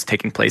that was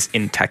taking place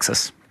in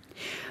Texas.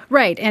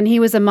 Right, and he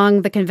was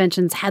among the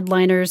convention's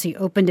headliners. He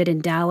opened it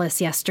in Dallas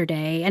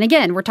yesterday. And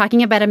again, we're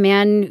talking about a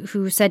man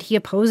who said he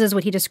opposes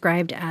what he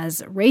described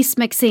as race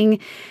mixing.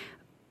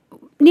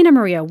 Nina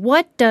Maria,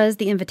 what does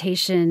the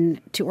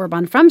invitation to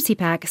Orban from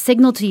CPAC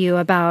signal to you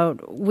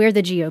about where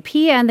the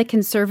GOP and the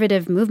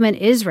conservative movement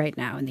is right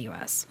now in the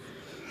U.S.?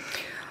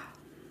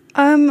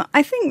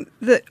 I think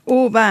that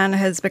Orban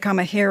has become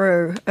a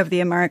hero of the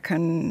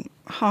American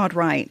hard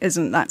right.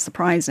 Isn't that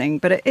surprising?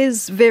 But it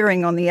is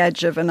veering on the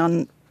edge of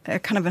an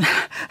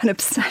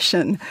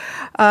obsession.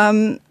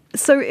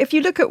 So if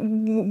you look at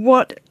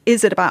what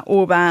is it about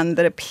Orban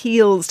that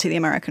appeals to the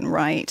American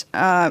right,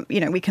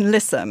 we can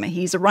list them.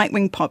 He's a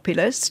right-wing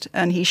populist,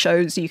 and he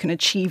shows you can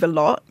achieve a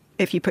lot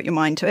if you put your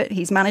mind to it.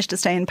 He's managed to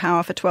stay in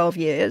power for 12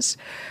 years.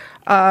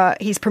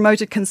 He's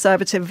promoted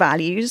conservative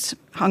values.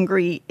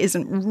 Hungary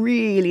isn't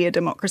really a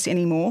democracy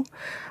anymore.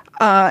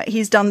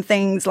 He's done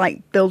things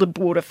like build a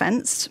border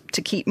fence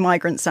to keep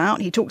migrants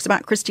out. He talks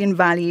about Christian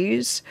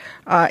values.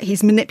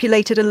 He's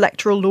manipulated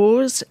electoral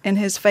laws in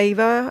his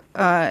favor.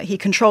 He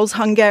controls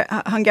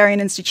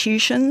Hungarian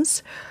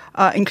institutions,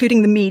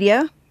 including the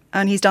media,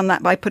 and he's done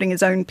that by putting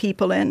his own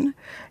people in.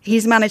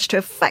 He's managed to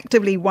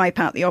effectively wipe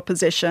out the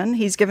opposition.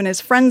 He's given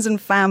his friends and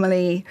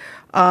family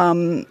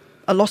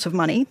a lot of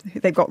money.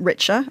 They've got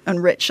richer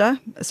and richer.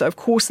 So, of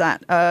course,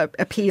 that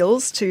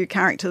appeals to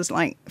characters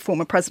like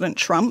former President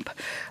Trump.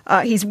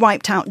 He's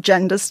wiped out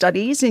gender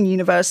studies in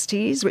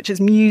universities, which is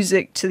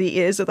music to the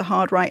ears of the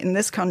hard right in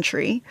this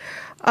country.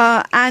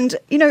 And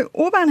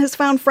Orban has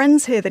found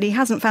friends here that he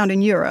hasn't found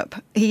in Europe.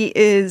 He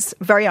is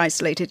very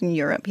isolated in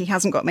Europe. He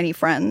hasn't got many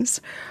friends.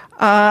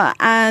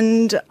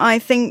 And I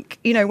think,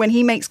 when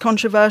he makes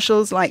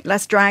controversials like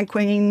less drag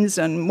queens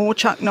and more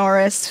Chuck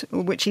Norris,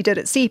 which he did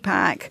at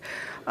CPAC,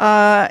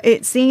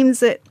 it seems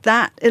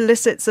that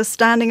elicits a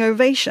standing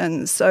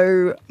ovation.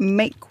 So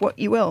make what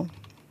you will.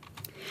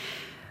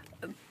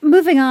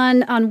 Moving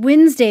on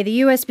Wednesday, the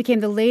U.S.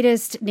 became the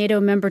latest NATO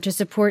member to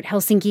support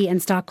Helsinki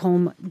and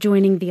Stockholm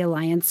joining the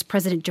alliance.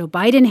 President Joe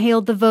Biden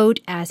hailed the vote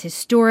as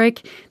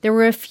historic. There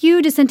were a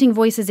few dissenting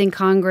voices in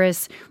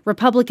Congress.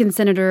 Republican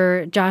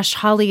Senator Josh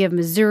Hawley of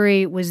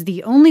Missouri was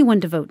the only one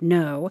to vote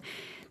no.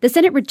 The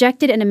Senate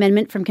rejected an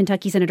amendment from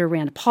Kentucky Senator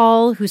Rand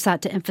Paul, who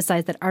sought to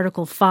emphasize that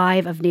Article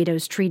 5 of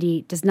NATO's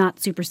treaty does not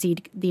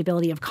supersede the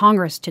ability of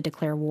Congress to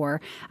declare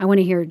war. I want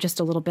to hear just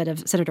a little bit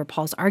of Senator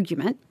Paul's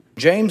argument.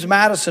 James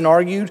Madison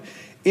argued,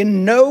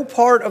 in no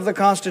part of the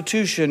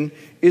Constitution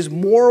is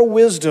more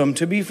wisdom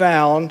to be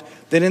found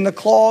than in the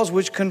clause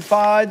which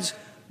confides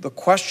the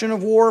question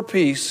of war or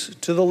peace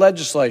to the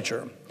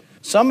legislature.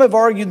 Some have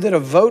argued that a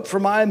vote for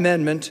my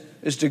amendment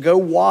is to go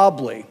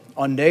wobbly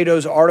on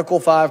NATO's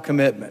Article 5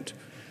 commitment.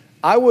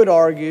 I would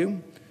argue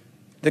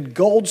that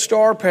Gold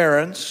Star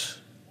parents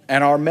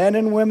and our men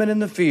and women in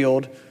the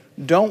field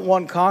don't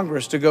want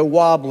Congress to go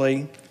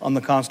wobbly on the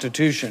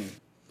Constitution.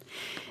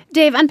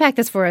 Dave, unpack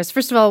this for us.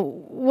 First of all,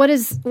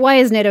 why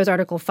is NATO's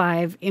Article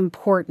 5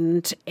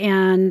 important,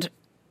 and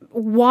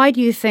why do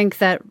you think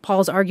that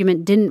Paul's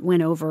argument didn't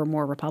win over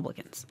more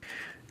Republicans?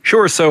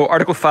 Sure. So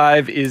Article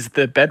 5 is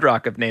the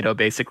bedrock of NATO,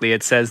 basically.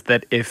 It says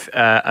that if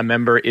a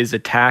member is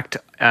attacked,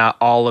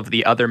 all of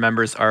the other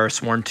members are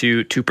sworn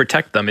to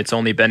protect them. It's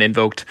only been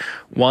invoked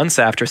once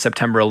after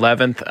September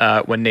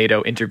 11th when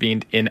NATO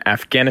intervened in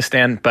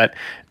Afghanistan. But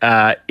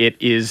it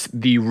is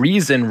the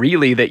reason,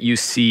 really, that you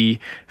see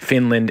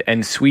Finland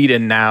and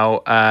Sweden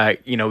now,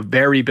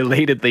 very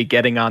belatedly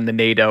getting on the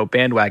NATO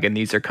bandwagon.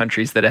 These are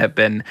countries that have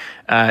been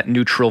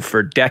neutral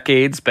for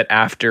decades. But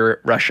after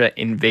Russia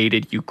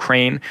invaded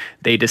Ukraine,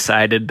 they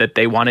decided that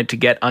they wanted to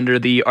get under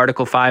the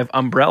Article 5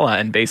 umbrella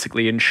and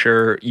basically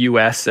ensure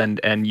U.S. and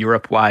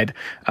Europe-wide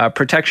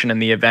protection in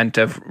the event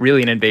of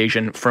really an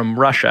invasion from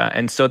Russia.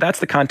 And so that's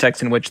the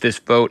context in which this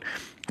vote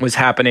was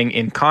happening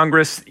in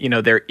Congress.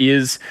 There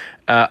is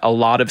a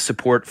lot of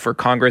support for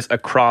Congress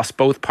across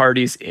both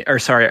parties,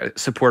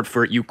 support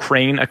for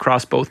Ukraine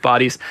across both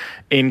bodies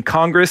in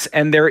Congress.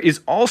 And there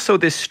is also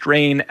this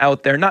strain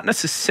out there, not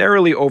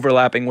necessarily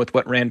overlapping with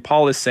what Rand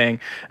Paul is saying,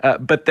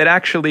 but that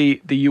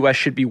actually the U.S.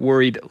 should be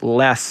worried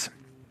less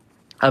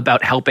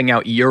about helping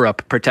out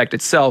Europe protect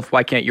itself.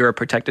 Why can't Europe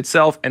protect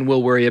itself? And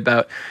we'll worry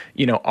about,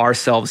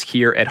 ourselves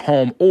here at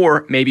home,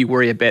 or maybe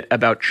worry a bit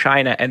about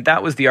China. And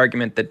that was the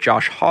argument that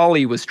Josh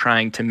Hawley was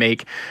trying to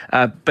make.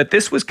 But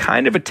this was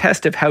kind of a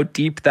test of how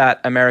deep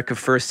that America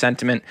First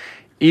sentiment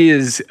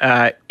is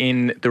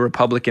in the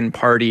Republican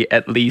Party,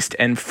 at least.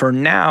 And for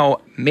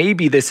now,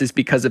 maybe this is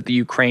because of the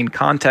Ukraine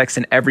context,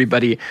 and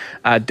everybody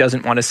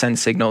doesn't want to send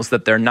signals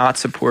that they're not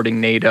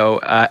supporting NATO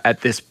at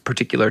this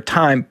particular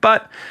time.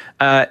 But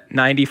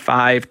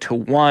 95 to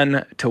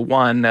 1,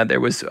 there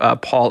was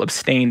Paul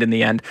abstained in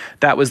the end.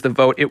 That was the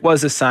vote. It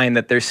was a sign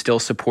that there's still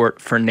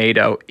support for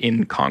NATO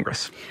in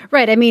Congress.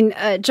 Right. I mean,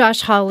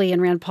 Josh Hawley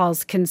and Rand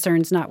Paul's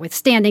concerns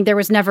notwithstanding, there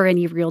was never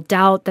any real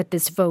doubt that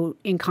this vote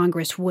in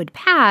Congress would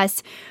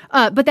pass.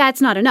 But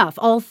that's not enough.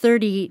 All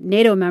 30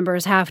 NATO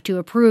members have to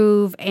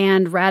approve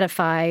and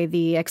ratify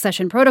the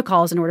accession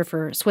protocols in order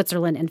for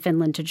Switzerland and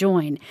Finland to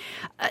join.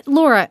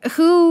 Laura,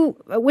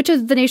 which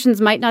of the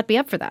nations might not be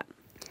up for that?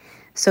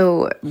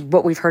 So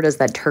what we've heard is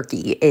that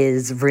Turkey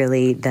is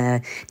really the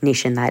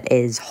nation that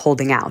is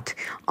holding out,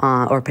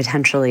 or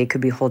potentially could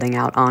be holding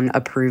out on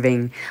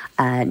approving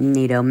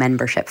NATO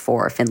membership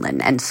for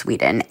Finland and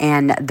Sweden.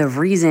 And the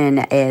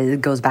reason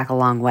goes back a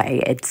long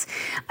way. It's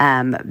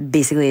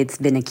basically it's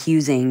been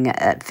accusing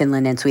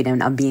Finland and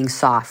Sweden of being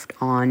soft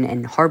on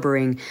and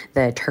harboring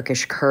the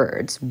Turkish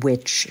Kurds,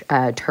 which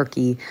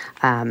Turkey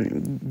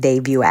they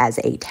view as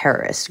a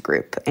terrorist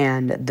group.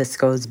 And this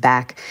goes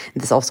back.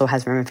 This also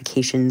has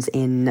ramifications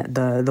in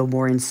the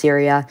war in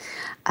Syria.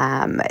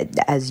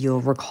 As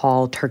you'll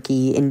recall,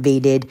 Turkey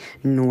invaded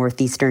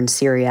northeastern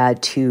Syria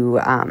to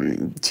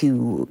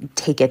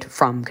take it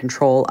from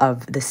control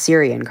of the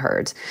Syrian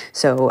Kurds.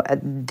 So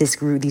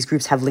these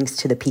groups have links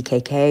to the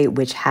PKK,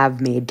 which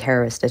have made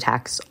terrorist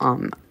attacks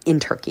in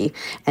Turkey,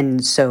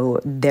 and so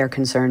their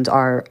concerns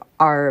are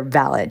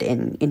valid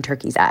in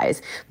Turkey's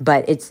eyes.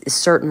 But it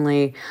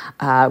certainly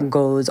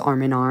goes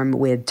arm in arm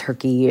with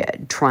Turkey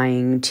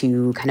trying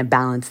to kind of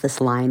balance this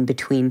line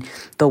between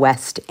the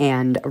West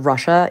and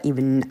Russia,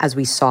 even as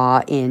we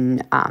saw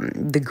in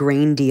the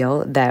grain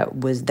deal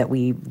that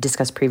we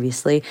discussed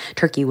previously.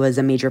 Turkey was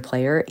a major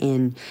player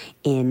in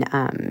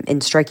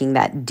striking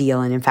that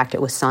deal, and in fact,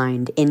 it was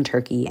signed in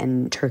Turkey,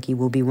 and Turkey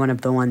will be one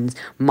of the ones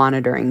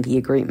monitoring the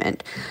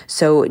agreement.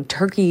 So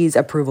Turkey's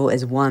approval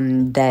is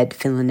one that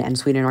Finland and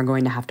Sweden are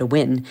going to have to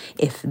win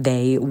if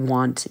they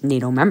want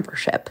NATO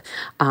membership.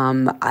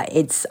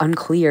 It's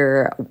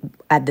unclear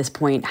at this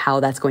point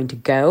how that's going to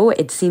go.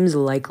 It seems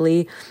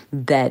likely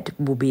that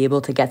we'll be able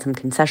to get some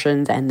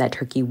concessions and that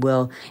Turkey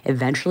will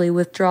eventually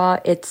withdraw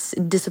its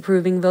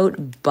disapproving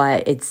vote,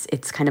 but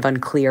it's kind of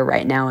unclear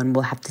right now, and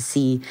we'll have to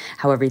see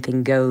how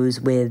everything goes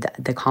with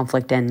the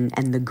conflict and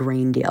the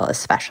grain deal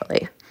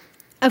especially.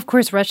 Of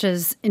course,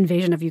 Russia's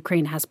invasion of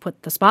Ukraine has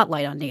put the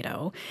spotlight on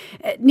NATO.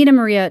 Nina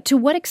Maria, to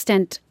what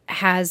extent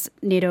has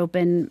NATO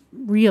been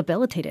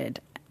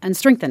rehabilitated and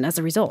strengthened as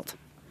a result?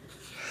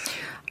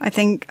 I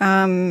think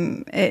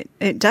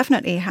it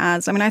definitely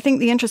has. I mean, I think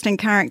the interesting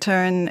character,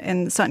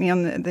 in certainly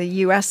on the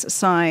U.S.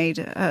 side,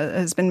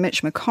 has been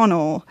Mitch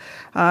McConnell.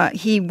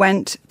 He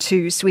went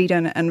to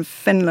Sweden and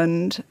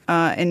Finland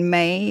in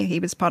May. He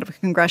was part of a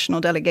congressional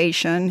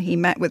delegation. He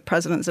met with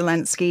President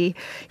Zelensky.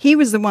 He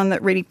was the one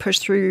that really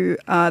pushed through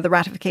the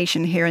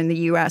ratification here in the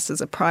U.S.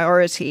 as a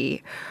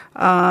priority.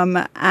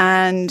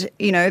 And,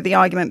 you know, the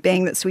argument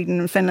being that Sweden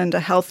and Finland are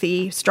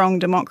healthy, strong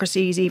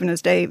democracies, even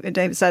as Dave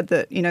said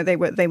that, you know, they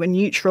were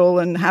neutral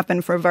and have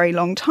been for a very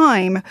long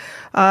time.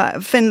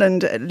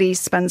 Finland at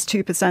least spends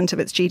 2% of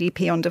its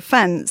GDP on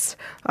defense,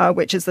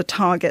 which is the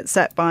target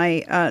set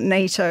by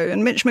NATO.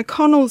 And Mitch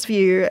McConnell's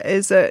view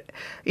is that,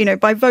 you know,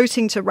 by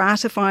voting to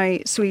ratify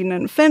Sweden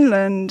and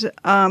Finland,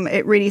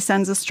 it really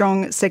sends a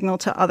strong signal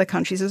to other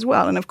countries as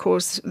well. And of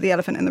course, the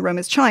elephant in the room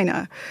is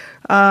China.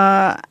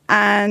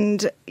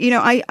 And, you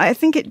know, I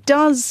think it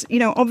does, you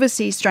know,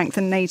 obviously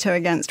strengthen NATO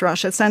against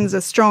Russia, sends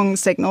a strong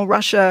signal.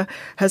 Russia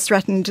has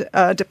threatened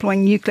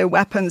deploying nuclear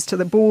weapons to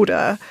the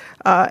border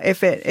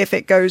if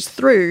it goes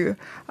through.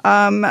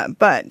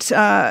 But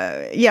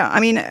I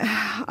mean,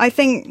 I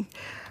think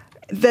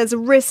there's a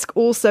risk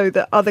also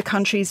that other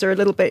countries are a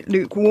little bit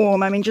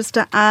lukewarm. I mean, just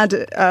to add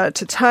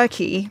to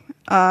Turkey,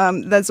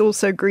 there's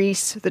also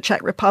Greece, the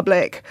Czech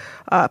Republic,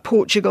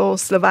 Portugal,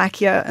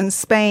 Slovakia, and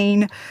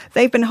Spain.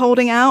 They've been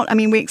holding out. I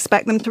mean, we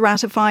expect them to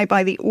ratify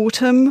by the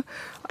autumn,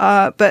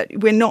 but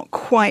we're not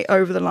quite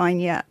over the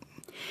line yet.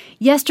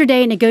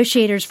 Yesterday,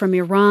 negotiators from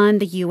Iran,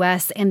 the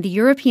U.S., and the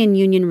European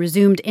Union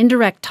resumed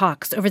indirect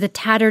talks over the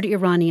tattered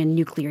Iranian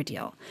nuclear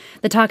deal.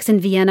 The talks in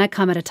Vienna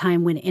come at a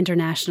time when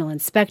international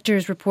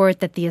inspectors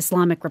report that the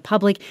Islamic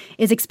Republic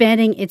is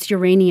expanding its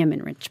uranium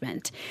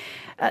enrichment.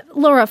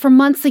 Laura, for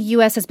months, the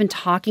U.S. has been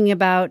talking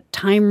about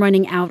time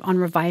running out on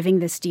reviving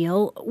this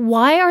deal.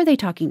 Why are they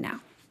talking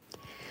now?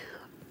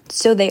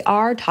 So they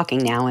are talking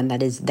now, and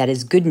that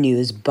is good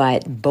news,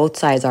 but both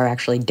sides are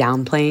actually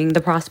downplaying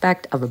the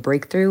prospect of a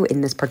breakthrough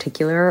in this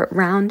particular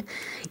round.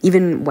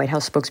 Even White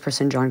House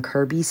spokesperson John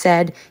Kirby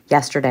said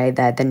yesterday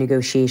that the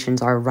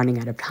negotiations are running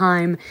out of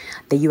time.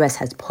 The U.S.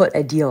 has put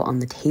a deal on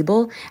the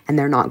table, and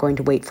they're not going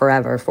to wait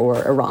forever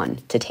for Iran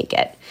to take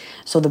it.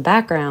 So the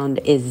background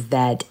is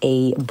that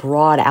a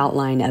broad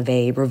outline of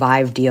a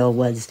revived deal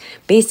was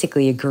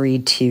basically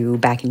agreed to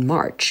back in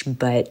March,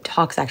 but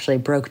talks actually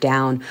broke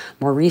down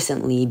more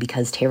recently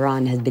because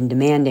Tehran has been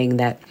demanding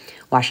that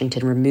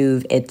Washington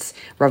remove its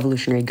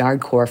Revolutionary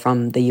Guard Corps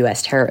from the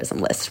U.S. terrorism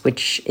list,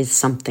 which is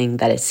something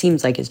that it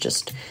seems like is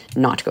just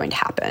not going to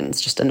happen.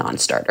 It's just a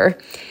non-starter.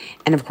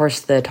 And of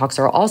course, the talks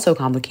are also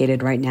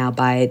complicated right now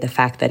by the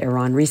fact that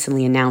Iran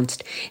recently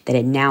announced that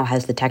it now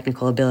has the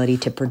technical ability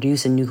to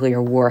produce a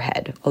nuclear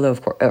warhead,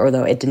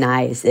 although it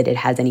denies that it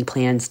has any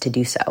plans to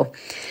do so.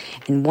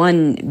 And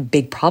one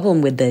big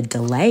problem with the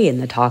delay in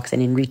the talks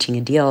and in reaching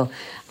a deal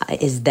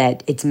is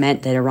that it's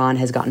meant that Iran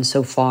has gotten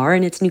so far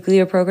in its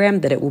nuclear program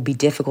that it will be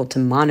difficult to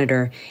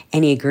monitor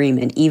any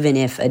agreement, even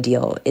if a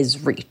deal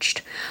is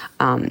reached.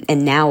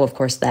 And now, of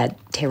course, that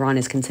Tehran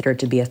is considered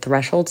to be a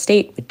threshold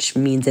state, which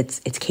means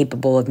it's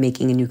capable of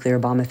making a nuclear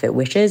bomb if it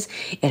wishes.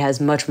 It has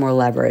much more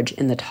leverage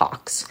in the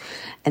talks.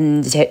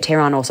 And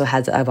Tehran also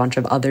has a bunch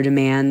of other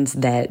demands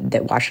that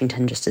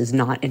Washington just is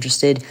not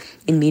interested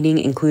in meeting,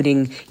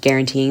 including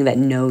guaranteeing that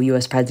no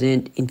U.S.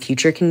 president in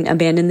future can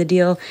abandon the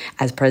deal,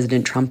 as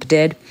President Trump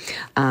did.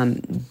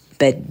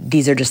 But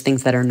these are just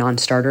things that are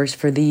non-starters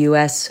for the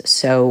U.S.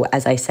 So,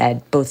 as I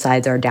said, both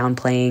sides are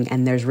downplaying,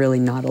 and there's really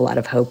not a lot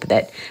of hope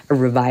that a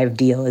revived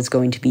deal is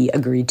going to be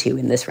agreed to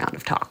in this round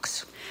of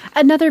talks.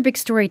 Another big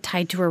story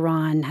tied to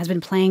Iran has been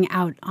playing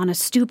out on a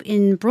stoop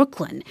in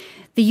Brooklyn.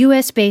 The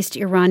U.S.-based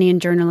Iranian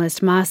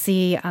journalist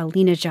Masih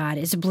Alinejad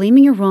is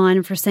blaming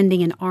Iran for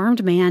sending an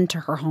armed man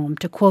to her home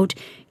to, quote,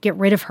 get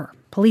rid of her.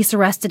 Police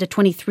arrested a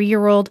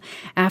 23-year-old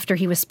after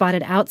he was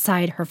spotted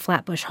outside her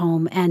Flatbush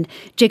home, and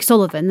Jake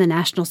Sullivan, the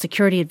national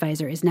security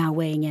advisor, is now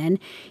weighing in.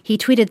 He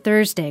tweeted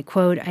Thursday,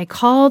 quote, I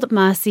called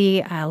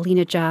Masih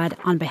Alinejad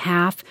on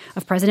behalf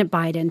of President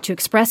Biden to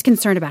express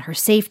concern about her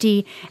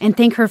safety and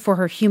thank her for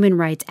her human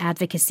rights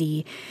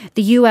advocacy.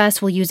 The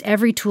U.S. will use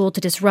every tool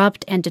to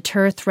disrupt and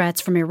deter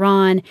threats from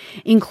Iran,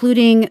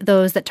 including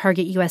those that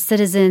target U.S.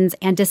 citizens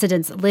and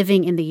dissidents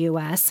living in the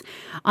U.S.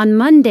 On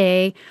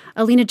Monday,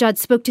 Alinejad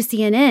spoke to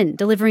CNN,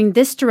 delivering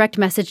this direct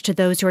message to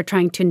those who are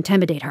trying to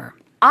intimidate her.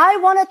 I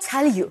want to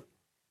tell you,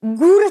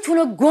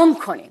 گورتونو گم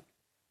کنین.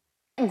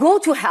 Go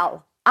to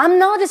hell. I'm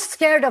not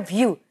scared of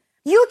you.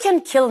 You can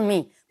kill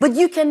me, but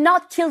you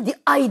cannot kill the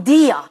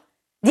idea.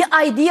 The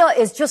idea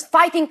is just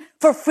fighting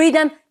for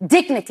freedom,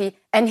 dignity.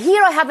 And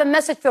here I have a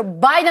message for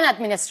Biden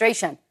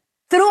administration.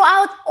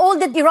 Throughout all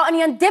the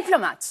Iranian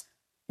diplomats,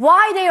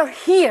 why they are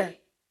here,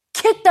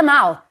 kick them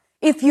out.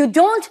 If you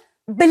don't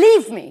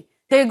believe me,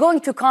 they're going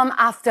to come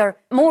after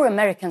more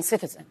American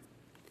citizens.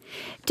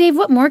 Dave,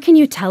 what more can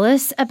you tell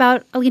us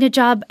about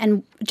Alinejad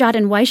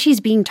and why she's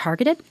being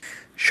targeted?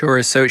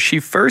 Sure. So she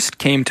first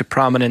came to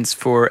prominence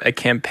for a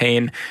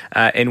campaign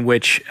in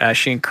which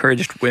she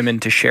encouraged women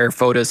to share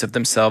photos of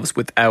themselves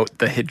without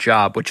the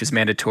hijab, which is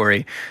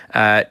mandatory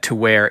to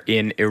wear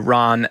in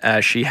Iran.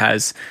 She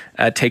has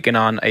taken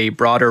on a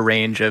broader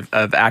range of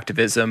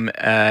activism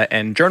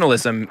and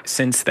journalism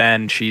since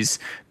then. She's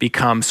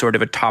become sort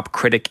of a top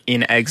critic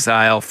in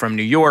exile from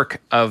New York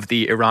of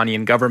the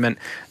Iranian government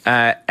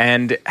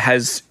and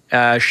has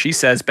she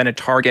says, been a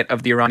target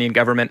of the Iranian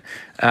government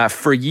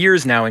for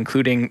years now,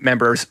 including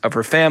members of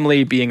her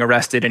family being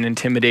arrested and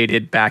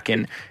intimidated back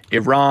in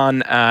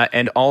Iran,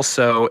 and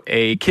also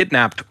a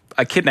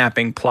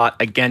kidnapping plot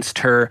against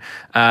her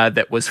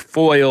that was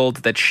foiled,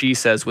 that she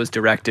says was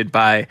directed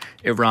by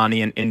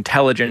Iranian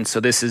intelligence. So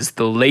this is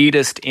the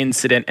latest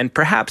incident, and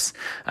perhaps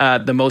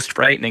the most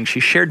frightening. She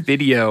shared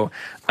video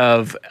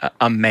of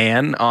a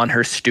man on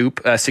her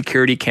stoop,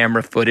 security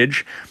camera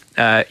footage,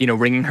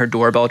 ringing her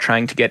doorbell,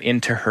 trying to get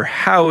into her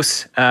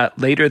house.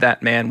 Later,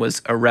 that man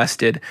was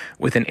arrested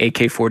with an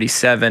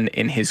AK-47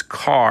 in his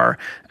car.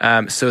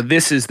 So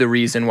this is the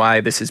reason why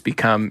this has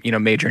become,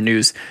 major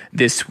news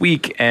this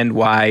week, and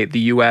why the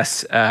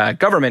U.S.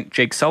 government,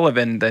 Jake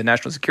Sullivan, the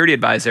National Security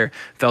Advisor,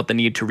 felt the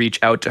need to reach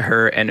out to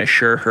her and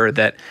assure her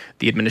that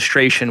the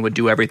administration would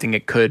do everything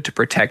it could to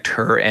protect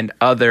her and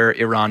other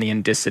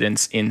Iranian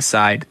dissidents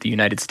inside the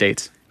United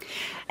States.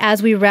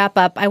 As we wrap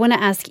up, I want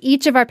to ask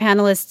each of our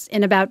panelists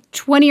in about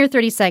 20 or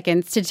 30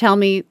 seconds to tell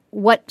me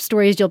what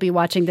stories you'll be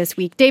watching this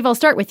week. Dave, I'll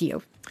start with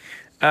you.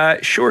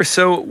 Sure.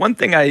 So one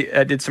thing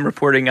I did some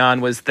reporting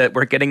on was that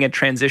we're getting a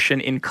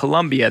transition in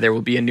Colombia. There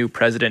will be a new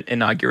president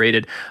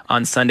inaugurated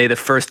on Sunday, the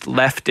first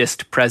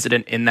leftist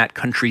president in that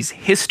country's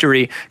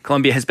history.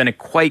 Colombia has been a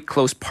quite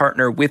close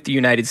partner with the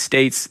United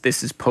States.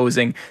 This is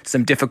posing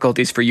some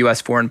difficulties for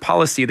U.S. foreign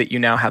policy, that you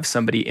now have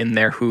somebody in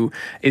there who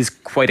is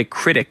quite a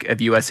critic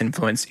of U.S.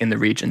 influence in the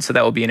region. So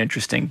that will be an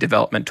interesting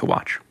development to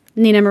watch.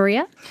 Nina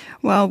Maria?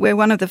 Well, we're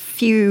one of the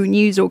few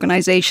news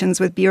organizations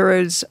with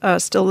bureaus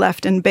still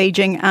left in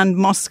Beijing and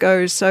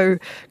Moscow. So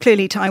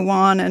clearly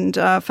Taiwan and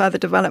further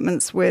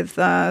developments with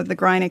the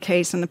Greiner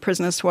case and the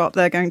prisoner swap,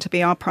 they're going to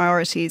be our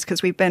priorities,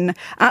 because we've been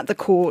at the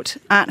court,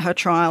 at her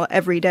trial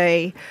every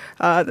day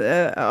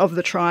of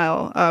the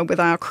trial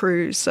with our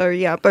crews. So,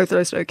 yeah, both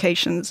those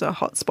locations are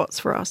hot spots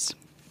for us.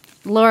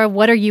 Laura,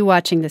 what are you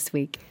watching this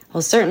week?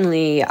 Well,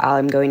 certainly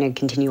I'm going to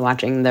continue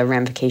watching the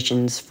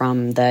ramifications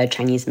from the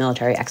Chinese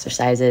military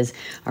exercises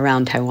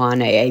around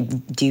Taiwan. I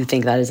do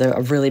think that is a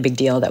really big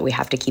deal that we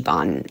have to keep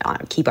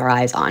our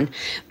eyes on.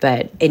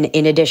 But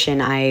in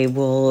addition, I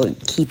will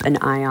keep an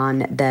eye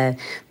on the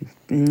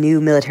new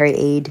military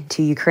aid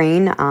to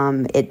Ukraine.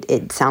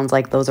 It sounds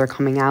like those are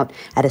coming out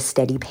at a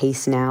steady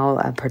pace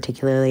now,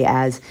 particularly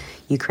as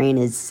Ukraine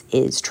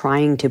is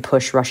trying to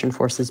push Russian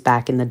forces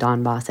back in the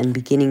Donbass and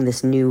beginning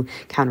this new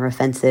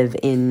counteroffensive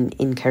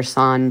in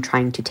Kherson,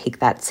 trying to take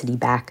that city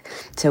back.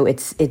 So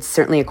it's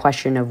certainly a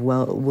question of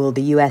will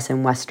the U.S.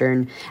 and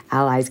Western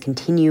allies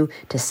continue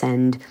to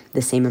send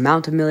the same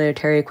amount of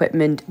military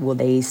equipment? Will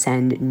they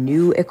send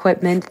new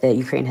equipment that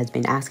Ukraine has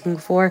been asking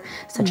for,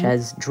 such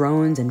as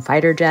drones and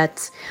fighter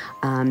jets?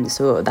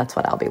 So that's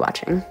what I'll be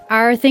watching.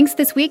 Our thanks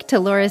this week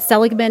to Laura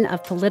Seligman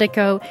of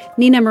Politico,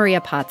 Nina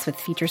Maria Potts with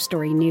Feature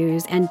Story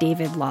News, and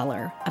David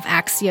Lawler of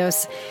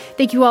Axios.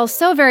 Thank you all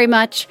so very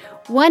much.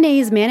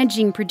 1A's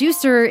managing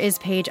producer is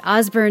Paige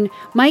Osborne.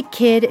 Mike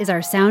Kidd is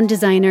our sound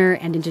designer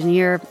and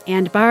engineer,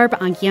 and Barb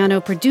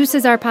Anguiano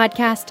produces our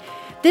podcast.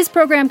 This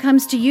program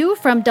comes to you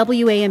from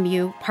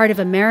WAMU, part of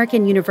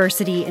American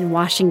University in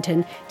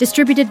Washington,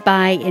 distributed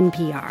by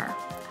NPR.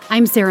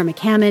 I'm Sarah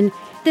McCammon.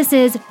 This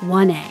is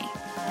 1A.